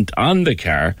isn't on the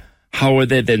car? How are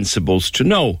they then supposed to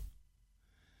know?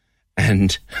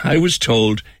 And I was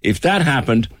told if that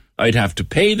happened, I'd have to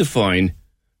pay the fine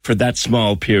for that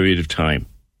small period of time.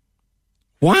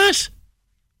 What?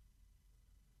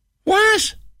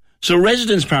 So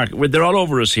residence park, they're all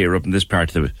over us here up in this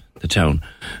part of the town.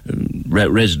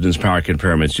 Residence parking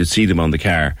permits, you'd see them on the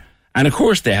car. And of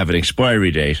course they have an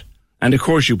expiry date. And of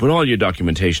course you put all your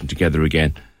documentation together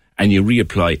again and you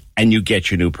reapply and you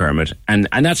get your new permit. And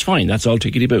that's fine. That's all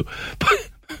tickety-boo.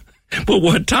 But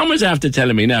what Tom is after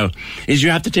telling me now is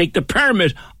you have to take the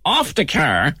permit off the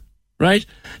car, right?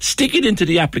 Stick it into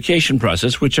the application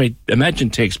process, which I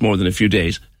imagine takes more than a few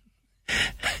days.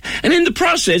 And in the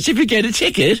process, if you get a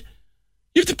ticket,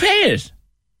 you have to pay it.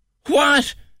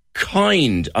 What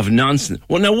kind of nonsense?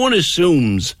 Well, now one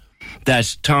assumes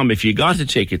that, Tom, if you got a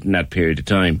ticket in that period of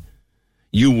time,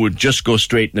 you would just go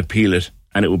straight and appeal it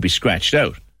and it would be scratched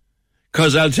out.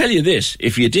 Because I'll tell you this,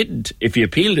 if you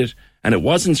appealed it and it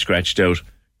wasn't scratched out,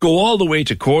 go all the way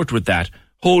to court with that,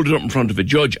 hold it up in front of a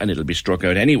judge and it'll be struck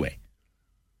out anyway.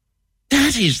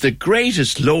 That is the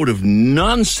greatest load of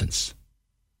nonsense.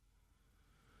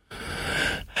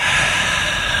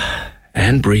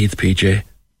 And breathe, PJ.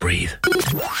 Breathe.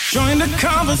 Join the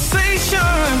conversation.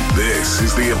 This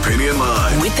is the Opinion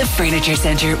Line. With the Furniture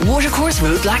Centre, Watercourse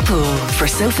Road, Blackpool. For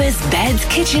sofas, beds,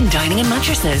 kitchen, dining and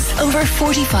mattresses. Over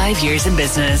 45 years in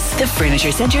business.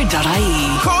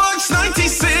 TheFurnitureCentre.ie. Cork's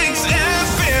 96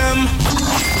 FM.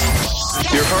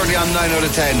 You're currently on 9 out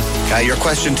of 10. Your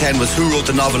question 10 was who wrote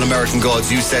the novel American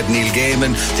Gods? You said Neil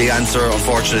Gaiman. The answer,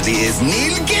 unfortunately, is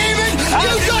Neil Gaiman.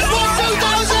 You just won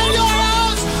 €2,000.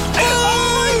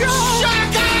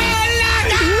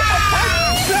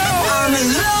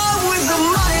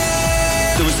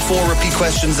 There was 4 repeat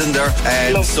questions in there,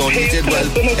 and so you did well.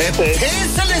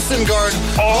 Pays to listen, girl.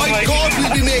 Oh my God,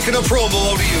 we'll be making a promo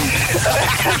out of you.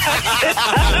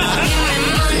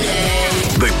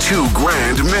 The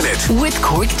 $2,000 minute. With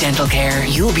Cork Dental Care,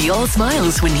 you'll be all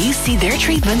smiles when you see their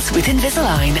treatments with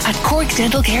Invisalign at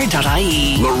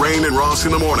corkdentalcare.ie. Lorraine and Ross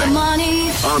in the morning.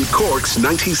 On Cork's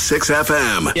 96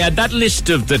 FM. Yeah, that list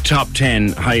of the top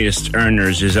 10 highest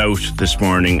earners is out this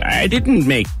morning. I didn't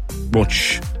make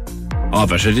much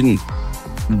of it. I didn't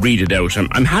read it out.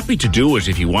 I'm happy to do it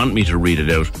if you want me to read it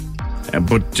out.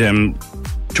 But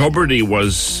Tubridy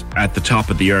was at the top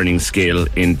of the earnings scale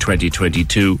in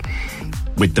 2022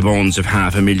 with the bones of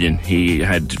 €500,000. He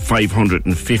had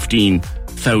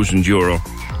 €515,000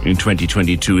 in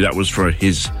 2022. That was for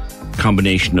his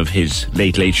combination of his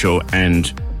Late Late Show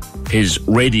and his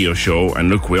radio show. And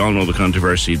look, we all know the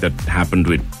controversy that happened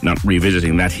with not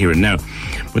revisiting that here and now.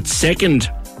 But second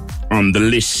on the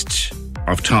list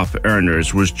of top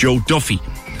earners was Joe Duffy,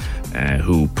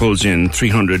 who pulls in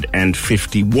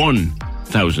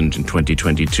 $351,000 in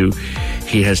 2022.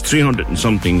 He has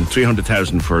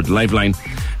 300,000 for the Liveline,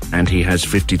 and he has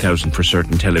 50,000 for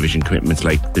certain television commitments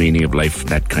like The Meaning of Life,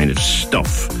 that kind of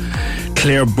stuff.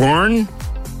 Claire Byrne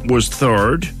was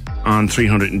third on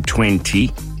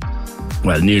 320,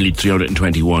 well, nearly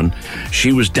 321.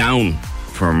 She was down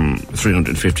from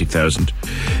 350,000.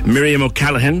 Miriam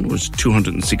O'Callaghan was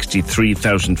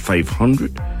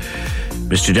 263,500.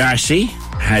 Mr. Darcy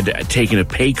had taken a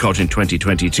pay cut in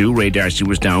 2022. Ray Darcy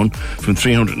was down from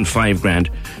 305 grand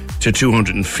to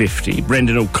 250.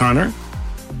 Brendan O'Connor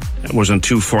was on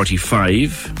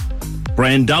 245.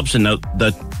 Brian Dobson, now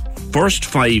the first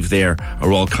 5 there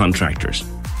are all contractors.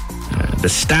 The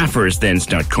staffers then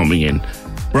start coming in.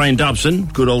 Brian Dobson,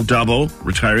 good old Dobbo,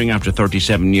 retiring after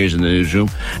 37 years in the newsroom,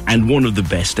 and one of the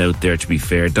best out there, to be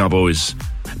fair. Dobbo is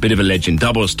a bit of a legend.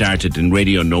 Dobbo started in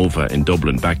Radio Nova in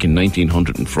Dublin back in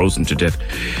 1900 and frozen to death.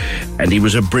 And he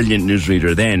was a brilliant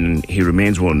newsreader then, and he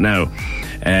remains one now.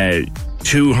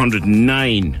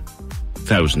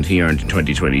 209,000 he earned in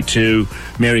 2022.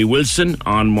 Mary Wilson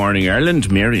on Morning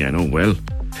Ireland. Mary, I know well.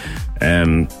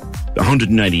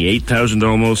 198,000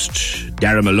 almost.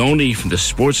 Dara Maloney from the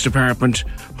sports department,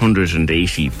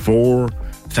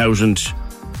 184,000.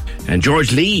 And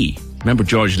George Lee, remember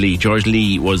George Lee? George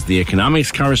Lee was the economics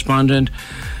correspondent,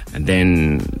 and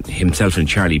then himself and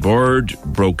Charlie Bird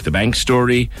broke the bank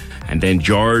story, and then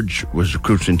George was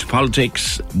recruited into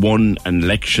politics, won an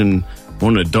election,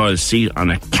 won a Dáil seat on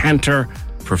a canter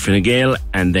for Fine Gael,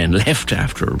 and then left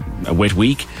after a wet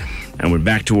week and went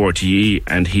back to RTE,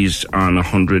 and he's on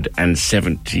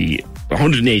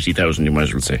 180,000, you might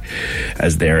as well say,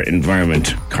 as their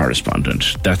environment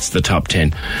correspondent. That's the top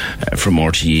 10 from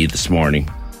RTE this morning.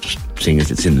 Just seeing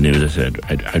as it's in the news, I said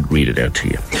I'd read it out to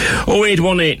you.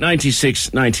 0818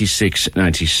 96 96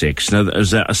 96. Now,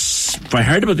 I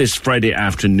heard about this Friday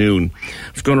afternoon.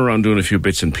 I was going around doing a few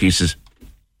bits and pieces,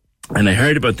 and I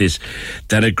heard about this,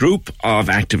 that a group of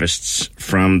activists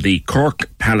from the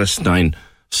Cork Palestine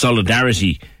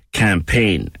Solidarity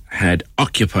campaign had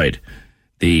occupied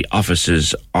the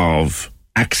offices of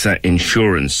AXA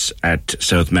Insurance at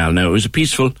South Mall. Now, it was a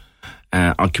peaceful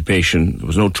occupation. There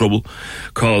was no trouble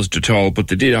caused at all, but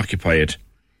they did occupy it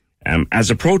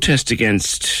as a protest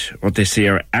against what they say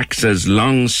are AXA's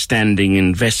long-standing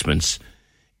investments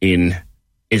in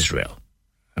Israel.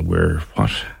 And we're, a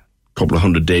couple of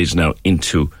 100 days now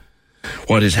into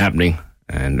what is happening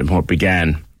and what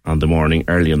began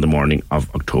early on the morning of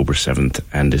October 7th,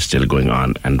 and is still going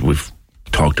on, and we've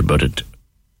talked about it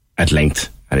at length,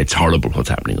 and it's horrible what's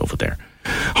happening over there.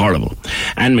 Horrible.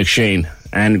 Anne McShane.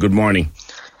 Anne, good morning.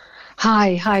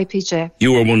 Hi, PJ.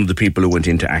 You were one of the people who went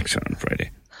into AXA on Friday.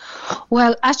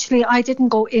 Well, actually, I didn't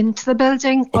go into the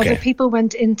building. Okay. Other people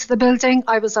went into the building.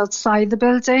 I was outside the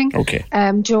building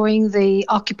during the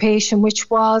occupation, which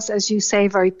was, as you say,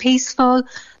 very peaceful.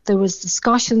 There was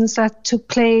discussions that took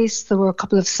place. There were a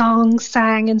couple of songs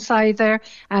sang inside there,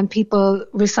 and people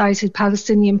recited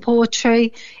Palestinian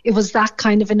poetry. It was that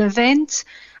kind of an event,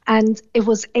 and it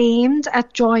was aimed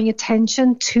at drawing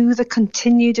attention to the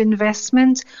continued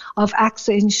investment of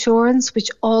AXA Insurance,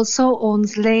 which also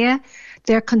owns Leia,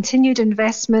 their continued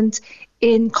investment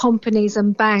in companies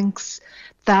and banks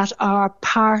that are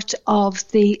part of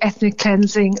the ethnic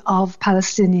cleansing of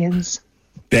Palestinians.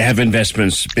 They have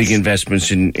investments, big investments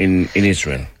in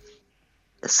Israel.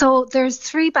 So there's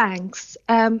 3 banks.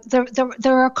 There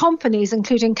are companies,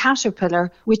 including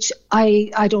Caterpillar, which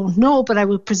I don't know, but I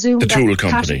would presume the that tool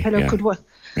company, Caterpillar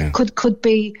could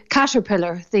be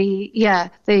Caterpillar, the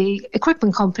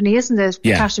equipment company, isn't it?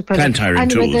 Yeah, Caterpillar. Plant Iron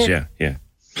Tools, yeah.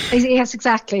 Yes,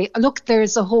 exactly. Look,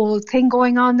 there's a whole thing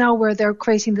going on now where they're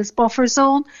creating this buffer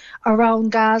zone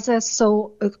around Gaza,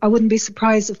 so I wouldn't be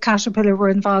surprised if Caterpillar were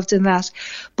involved in that.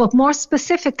 But more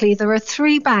specifically, there are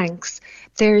 3 banks.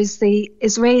 There's the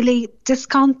Israeli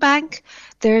Discount Bank,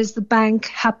 there's the bank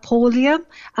Hapolia,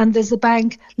 and there's the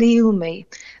bank Leumi.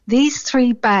 These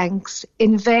 3 banks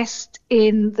invest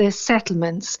in the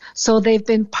settlements. So they've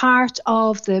been part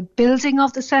of the building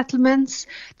of the settlements,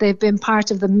 they've been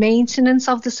part of the maintenance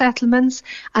of the settlements,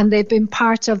 and they've been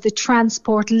part of the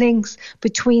transport links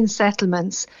between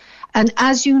settlements. And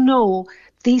as you know,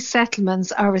 these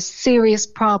settlements are a serious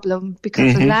problem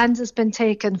because the land has been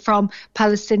taken from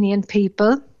Palestinian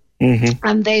people.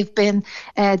 And they've been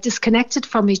disconnected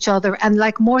from each other. And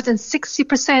like more than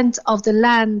 60% of the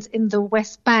land in the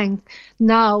West Bank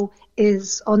now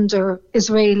is under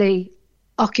Israeli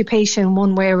occupation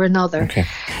one way or another. Okay.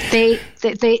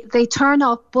 They turn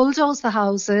up, bulldoze the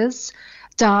houses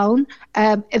down,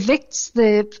 evict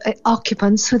the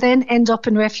occupants who then end up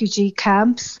in refugee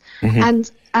camps. And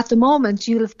at the moment,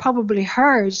 you'll have probably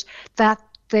heard that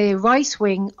the right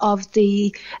wing of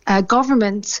the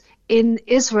government in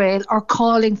Israel are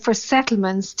calling for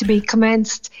settlements to be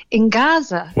commenced in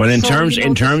Gaza. Well, in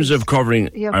terms of covering,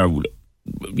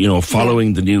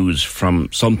 following the news from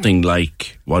something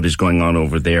like what is going on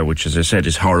over there, which, as I said,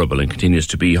 is horrible and continues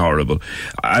to be horrible.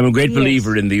 I'm a great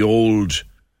believer in the old,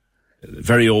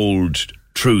 very old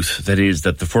truth that is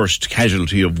that the first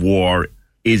casualty of war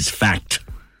is fact.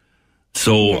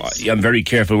 So I'm very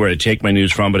careful where I take my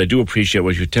news from, but I do appreciate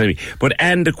what you're telling me. But,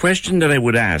 and the question that I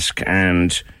would ask,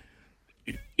 and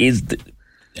is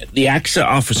the AXA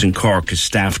office in Cork is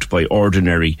staffed by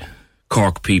ordinary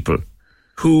Cork people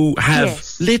who have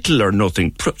little or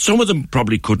nothing. Some of them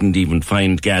probably couldn't even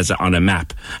find Gaza on a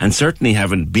map and certainly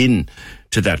haven't been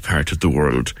to that part of the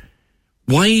world.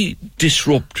 Why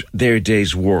disrupt their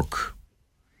day's work?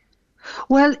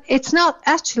 Well, it's not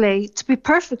actually, to be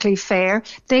perfectly fair,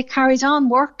 they carried on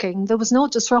working. There was no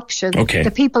disruption. Okay.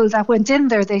 The people that went in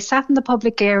there, they sat in the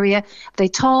public area, they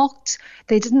talked,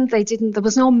 they didn't, there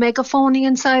was no megaphoning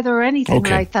inside or anything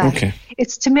like that. Okay.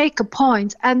 It's to make a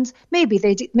point, and maybe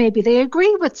they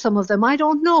agree with some of them, I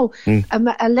don't know.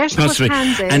 A letter was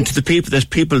handed. And to the people, there's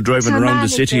people driving around the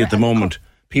city at the moment.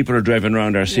 People are driving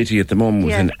around our city at the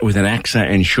moment with an AXA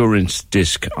insurance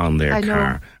disc on their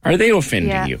car. Are they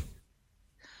offending you?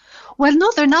 Well,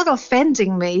 no, they're not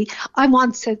offending me. I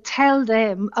want to tell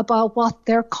them about what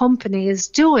their company is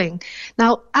doing.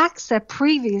 Now, AXA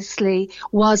previously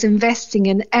was investing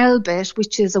in Elbit,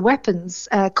 which is a weapons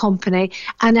company,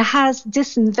 and it has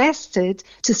disinvested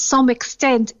to some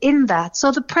extent in that.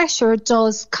 So the pressure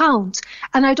does count.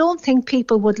 And I don't think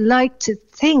people would like to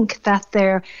think that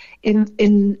their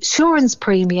insurance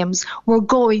premiums were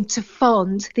going to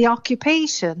fund the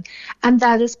occupation. And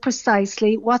that is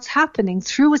precisely what's happening.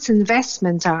 Through its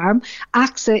investment arm,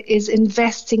 AXA is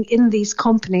investing in these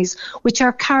companies which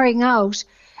are carrying out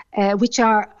which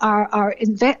are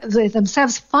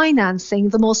themselves financing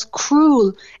the most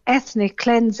cruel ethnic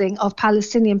cleansing of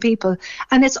Palestinian people.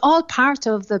 And it's all part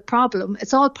of the problem.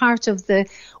 It's all part of the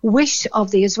wish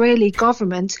of the Israeli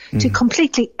government to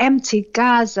completely empty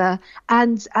Gaza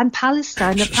and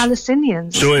Palestine of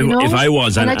Palestinians. So if I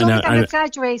was, and I don't think I'm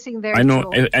exaggerating there. I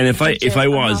know, and if I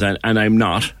was, and I'm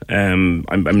not,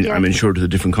 I'm insured with a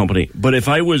different company. But if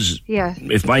I was,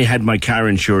 if I had my car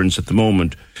insurance at the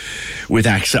moment with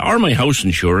AXA, or my house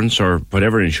insurance, or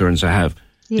whatever insurance I have,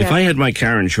 if I had my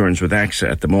car insurance with AXA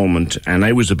at the moment and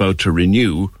I was about to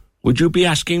renew, would you be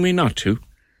asking me not to?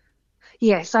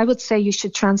 Yes, I would say you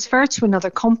should transfer to another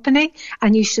company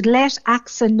and you should let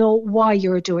AXA know why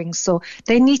you're doing so.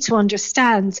 They need to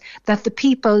understand that the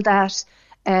people that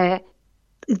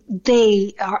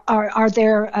they are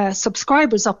their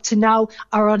subscribers up to now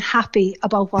are unhappy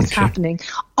about what's happening.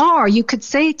 Or you could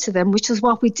say to them, which is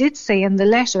what we did say in the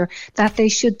letter, that they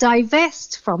should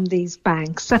divest from these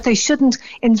banks, that they shouldn't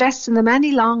invest in them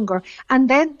any longer, and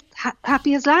then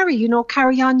happy as Larry,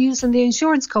 carry on using the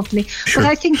insurance company. Sure. But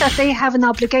I think that they have an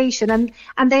obligation,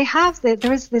 and they have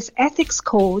there is this ethics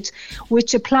code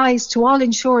which applies to all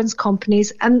insurance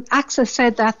companies, and AXA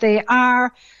said that they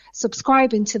are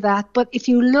subscribing to that. But if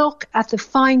you look at the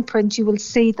fine print, you will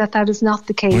see that that is not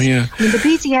the case. I mean, the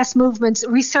BDS movement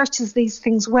researches these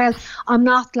things well. I'm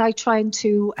not trying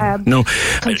to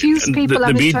confuse people.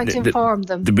 I'm just trying to inform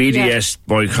them. The BDS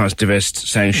boycott, divest,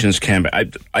 sanctions camp.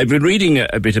 I've been reading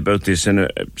a bit about this,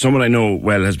 and someone I know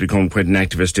well has become quite an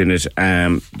activist in it.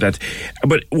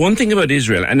 But one thing about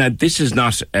Israel, and this is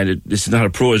not a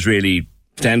pro-Israeli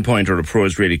standpoint or a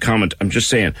pro-Israeli comment. I'm just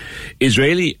saying,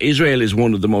 Israel is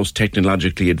one of the most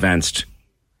technologically advanced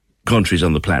countries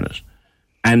on the planet,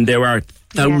 and there are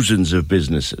thousands of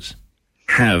businesses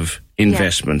have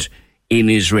investment in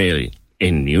Israel,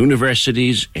 in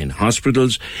universities, in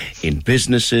hospitals, in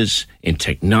businesses, in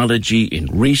technology, in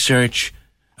research.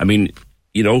 I mean,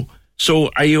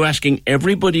 so are you asking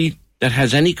everybody that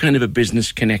has any kind of a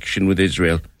business connection with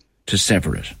Israel to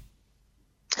sever it?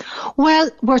 Well,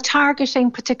 we're targeting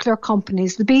particular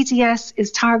companies. The BDS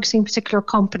is targeting particular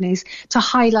companies to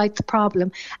highlight the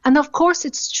problem. And of course,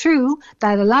 it's true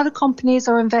that a lot of companies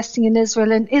are investing in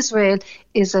Israel, and Israel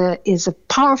is a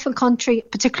powerful country,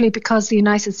 particularly because the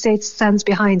United States stands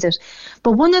behind it.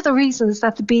 But one of the reasons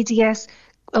that the BDS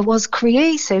was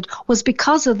created was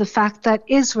because of the fact that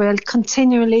Israel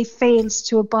continually fails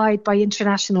to abide by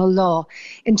international law.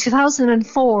 In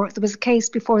 2004, there was a case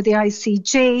before the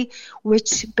ICJ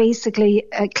which basically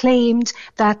claimed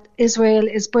that Israel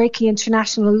is breaking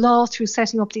international law through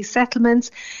setting up these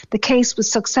settlements. The case was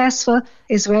successful.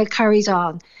 Israel carried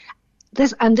on.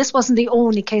 This wasn't the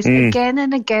only case, again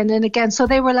and again and again. So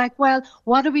they were like, well,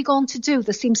 what are we going to do?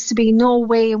 There seems to be no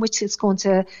way in which it's going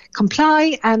to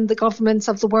comply, and the governments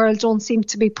of the world don't seem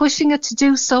to be pushing it to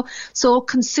do so. So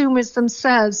consumers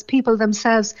themselves, people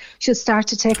themselves, should start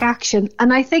to take action.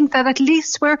 And I think that at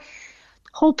least we're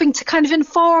hoping to kind of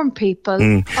inform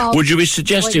people. Would you be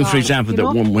suggesting, for example,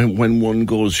 that when one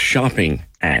goes shopping,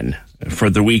 Anne,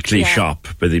 for the weekly shop,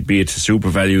 whether it be it Super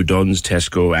Value, Dunn's,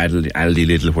 Tesco, Aldi,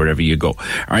 Lidl, wherever you go,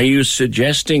 are you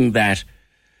suggesting that,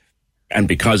 and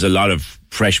because a lot of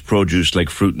fresh produce like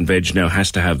fruit and veg now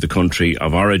has to have the country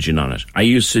of origin on it, are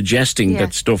you suggesting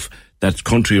that stuff that's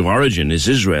country of origin is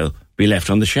Israel be left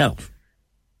on the shelf?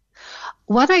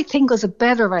 What I think was a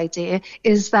better idea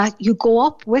is that you go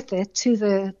up with it to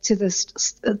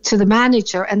the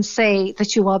manager and say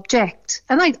that you object.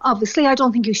 And I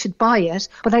don't think you should buy it,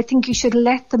 but I think you should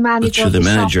let the manager. But to the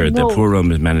manager, know. the poor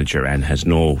manager, and has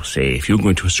no say. If you're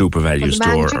going to a super value store,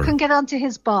 the manager can get onto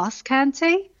his boss, can't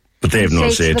he? But they have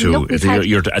no say too.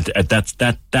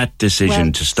 That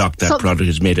decision to stock that product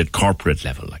is made at corporate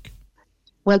level, like.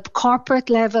 Well, corporate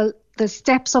level. The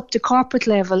steps up to corporate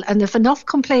level, and if enough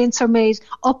complaints are made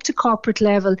up to corporate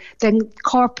level, then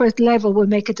corporate level will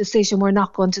make a decision, we're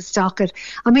not going to stock it.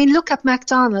 I mean, look at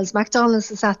McDonald's. McDonald's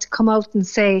has had to come out and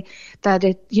say that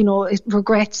it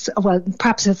regrets, well,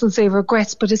 perhaps it doesn't say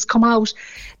regrets, but it's come out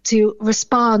to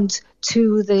respond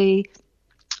to the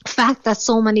fact that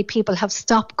so many people have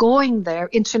stopped going there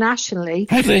internationally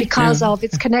because of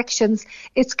its connections.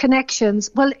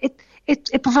 Well,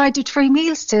 it provided free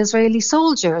meals to Israeli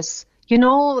soldiers.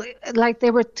 Like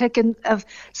they were taking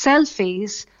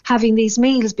selfies, having these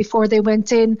meals before they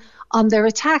went in on their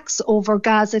attacks over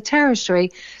Gaza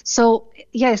territory. So,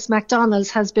 yes,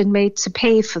 McDonald's has been made to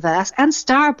pay for that, and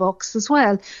Starbucks as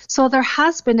well. So there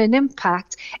has been an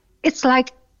impact. It's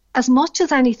like, as much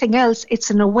as anything else,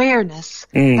 it's an awareness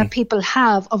that people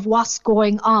have of what's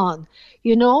going on,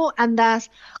 and that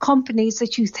companies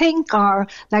that you think are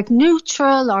like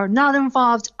neutral or not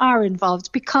involved are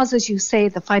involved because, as you say,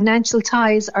 the financial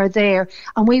ties are there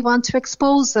and we want to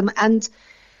expose them. And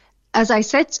as I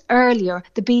said earlier,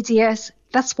 the BDS,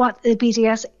 that's what the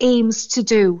BDS aims to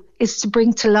do, is to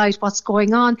bring to light what's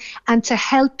going on and to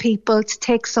help people to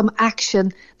take some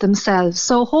action themselves.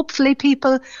 So hopefully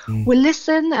people will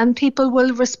listen and people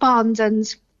will respond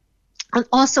and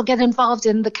also get involved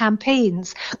in the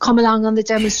campaigns, come along on the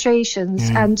demonstrations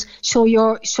and show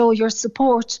your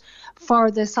support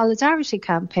for the Solidarity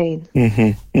campaign.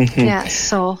 Yeah,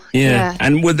 so... Yeah.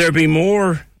 And would there be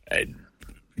more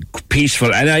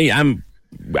peaceful... And I am...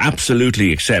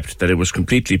 absolutely accept that it was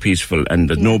completely peaceful and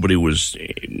that nobody was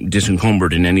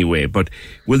disencumbered in any way. But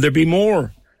will there be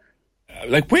more?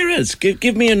 Like, where else?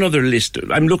 Give me another list.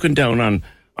 I'm looking down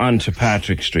onto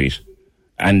Patrick Street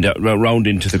and round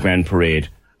into the Grand Parade.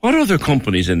 What other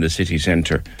companies in the city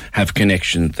centre have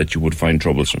connections that you would find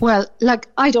troublesome? Well,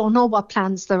 I don't know what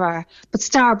plans there are, but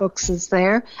Starbucks is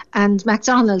there and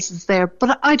McDonald's is there,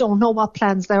 but I don't know what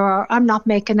plans there are. I'm not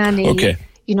making any... Okay.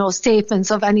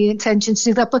 Statements of any intention to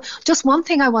do that. But just one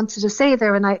thing I wanted to say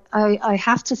there, and I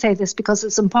have to say this because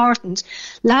it's important.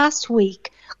 Last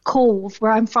week, Cove,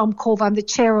 where I'm from, Cove, I'm the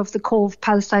chair of the Cove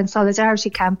Palestine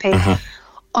Solidarity Campaign.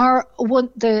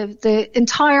 The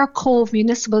entire Cove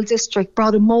Municipal District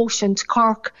brought a motion to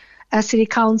Cork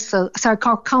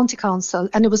Cork County Council,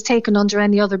 and it was taken under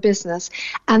any other business.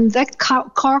 And that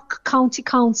Cork County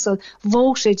Council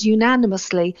voted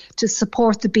unanimously to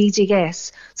support the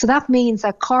BDS. So that means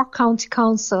that Cork County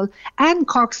Council and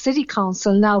Cork City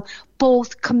Council now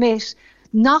both commit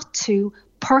not to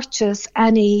purchase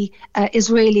any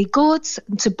Israeli goods,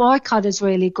 to boycott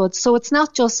Israeli goods. So it's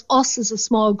not just us as a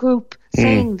small group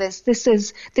saying this. This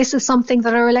is something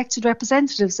that our elected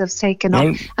representatives have taken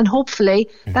up, and hopefully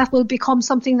that will become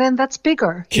something then that's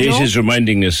bigger. Kate is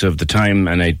reminding us of the time,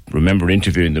 and I remember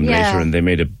interviewing them later, and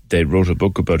they wrote a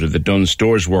book about it. The Dunnes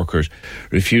Stores workers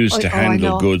refused to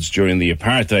handle goods during the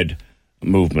apartheid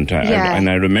movement, and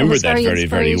I remember that very,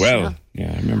 very well.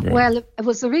 Yeah, I remember. Well, it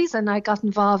was the reason I got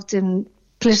involved in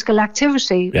political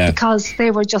activity, because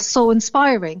they were just so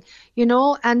inspiring,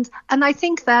 and I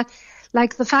think that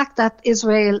the fact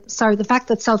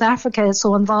that South Africa is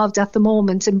so involved at the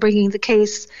moment in bringing the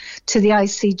case to the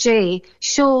ICJ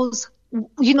shows,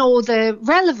 the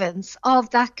relevance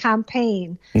of that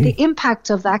campaign, the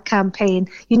impact of that campaign,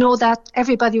 that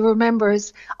everybody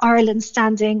remembers Ireland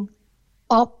standing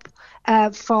up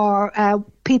for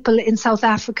people in South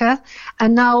Africa,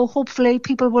 and now hopefully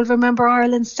people will remember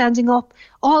Ireland standing up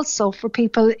also for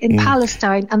people in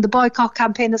Palestine, and the boycott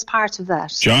campaign is part of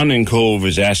that. John in Cove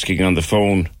is asking on the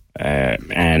phone,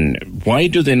 and why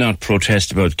do they not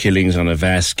protest about killings on a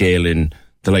vast scale in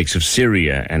the likes of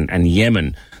Syria and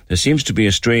Yemen? There seems to be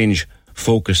a strange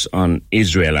focus on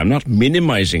Israel. I'm not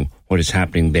minimising what is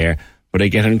happening there, but I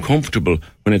get uncomfortable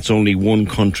when it's only one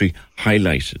country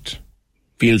highlighted.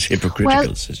 Feels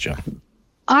hypocritical, says John.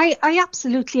 I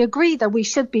absolutely agree that we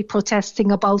should be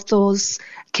protesting about those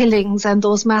killings and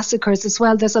those massacres as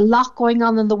well. There's a lot going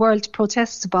on in the world to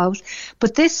protest about.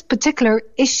 But this particular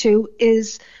issue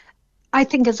I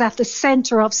think is at the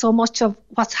centre of so much of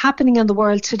what's happening in the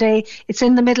world today. It's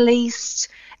in the Middle East,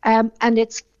 and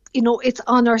it's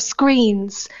on our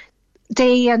screens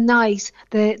day and night,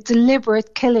 the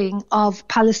deliberate killing of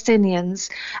Palestinians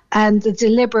and the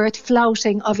deliberate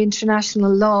flouting of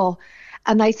international law.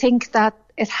 And I think that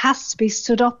it has to be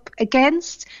stood up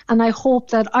against, and I hope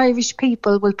that Irish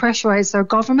people will pressurise their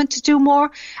government to do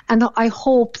more, and I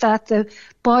hope that the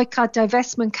boycott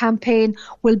divestment campaign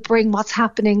will bring what's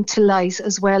happening to light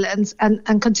as well,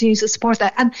 and continue to support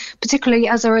that, and particularly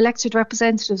as our elected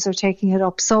representatives are taking it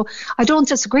up. So I don't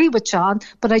disagree with John,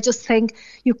 but I just think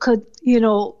you could,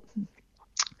 you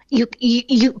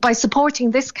by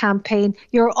supporting this campaign,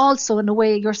 you're also, in a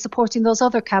way, you're supporting those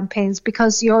other campaigns,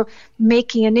 because you're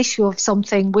making an issue of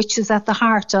something which is at the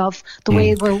heart of the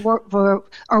way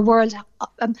our world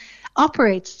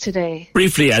operates today.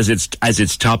 Briefly, as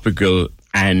it's topical,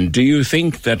 and do you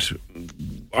think that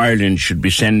Ireland should be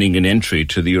sending an entry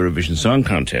to the Eurovision Song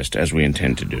Contest, as we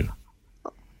intend to do?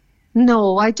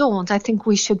 No, I don't. I think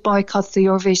we should boycott the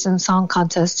Eurovision Song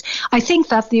Contest. I think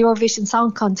that the Eurovision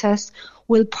Song Contest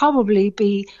will probably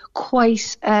be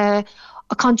quite a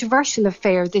controversial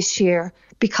affair this year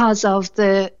because of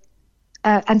the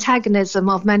antagonism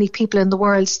of many people in the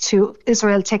world to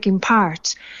Israel taking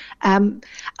part.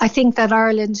 I think that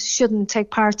Ireland shouldn't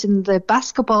take part in the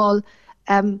basketball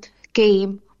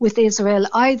game with Israel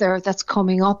either that's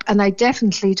coming up, and I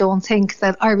definitely don't think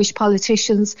that Irish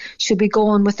politicians should be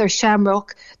going with their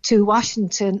shamrock to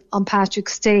Washington on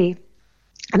Patrick's Day.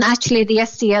 And actually the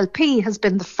SDLP has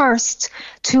been the first,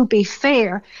 to be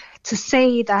fair, to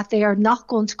say that they are not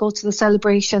going to go to the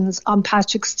celebrations on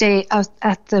Patrick's Day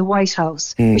at the White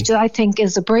House, which I think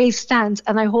is a brave stand,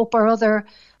 and I hope our other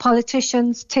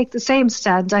politicians take the same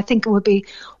stand. I think it would be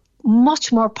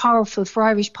much more powerful for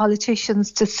Irish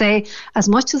politicians to say, as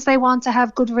much as they want to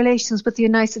have good relations with the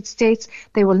United States,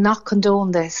 they will not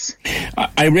condone this.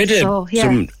 I read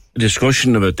some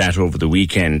discussion about that over the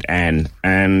weekend, and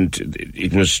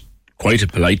it was quite a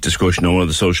polite discussion on one of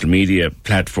the social media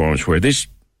platforms, where this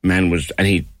man was, and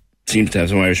he seems to have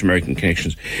some Irish-American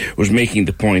connections, was making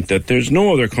the point that there's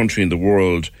no other country in the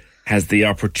world has the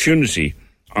opportunity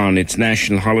on its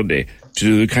national holiday to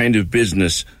do the kind of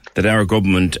business that our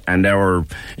government and our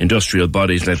industrial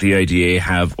bodies like the IDA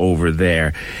have over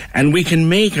there. And we can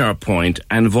make our point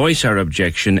and voice our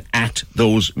objection at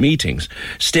those meetings.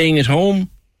 Staying at home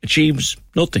achieves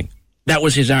nothing. That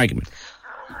was his argument.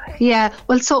 Yeah,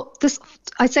 well, so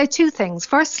I'd say two things.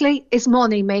 Firstly, is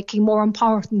money making more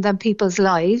important than people's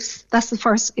lives? That's the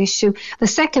first issue. The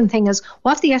second thing is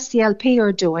what the SDLP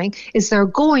are doing is they're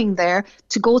going there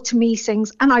to go to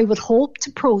meetings, and I would hope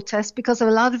to protest, because a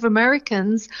lot of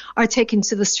Americans are taking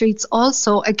to the streets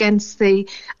also against the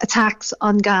attacks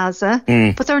on Gaza,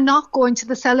 but they're not going to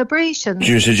the celebrations.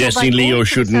 You're suggesting Leo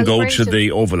shouldn't go to the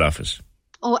Oval Office?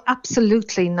 Oh,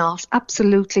 absolutely not.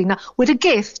 Absolutely not. With a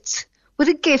gift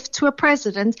to a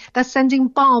president that's sending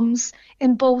bombs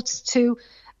in boats to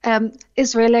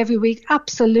Israel every week.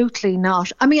 Absolutely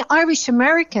not. I mean, Irish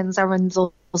Americans are in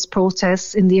those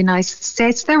protests in the United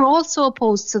States. They're also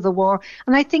opposed to the war.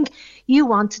 And I think you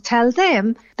want to tell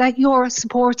them that you're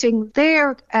supporting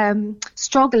their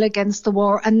struggle against the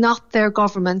war and not their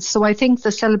government. So I think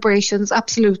the celebrations,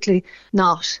 absolutely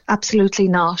not. Absolutely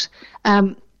not.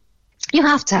 You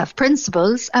have to have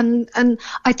principles, and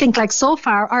I think, like, so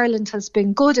far Ireland has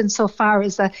been good in so far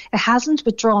as that it hasn't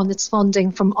withdrawn its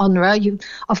funding from UNRWA.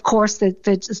 Of course,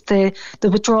 the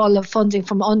withdrawal of funding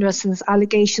from UNRWA since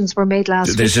allegations were made last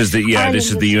week. This is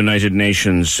the United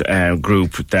Nations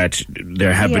group that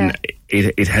there have been.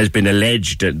 It has been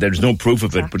alleged. There's no proof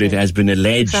of it, but it has been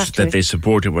alleged that they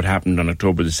supported what happened on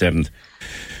October the 7th.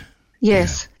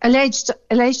 Yes, alleged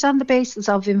on the basis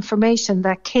of information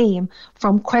that came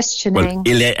from questioning.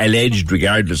 Well, alleged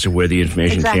regardless of where the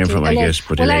information came from, I guess,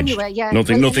 but alleged. Anyway, yeah.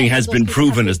 Nothing has been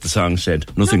proven, as the song said.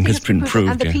 Nothing has been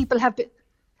proved. And the people have been...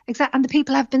 And the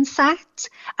people have been sacked.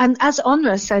 And as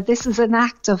UNRWA said, this is an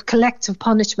act of collective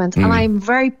punishment. And I'm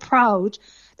very proud,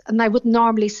 and I wouldn't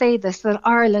normally say this, that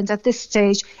Ireland at this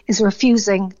stage is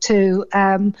refusing to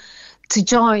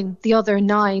join the other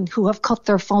 9 who have cut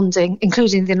their funding,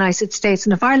 including the United States.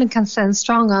 And if Ireland can stand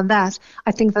strong on that,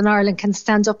 I think then Ireland can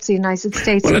stand up to the United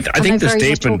States. Well, I think the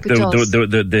statement,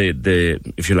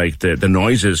 if you like, the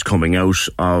noises coming out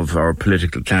of our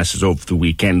political classes over the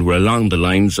weekend were along the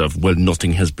lines of, well,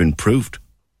 nothing has been proved.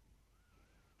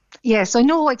 Yes, I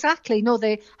know exactly. No,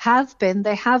 they have been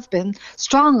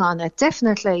strong on it,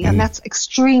 definitely. And that's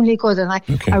extremely good. And I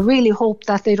really hope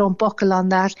that they don't buckle on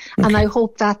that. Okay. And I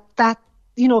hope that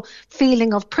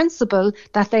feeling of principle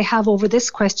that they have over this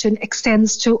question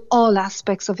extends to all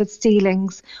aspects of its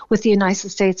dealings with the United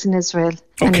States and Israel.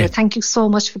 Okay. Anyway, thank you so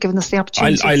much for giving us the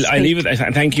opportunity. I'll leave it.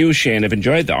 Thank you, Shane. I've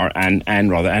enjoyed that, Anne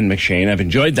McShane. I've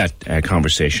enjoyed that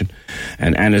conversation.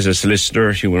 And Anne is a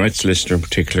solicitor, human rights solicitor in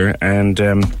particular, and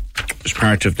was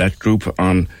part of that group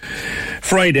on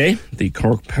Friday, the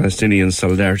Cork Palestinian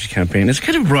Solidarity Campaign. It's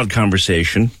kind of a broad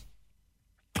conversation.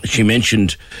 She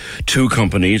mentioned two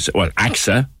companies, well,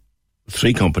 AXA,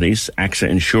 three companies, AXA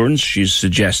Insurance. She's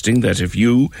suggesting that if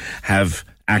you have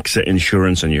AXA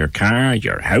Insurance on your car,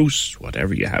 your house,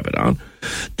 whatever you have it on,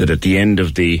 that at the end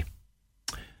of the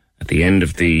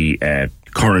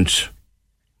current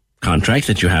contract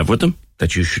that you have with them,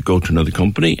 that you should go to another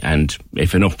company. And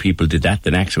if enough people did that,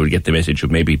 then AXA would get the message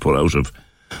of maybe pull out of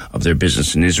their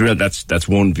business in Israel. That's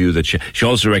one view that she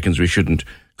also reckons we shouldn't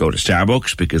go to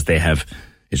Starbucks because they have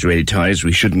Israeli ties.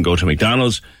 We shouldn't go to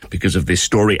McDonald's because of this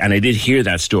story. And I did hear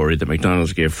that story that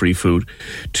McDonald's gave free food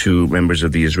to members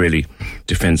of the Israeli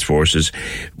Defense Forces.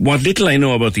 What little I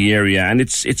know about the area, and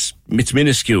it's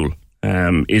minuscule,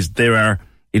 is there are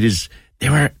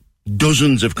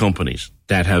dozens of companies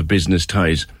that have business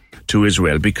ties to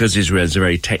Israel because Israel is a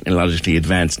very technologically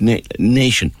advanced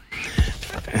nation.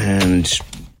 And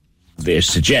they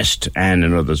suggest, Anne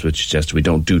and others would suggest, we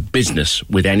don't do business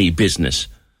with any business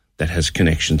that has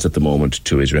connections at the moment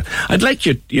to Israel. I'd like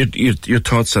your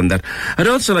thoughts on that. I'd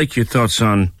also like your thoughts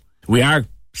on, we are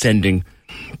sending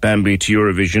Bambie to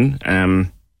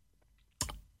Eurovision.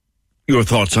 Your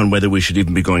thoughts on whether we should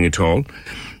even be going at all.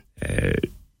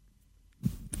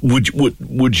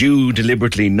 Would you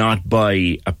deliberately not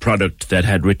buy a product that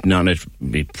had written on it,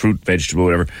 be fruit, vegetable,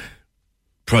 whatever,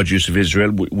 produce of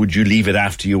Israel? Would you leave it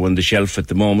after you on the shelf at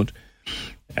the moment?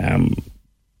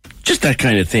 Just that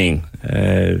kind of thing.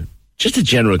 Just a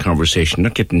general conversation,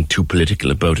 not getting too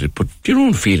political about it, but your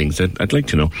own feelings. I'd like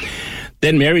to know.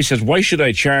 Then Mary says, why should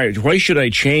I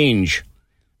change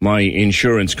my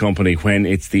insurance company when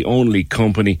it's the only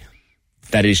company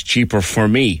that is cheaper for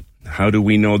me? How do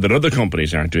we know that other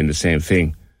companies aren't doing the same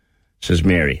thing? Says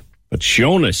Mary. But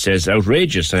Shiona says,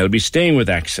 outrageous. I'll be staying with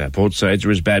AXA. Both sides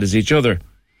are as bad as each other.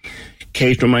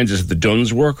 Kate reminds us of the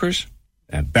Duns workers.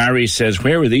 Barry says,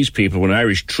 where were these people when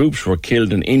Irish troops were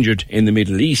killed and injured in the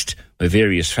Middle East by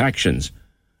various factions?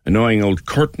 Annoying old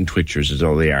curtain twitchers is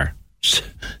all they are,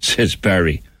 says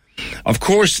Barry. Of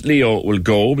course Leo will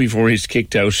go before he's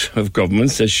kicked out of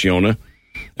government, says Shiona.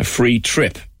 A free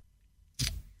trip.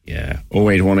 Yeah,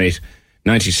 0818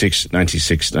 96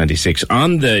 96 96.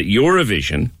 On the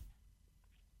Eurovision,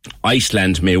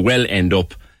 Iceland may well end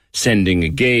up sending a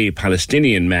gay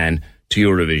Palestinian man to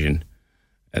Eurovision.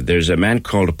 There's a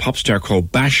pop star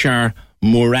called Bashar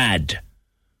Murad,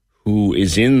 who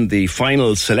is in the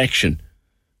final selection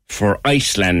for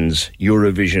Iceland's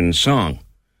Eurovision song.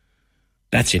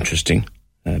 That's interesting.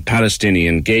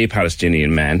 Gay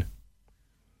Palestinian man.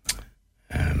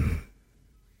 And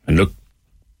look,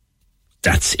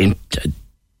 that's in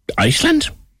Iceland,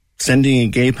 sending a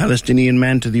gay Palestinian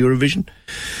man to the Eurovision.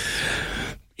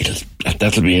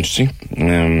 That'll be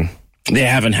interesting. They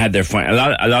haven't had their final.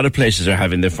 A lot of places are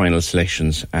having their final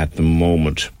selections at the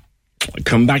moment.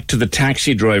 Come back to the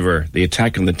taxi driver, the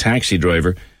attack on the taxi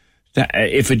driver.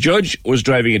 If a judge was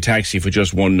driving a taxi for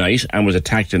just one night and was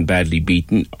attacked and badly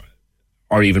beaten,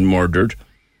 or even murdered,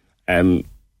 oh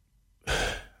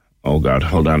God,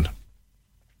 hold on.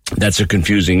 That's a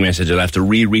confusing message. I'll have to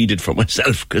reread it for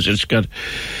myself because it's got.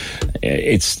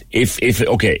 If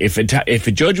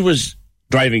a judge was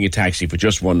driving a taxi for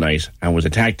just one night and was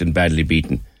attacked and badly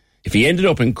beaten, if he ended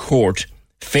up in court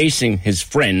facing his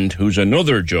friend, who's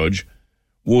another judge,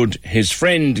 would his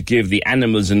friend give the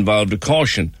animals involved a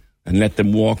caution and let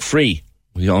them walk free?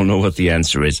 We all know what the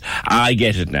answer is. I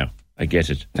get it now. I get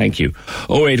it. Thank you.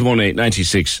 0818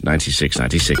 96 96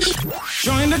 96.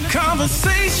 Join the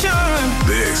conversation.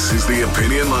 This is the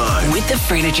Opinion Line. With the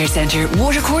Furniture Centre,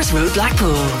 Watercourse Road,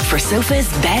 Blackpool. For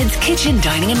sofas, beds, kitchen,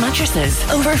 dining and mattresses.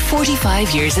 Over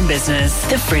 45 years in business.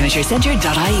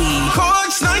 TheFurnitureCentre.ie.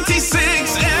 Cork's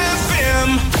 96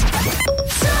 FM.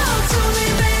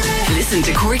 Listen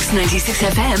to Cork's 96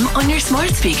 FM on your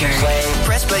smart speaker.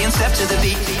 Press play and step to the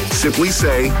beat. Simply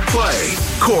say, play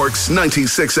Cork's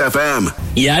 96 FM.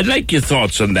 Yeah, I'd like your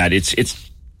thoughts on that. It's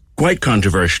quite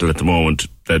controversial at the moment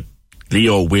that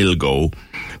Leo will go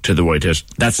to the White House.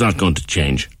 That's not going to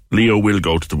change. Leo will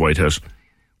go to the White House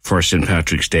for St.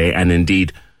 Patrick's Day, and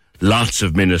indeed lots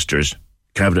of ministers,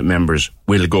 cabinet members,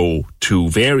 will go to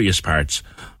various parts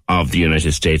of the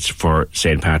United States for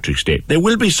St. Patrick's Day. There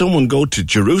will be someone go to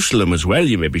Jerusalem as well,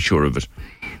 you may be sure of it.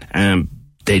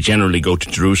 They generally go to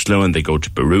Jerusalem, and they go to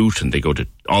Beirut, and they go to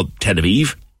Tel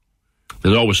Aviv.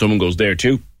 There's always someone goes there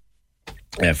too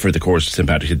for the course of St.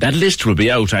 Patrick's Day. That list will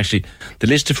be out, actually. The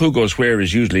list of who goes where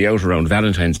is usually out around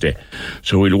Valentine's Day.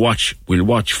 So we'll watch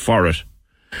for it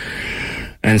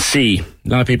and see. A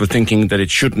lot of people thinking that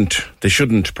they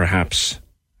shouldn't perhaps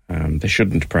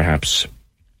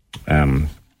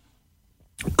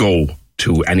go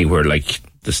to anywhere like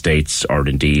the States, or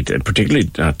indeed, particularly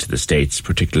not to the States,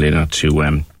 particularly not to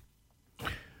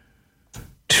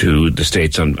the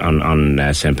States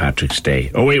on St. Patrick's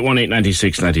Day. 0818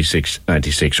 96 96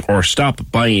 96. Or stop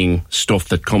buying stuff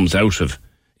that comes out of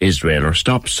Israel, or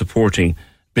stop supporting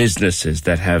businesses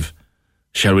that have,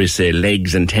 shall we say,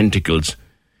 legs and tentacles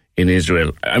in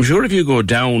Israel. I'm sure if you go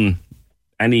down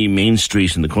any main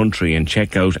street in the country and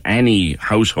check out any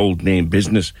household name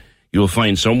business, you'll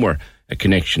find somewhere a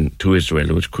connection to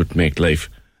Israel, which could make life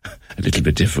a little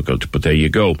bit difficult, but there you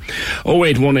go.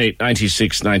 0818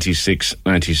 96 96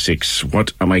 96.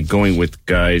 What am I going with,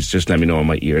 guys? Just let me know in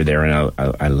my ear there, and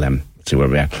I'll see where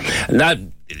we're at.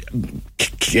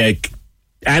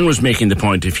 Anne was making the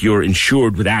point, if you're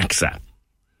insured with AXA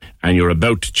and you're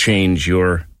about to change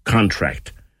your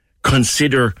contract,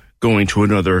 consider going to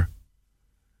another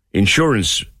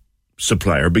insurance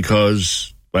supplier,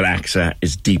 because, well, AXA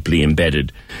is deeply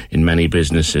embedded in many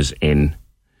businesses in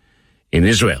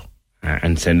Israel,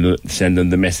 and send them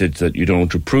the message that you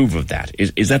don't approve of that.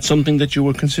 Is that something that you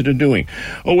would consider doing?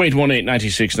 0818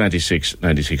 96 96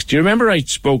 96. Do you remember I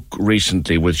spoke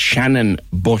recently with Shannon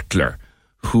Butler,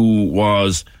 who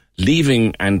was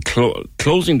leaving and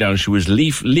closing down? She was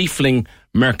Leafling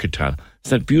Mercantile. It's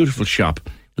that beautiful shop,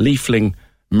 Leafling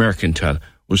Mercantile,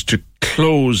 was to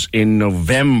close in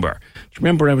November. Do you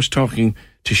remember I was talking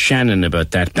to Shannon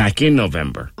about that back in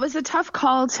November? It was a tough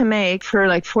call to make. For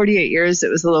like 48 years, it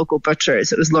was the local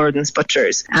butchers. It was Lorden's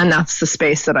Butchers. And that's the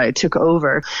space that I took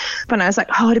over. But I was like,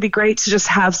 it'd be great to just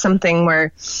have something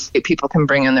where people can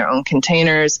bring in their own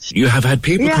containers. You have had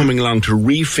people coming along to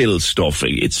refill stuff.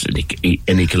 It's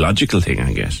an ecological thing,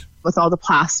 I guess. With all the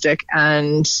plastic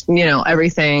and,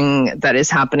 everything that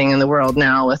is happening in the world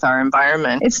now with our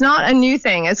environment. It's not a new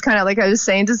thing. It's kind of like I was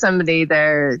saying to somebody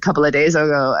there a couple of days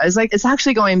ago. I was like, it's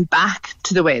actually going back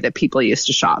to the way that people used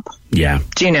to shop. Yeah.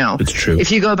 Do you know? It's true.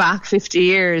 If you go back 50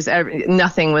 years,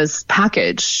 nothing was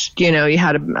packaged. You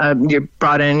had you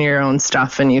brought in your own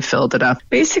stuff and you filled it up.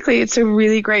 Basically, it's a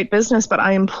really great business, but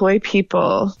I employ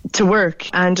people to work.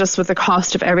 And just with the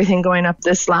cost of everything going up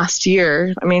this last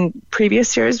year,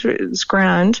 previous years, it was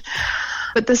grand.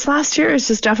 But this last year is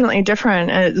just definitely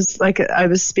different. And it's like I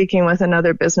was speaking with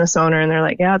another business owner and they're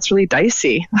like, yeah, it's really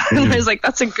dicey. Mm-hmm. And I was like,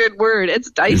 that's a good word.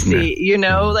 It's dicey,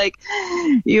 like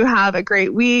you have a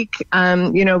great week.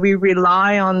 We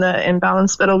rely on the imbalanced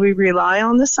spittle. We rely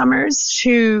on the summers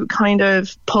to kind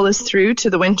of pull us through to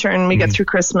the winter, and we get through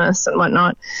Christmas and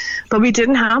whatnot. But we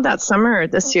didn't have that summer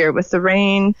this year with the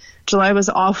rain. July was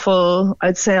awful.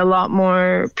 I'd say a lot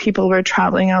more people were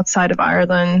traveling outside of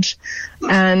Ireland,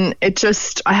 and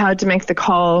I had to make the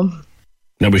call.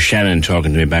 Now, was Shannon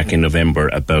talking to me back in November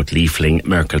about Leafling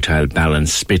Mercantile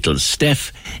Balanced Spittles.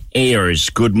 Steph Ayers,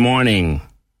 good morning.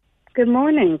 Good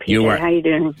morning, Peter. How are you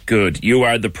doing? Good. You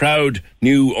are the proud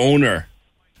new owner.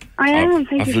 I am.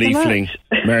 Thank you so Leafling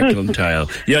much.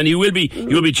 Mercantile. Yeah, and you'll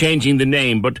be changing the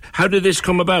name. But how did this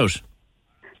come about?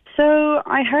 So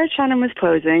I heard Shannon was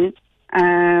closing,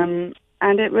 and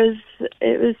it was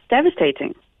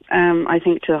devastating. I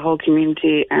think to the whole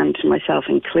community and to myself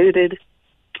included.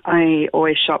 I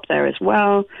always shop there as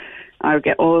well. I would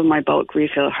get all of my bulk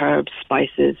refill herbs,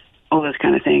 spices, all those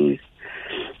kind of things.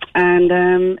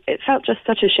 And it felt just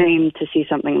such a shame to see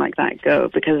something like that go,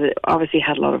 because it obviously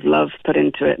had a lot of love put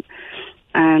into it.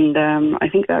 And I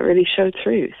think that really showed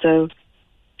through. So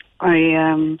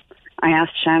I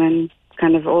asked Shannon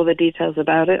kind of all the details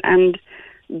about it, and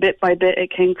bit by bit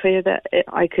it came clear that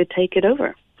I could take it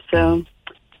over. So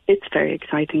it's very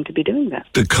exciting to be doing that.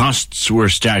 The costs were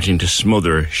starting to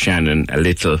smother Shannon a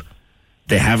little.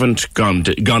 They haven't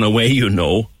gone away,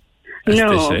 No,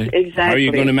 exactly. How are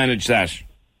you going to manage that?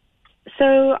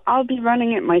 So I'll be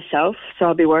running it myself. So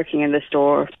I'll be working in the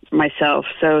store myself.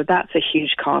 So that's a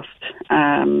huge cost.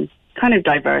 Kind of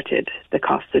diverted the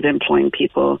cost of employing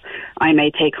people. I may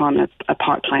take on a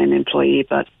part-time employee,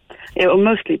 but it will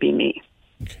mostly be me.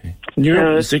 Okay.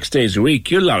 You're 6 days a week.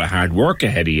 You're a lot of hard work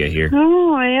ahead of you here.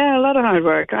 Oh, yeah, a lot of hard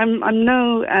work. I'm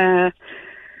no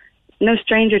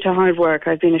stranger to hard work.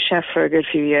 I've been a chef for a good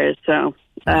few years, so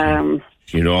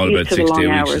you know all about 6 day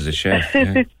weeks as a chef.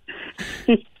 Yeah.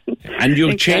 And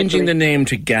you're changing the name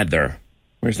to Gather.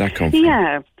 Where's that come from?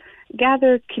 Yeah,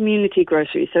 Gather Community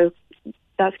Grocery. So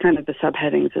that's kind of the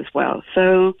subheadings as well.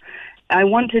 So I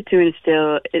wanted to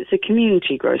instill, it's a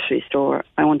community grocery store.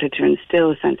 I wanted to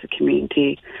instill a sense of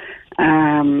community.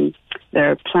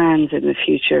 There are plans in the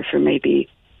future for maybe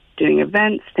doing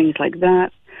events, things like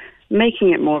that,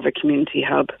 making it more of a community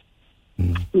hub.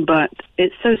 But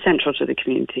it's so central to the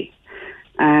community.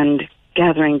 And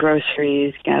gathering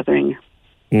groceries, gathering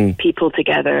people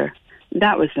together,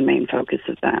 that was the main focus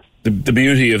of that. The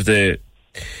beauty of the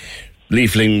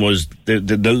leafling was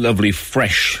the lovely,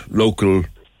 fresh, local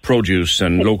produce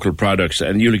and local products,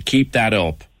 and you'll keep that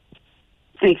up.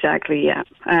 Exactly, yeah.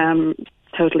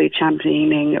 Totally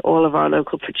championing all of our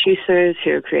local producers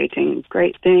who are creating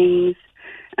great things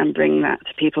and bringing that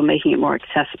to people, making it more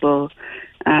accessible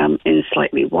in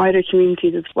slightly wider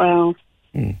communities as well.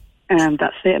 And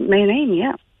that's the main aim,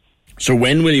 yeah. So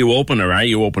when will you open, or are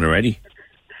you open already?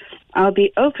 I'll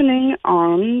be opening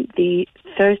on the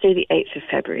Thursday, the 8th of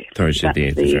February. Thursday, the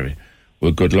 8th of February.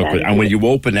 Well, good luck with it. And will you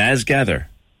open as Gather?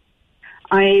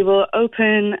 I will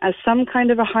open as some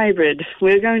kind of a hybrid.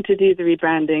 We're going to do the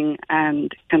rebranding and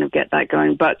kind of get that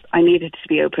going, but I needed to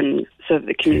be open so that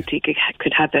the community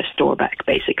could have their store back,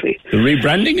 basically. The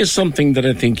rebranding is something that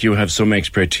I think you have some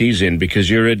expertise in, because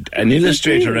you're an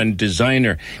illustrator and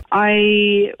designer.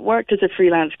 I worked as a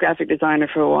freelance graphic designer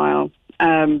for a while,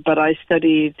 but I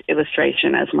studied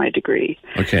illustration as my degree.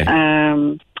 Okay.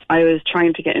 I was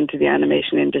trying to get into the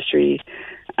animation industry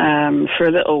for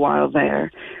a little while there,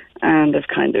 and I've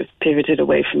kind of pivoted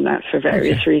away from that for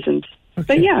various reasons. Okay.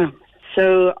 But yeah,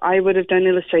 so I would have done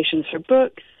illustrations for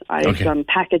books. I've done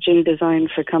packaging design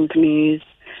for companies,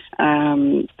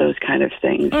 those kind of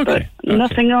things. But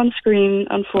nothing on screen,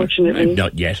 unfortunately.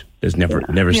 Not yet. There's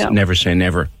never say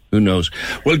never. Who knows?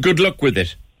 Well, good luck with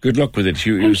it. Good luck with it.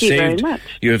 Thank you very much.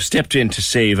 You have stepped in to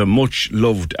save a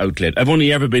much-loved outlet. I've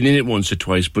only ever been in it once or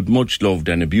twice, but much-loved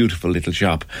and a beautiful little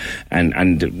shop.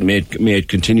 And may it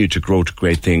continue to grow to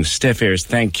great things. Steph Ayres,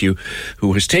 thank you,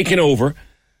 who has taken over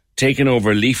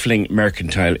Leafling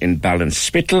Mercantile in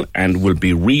Ballinspittle and will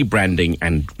be rebranding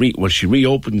and she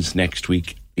reopens next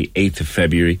week, the 8th of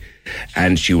February,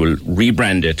 and she will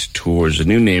rebrand it towards a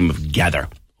new name of Gather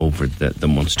over the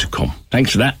months to come.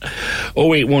 Thanks for that.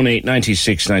 0818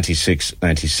 96 96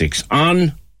 96.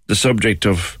 On the subject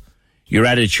of your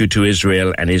attitude to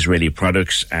Israel and Israeli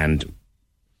products and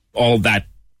all that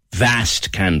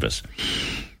vast canvas,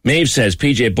 Maeve says,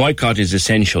 PJ, boycott is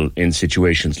essential in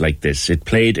situations like this. It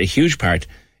played a huge part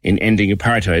in ending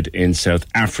apartheid in South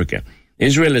Africa.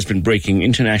 Israel has been breaking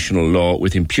international law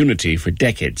with impunity for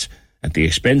decades at the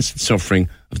expense and suffering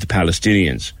of the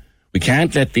Palestinians. We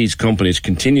can't let these companies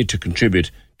continue to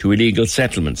contribute to illegal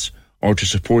settlements or to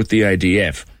support the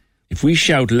IDF. If we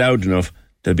shout loud enough,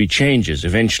 there'll be changes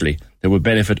eventually that will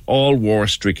benefit all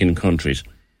war-stricken countries.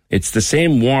 It's the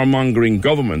same warmongering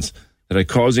governments that are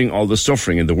causing all the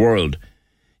suffering in the world.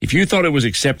 If you thought it was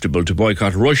acceptable to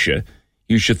boycott Russia,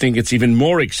 you should think it's even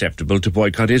more acceptable to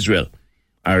boycott Israel.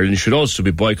 Ireland should also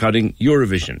be boycotting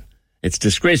Eurovision. It's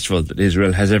disgraceful that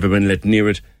Israel has ever been let near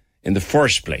it in the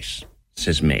first place,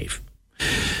 says Maeve.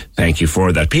 Thank you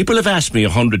for that. People have asked me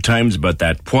 100 times about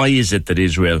that. Why is it that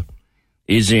Israel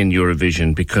is in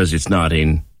Eurovision? Because it's not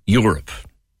in Europe.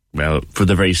 Well, for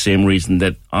the very same reason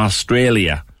that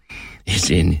Australia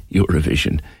is in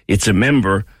Eurovision. It's a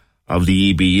member of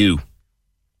the EBU,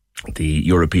 the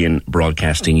European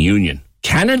Broadcasting Union.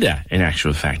 Canada, in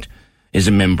actual fact, is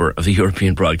a member of the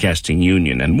European Broadcasting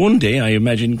Union. And one day, I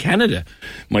imagine Canada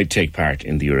might take part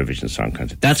in the Eurovision Song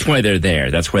Contest. That's why they're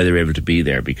there. That's why they're able to be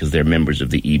there, because they're members of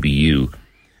the EBU.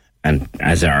 And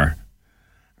as are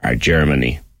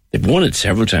Germany. They've won it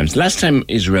several times. Last time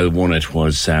Israel won it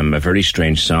was a very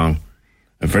strange song.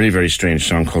 A very, very strange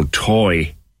song called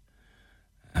Toy.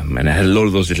 And it had a load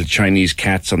of those little Chinese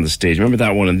cats on the stage. Remember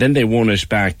that one? And then they won it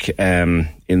back in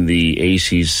the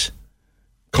 80s.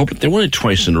 They won it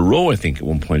twice in a row, I think, at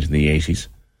one point in the 80s.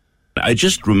 I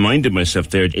just reminded myself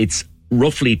there, it's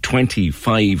roughly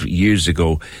 25 years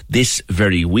ago, this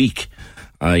very week,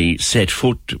 I set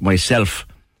foot myself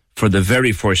for the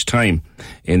very first time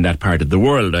in that part of the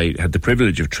world. I had the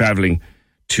privilege of travelling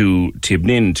to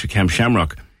Tibnin, to Camp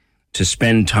Shamrock, to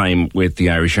spend time with the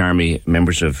Irish Army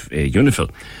members of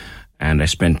UNIFIL. And I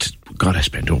spent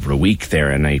over a week there,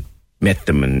 and I met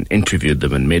them and interviewed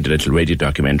them and made a little radio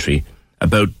documentary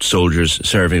about soldiers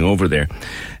serving over there.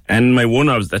 And my one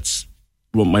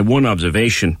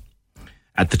observation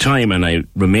at the time, and it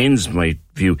remains my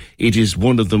view, it is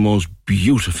one of the most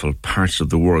beautiful parts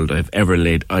of the world I've ever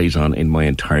laid eyes on in my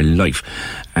entire life.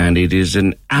 And it is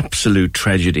an absolute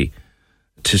tragedy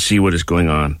to see what is going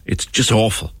on. It's just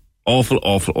awful. Awful,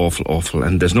 awful, awful, awful.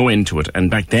 And there's no end to it. And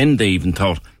back then they even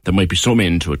thought there might be some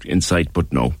end to it in sight,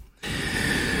 but no.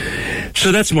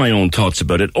 So that's my own thoughts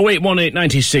about it. 0818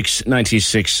 96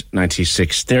 96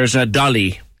 96. There's a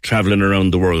dolly travelling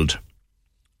around the world.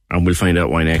 And we'll find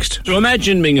out why next. So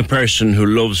imagine being a person who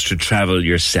loves to travel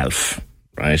yourself,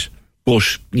 right? But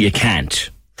you can't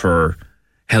for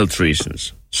health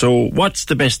reasons. So what's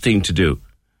the best thing to do?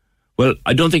 Well,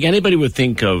 I don't think anybody would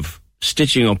think of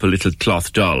stitching up a little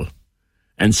cloth doll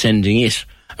and sending it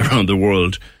around the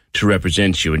world to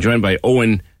represent you. And joined by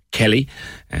Owen Kelly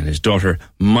and his daughter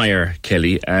Maya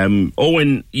Kelly.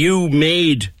 Owen, you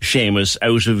made Seamus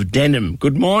out of denim.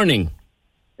 Good morning.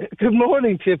 Good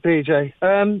morning to you, PJ.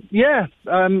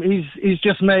 He's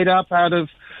just made up out of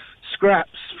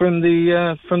scraps from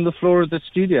the floor of the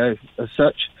studio as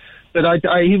such. But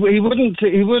he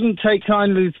wouldn't take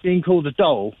kindly to being called a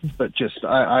doll, but just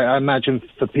I imagine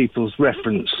for people's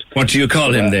reference. What do you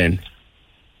call him then?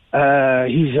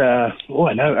 He's a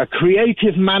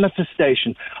creative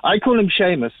manifestation. I call him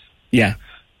Seamus. Yeah.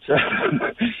 So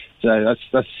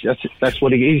that's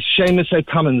what he is. Seamus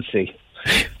O'Cummency.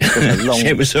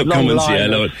 Seamus O'Cummency, I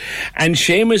love it. And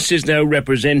Seamus is now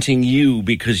representing you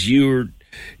because your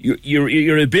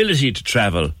ability to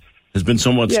travel has been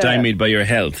somewhat stymied by your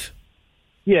health.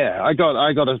 Yeah, I got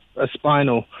a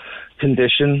spinal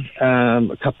condition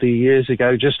a couple of years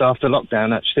ago, just after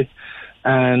lockdown, actually,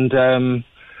 and I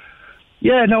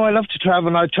love to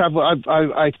travel. I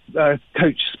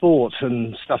coach sport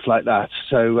and stuff like that,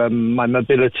 so my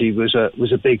mobility was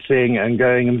a big thing, and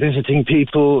going and visiting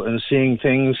people and seeing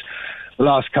things. The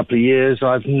last couple of years,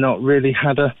 I've not really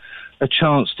had a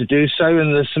chance to do so,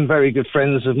 and there's some very good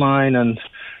friends of mine, and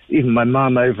even my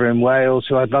mum over in Wales,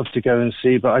 who I'd love to go and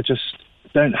see, but I just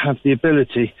don't have the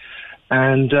ability.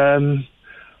 And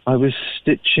I was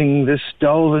stitching this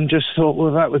doll and just thought,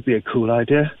 well, that would be a cool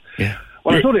idea. Yeah.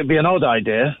 Well, I thought it'd be an odd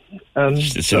idea.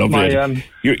 It's an idea.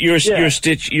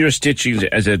 You're stitching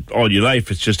as all your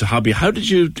life. It's just a hobby. How did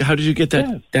you get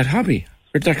that hobby?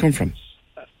 Where did that come from?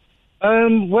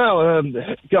 I'll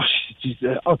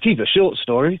keep a short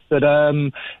story, but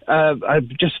I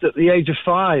just at the age of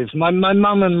 5, my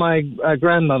mum and my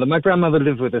grandmother. My grandmother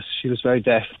lived with us. She was very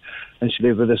deaf, and she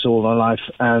lived with us all her life.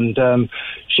 And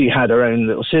she had her own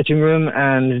little sitting room,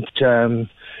 and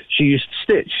she used to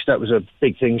stitch. That was a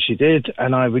big thing she did.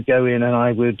 And I would go in and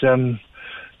I would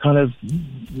kind of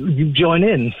join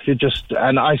in.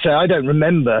 And I say I don't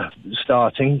remember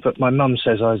starting, but my mum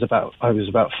says I was about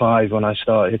 5 when I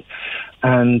started,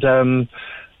 and I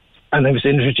was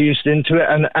introduced into it,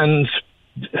 and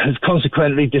has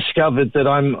consequently discovered that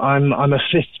I'm a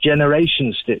 5th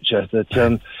generation stitcher.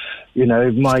 That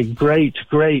my great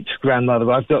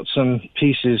grandmother. I've got some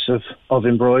pieces of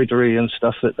embroidery and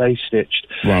stuff that they stitched.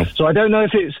 Wow. So I don't know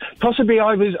if it's possibly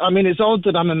it's odd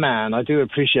that I'm a man. I do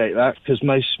appreciate that, because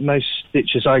most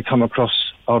stitchers I come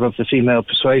across are of the female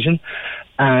persuasion,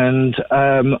 and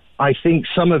I think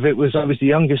some of it was I was the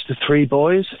youngest of 3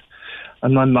 boys.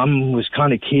 And my mum was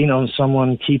kind of keen on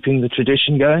someone keeping the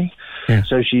tradition going. Yeah.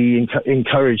 So she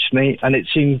encouraged me, and it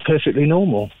seemed perfectly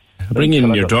normal. Bring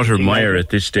in your daughter Maya at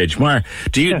this stage. Maya,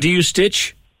 do you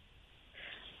stitch?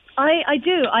 I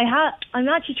do. I'm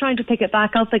actually trying to pick it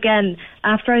back up again.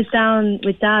 After I was down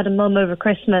with Dad and Mum over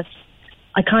Christmas,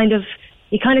 you're kind of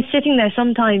sitting there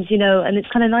sometimes, and it's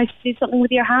kind of nice to do something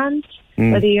with your hands,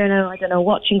 whether you're, I don't know,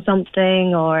 watching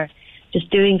something or just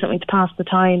doing something to pass the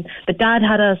time. But Dad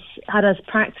had us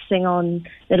practicing on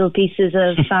little pieces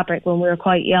of fabric when we were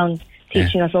quite young,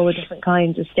 teaching us all the different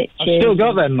kinds of stitches. I've still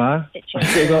got them, Ma. I've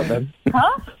still got them.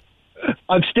 Huh?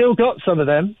 I've still got some of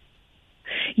them.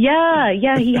 Yeah,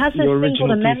 he has this thing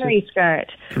called a memory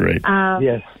skirt. Great.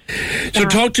 Yes. So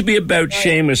talk to me about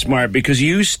Seamus, Mark, because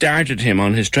you started him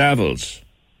on his travels.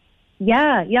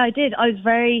 Yeah, I did. I was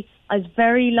very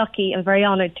lucky and very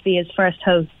honoured to be his first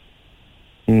host.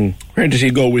 Where did he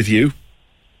go with you?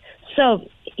 So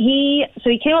he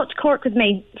came up to Cork with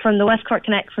me from the West Cork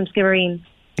Connect from Skibbereen.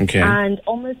 Okay. And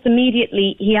almost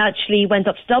immediately he actually went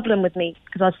up to Dublin with me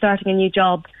because I was starting a new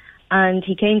job, and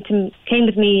he came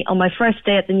with me on my first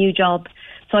day at the new job.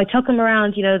 So I took him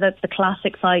around, the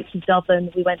classic sites of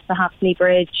Dublin. We went to the Hackney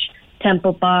Bridge,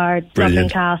 Temple Bar, Dublin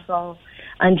Castle,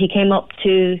 and he came up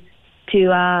to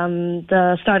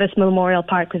the Stardust Memorial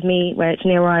Park with me, where it's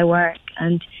near where I work.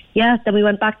 And then we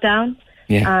went back down,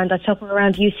 and I took him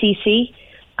around UCC,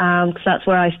 because that's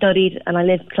where I studied, and I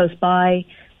lived close by,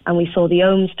 and we saw the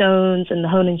Ohm Stones and the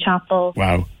Honan Chapel.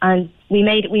 Wow. And we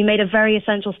made a very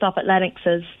essential stop at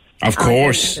Lennox's. Of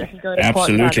course,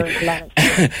 absolutely.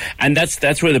 And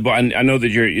that's where and I know that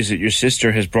your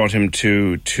sister has brought him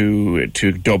to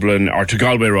Dublin, or to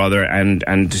Galway rather,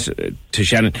 and to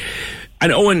Shannon.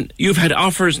 And Owen, you've had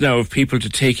offers now of people to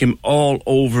take him all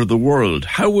over the world.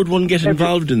 How would one get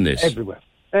involved in this? Everywhere.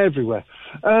 I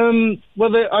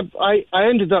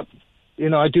ended up,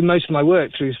 I do most of my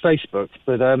work through Facebook,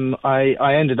 but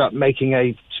I ended up making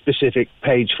a specific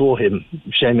page for him,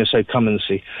 Seamus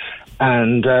O'Cummency.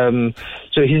 And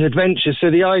so his adventure.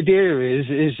 So the idea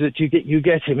is that you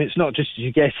get him. It's not just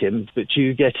you get him, but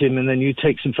you get him, and then you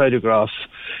take some photographs,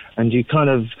 and you kind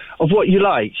of what you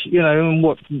like, and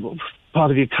what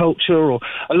part of your culture, or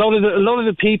a lot of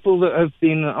the people that have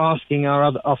been asking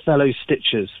our fellow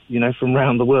stitchers, from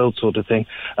around the world, sort of thing,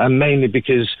 mainly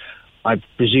because I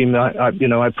presume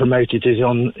I promoted it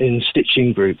in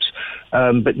stitching groups,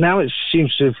 but now he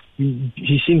seems to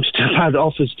have had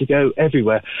offers to go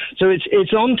everywhere. So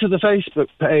it's onto the Facebook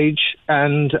page,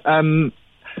 and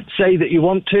say that you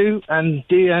want to, and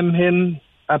DM him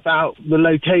about the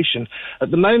location.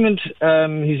 At the moment,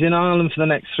 he's in Ireland for the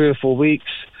next 3 or 4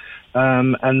 weeks,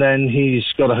 and then he's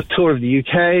got a tour of the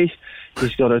UK.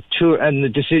 He's got a tour,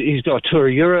 and he's got a tour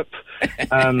of Europe.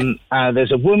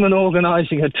 There's a woman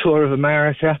organising a tour of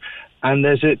America, and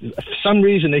there's for some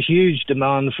reason a huge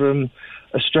demand from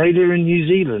Australia and New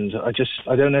Zealand.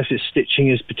 I don't know if his stitching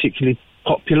is particularly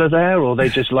popular there, or they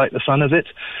just like the fun of it.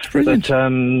 But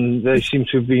they seem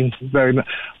to have been very much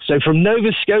so, from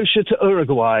Nova Scotia to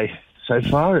Uruguay. So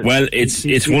far. Well,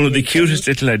 it's one of the cutest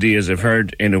little ideas I've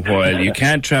heard in a while. You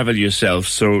can't travel yourself,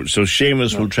 so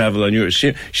Seamus will travel on yours.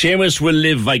 Seamus will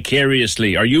live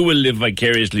vicariously, or you will live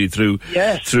vicariously through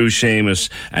Seamus,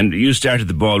 and you started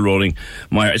the ball rolling,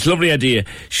 Maya. It's a lovely idea.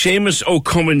 Seamus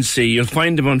O'Cummency, you'll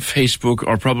find him on Facebook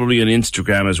or probably on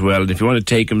Instagram as well. And if you want to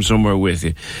take him somewhere with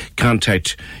you,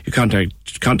 contact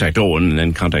Owen and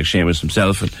then contact Seamus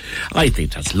himself. And I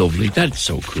think that's lovely. That's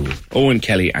so cool. Owen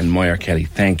Kelly and Maya Kelly,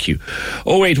 thank you.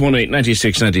 0818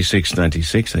 96 96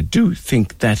 96. I do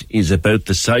think that is about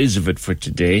the size of it for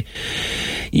today.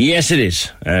 Yes, it is.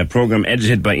 Programme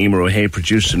edited by Emer O'Hay,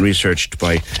 produced and researched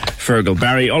by Fergal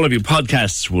Barry. All of your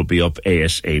podcasts will be up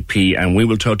ASAP, and we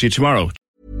will talk to you tomorrow.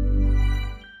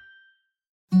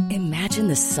 Imagine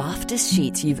the softest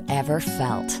sheets you've ever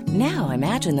felt. Now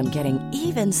imagine them getting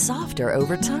even softer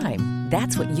over time.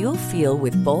 That's what you'll feel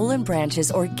with Boll &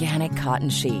 Branch's organic cotton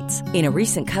sheets. In a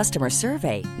recent customer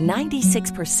survey,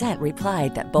 96%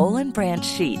 replied that Boll & Branch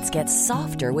sheets get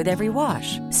softer with every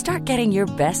wash. Start getting your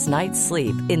best night's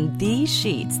sleep in these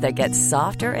sheets that get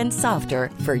softer and softer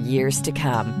for years to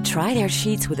come. Try their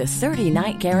sheets with a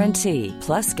 30-night guarantee.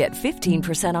 Plus, get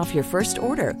 15% off your first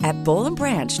order at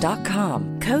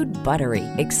bollandbranch.com. Code BUTTERY.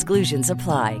 Exclusions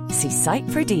apply. See site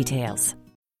for details.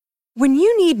 When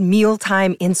you need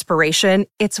mealtime inspiration,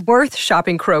 it's worth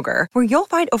shopping Kroger, where you'll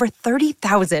find over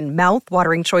 30,000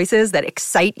 mouth-watering choices that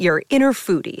excite your inner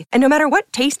foodie. And no matter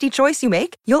what tasty choice you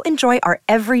make, you'll enjoy our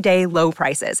everyday low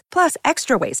prices, plus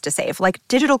extra ways to save, like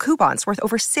digital coupons worth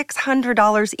over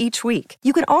 $600 each week.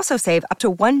 You can also save up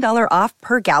to $1 off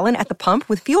per gallon at the pump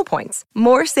with fuel points.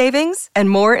 More savings and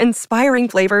more inspiring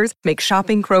flavors make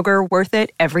shopping Kroger worth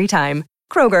it every time.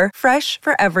 Kroger, fresh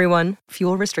for everyone.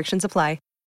 Fuel restrictions apply.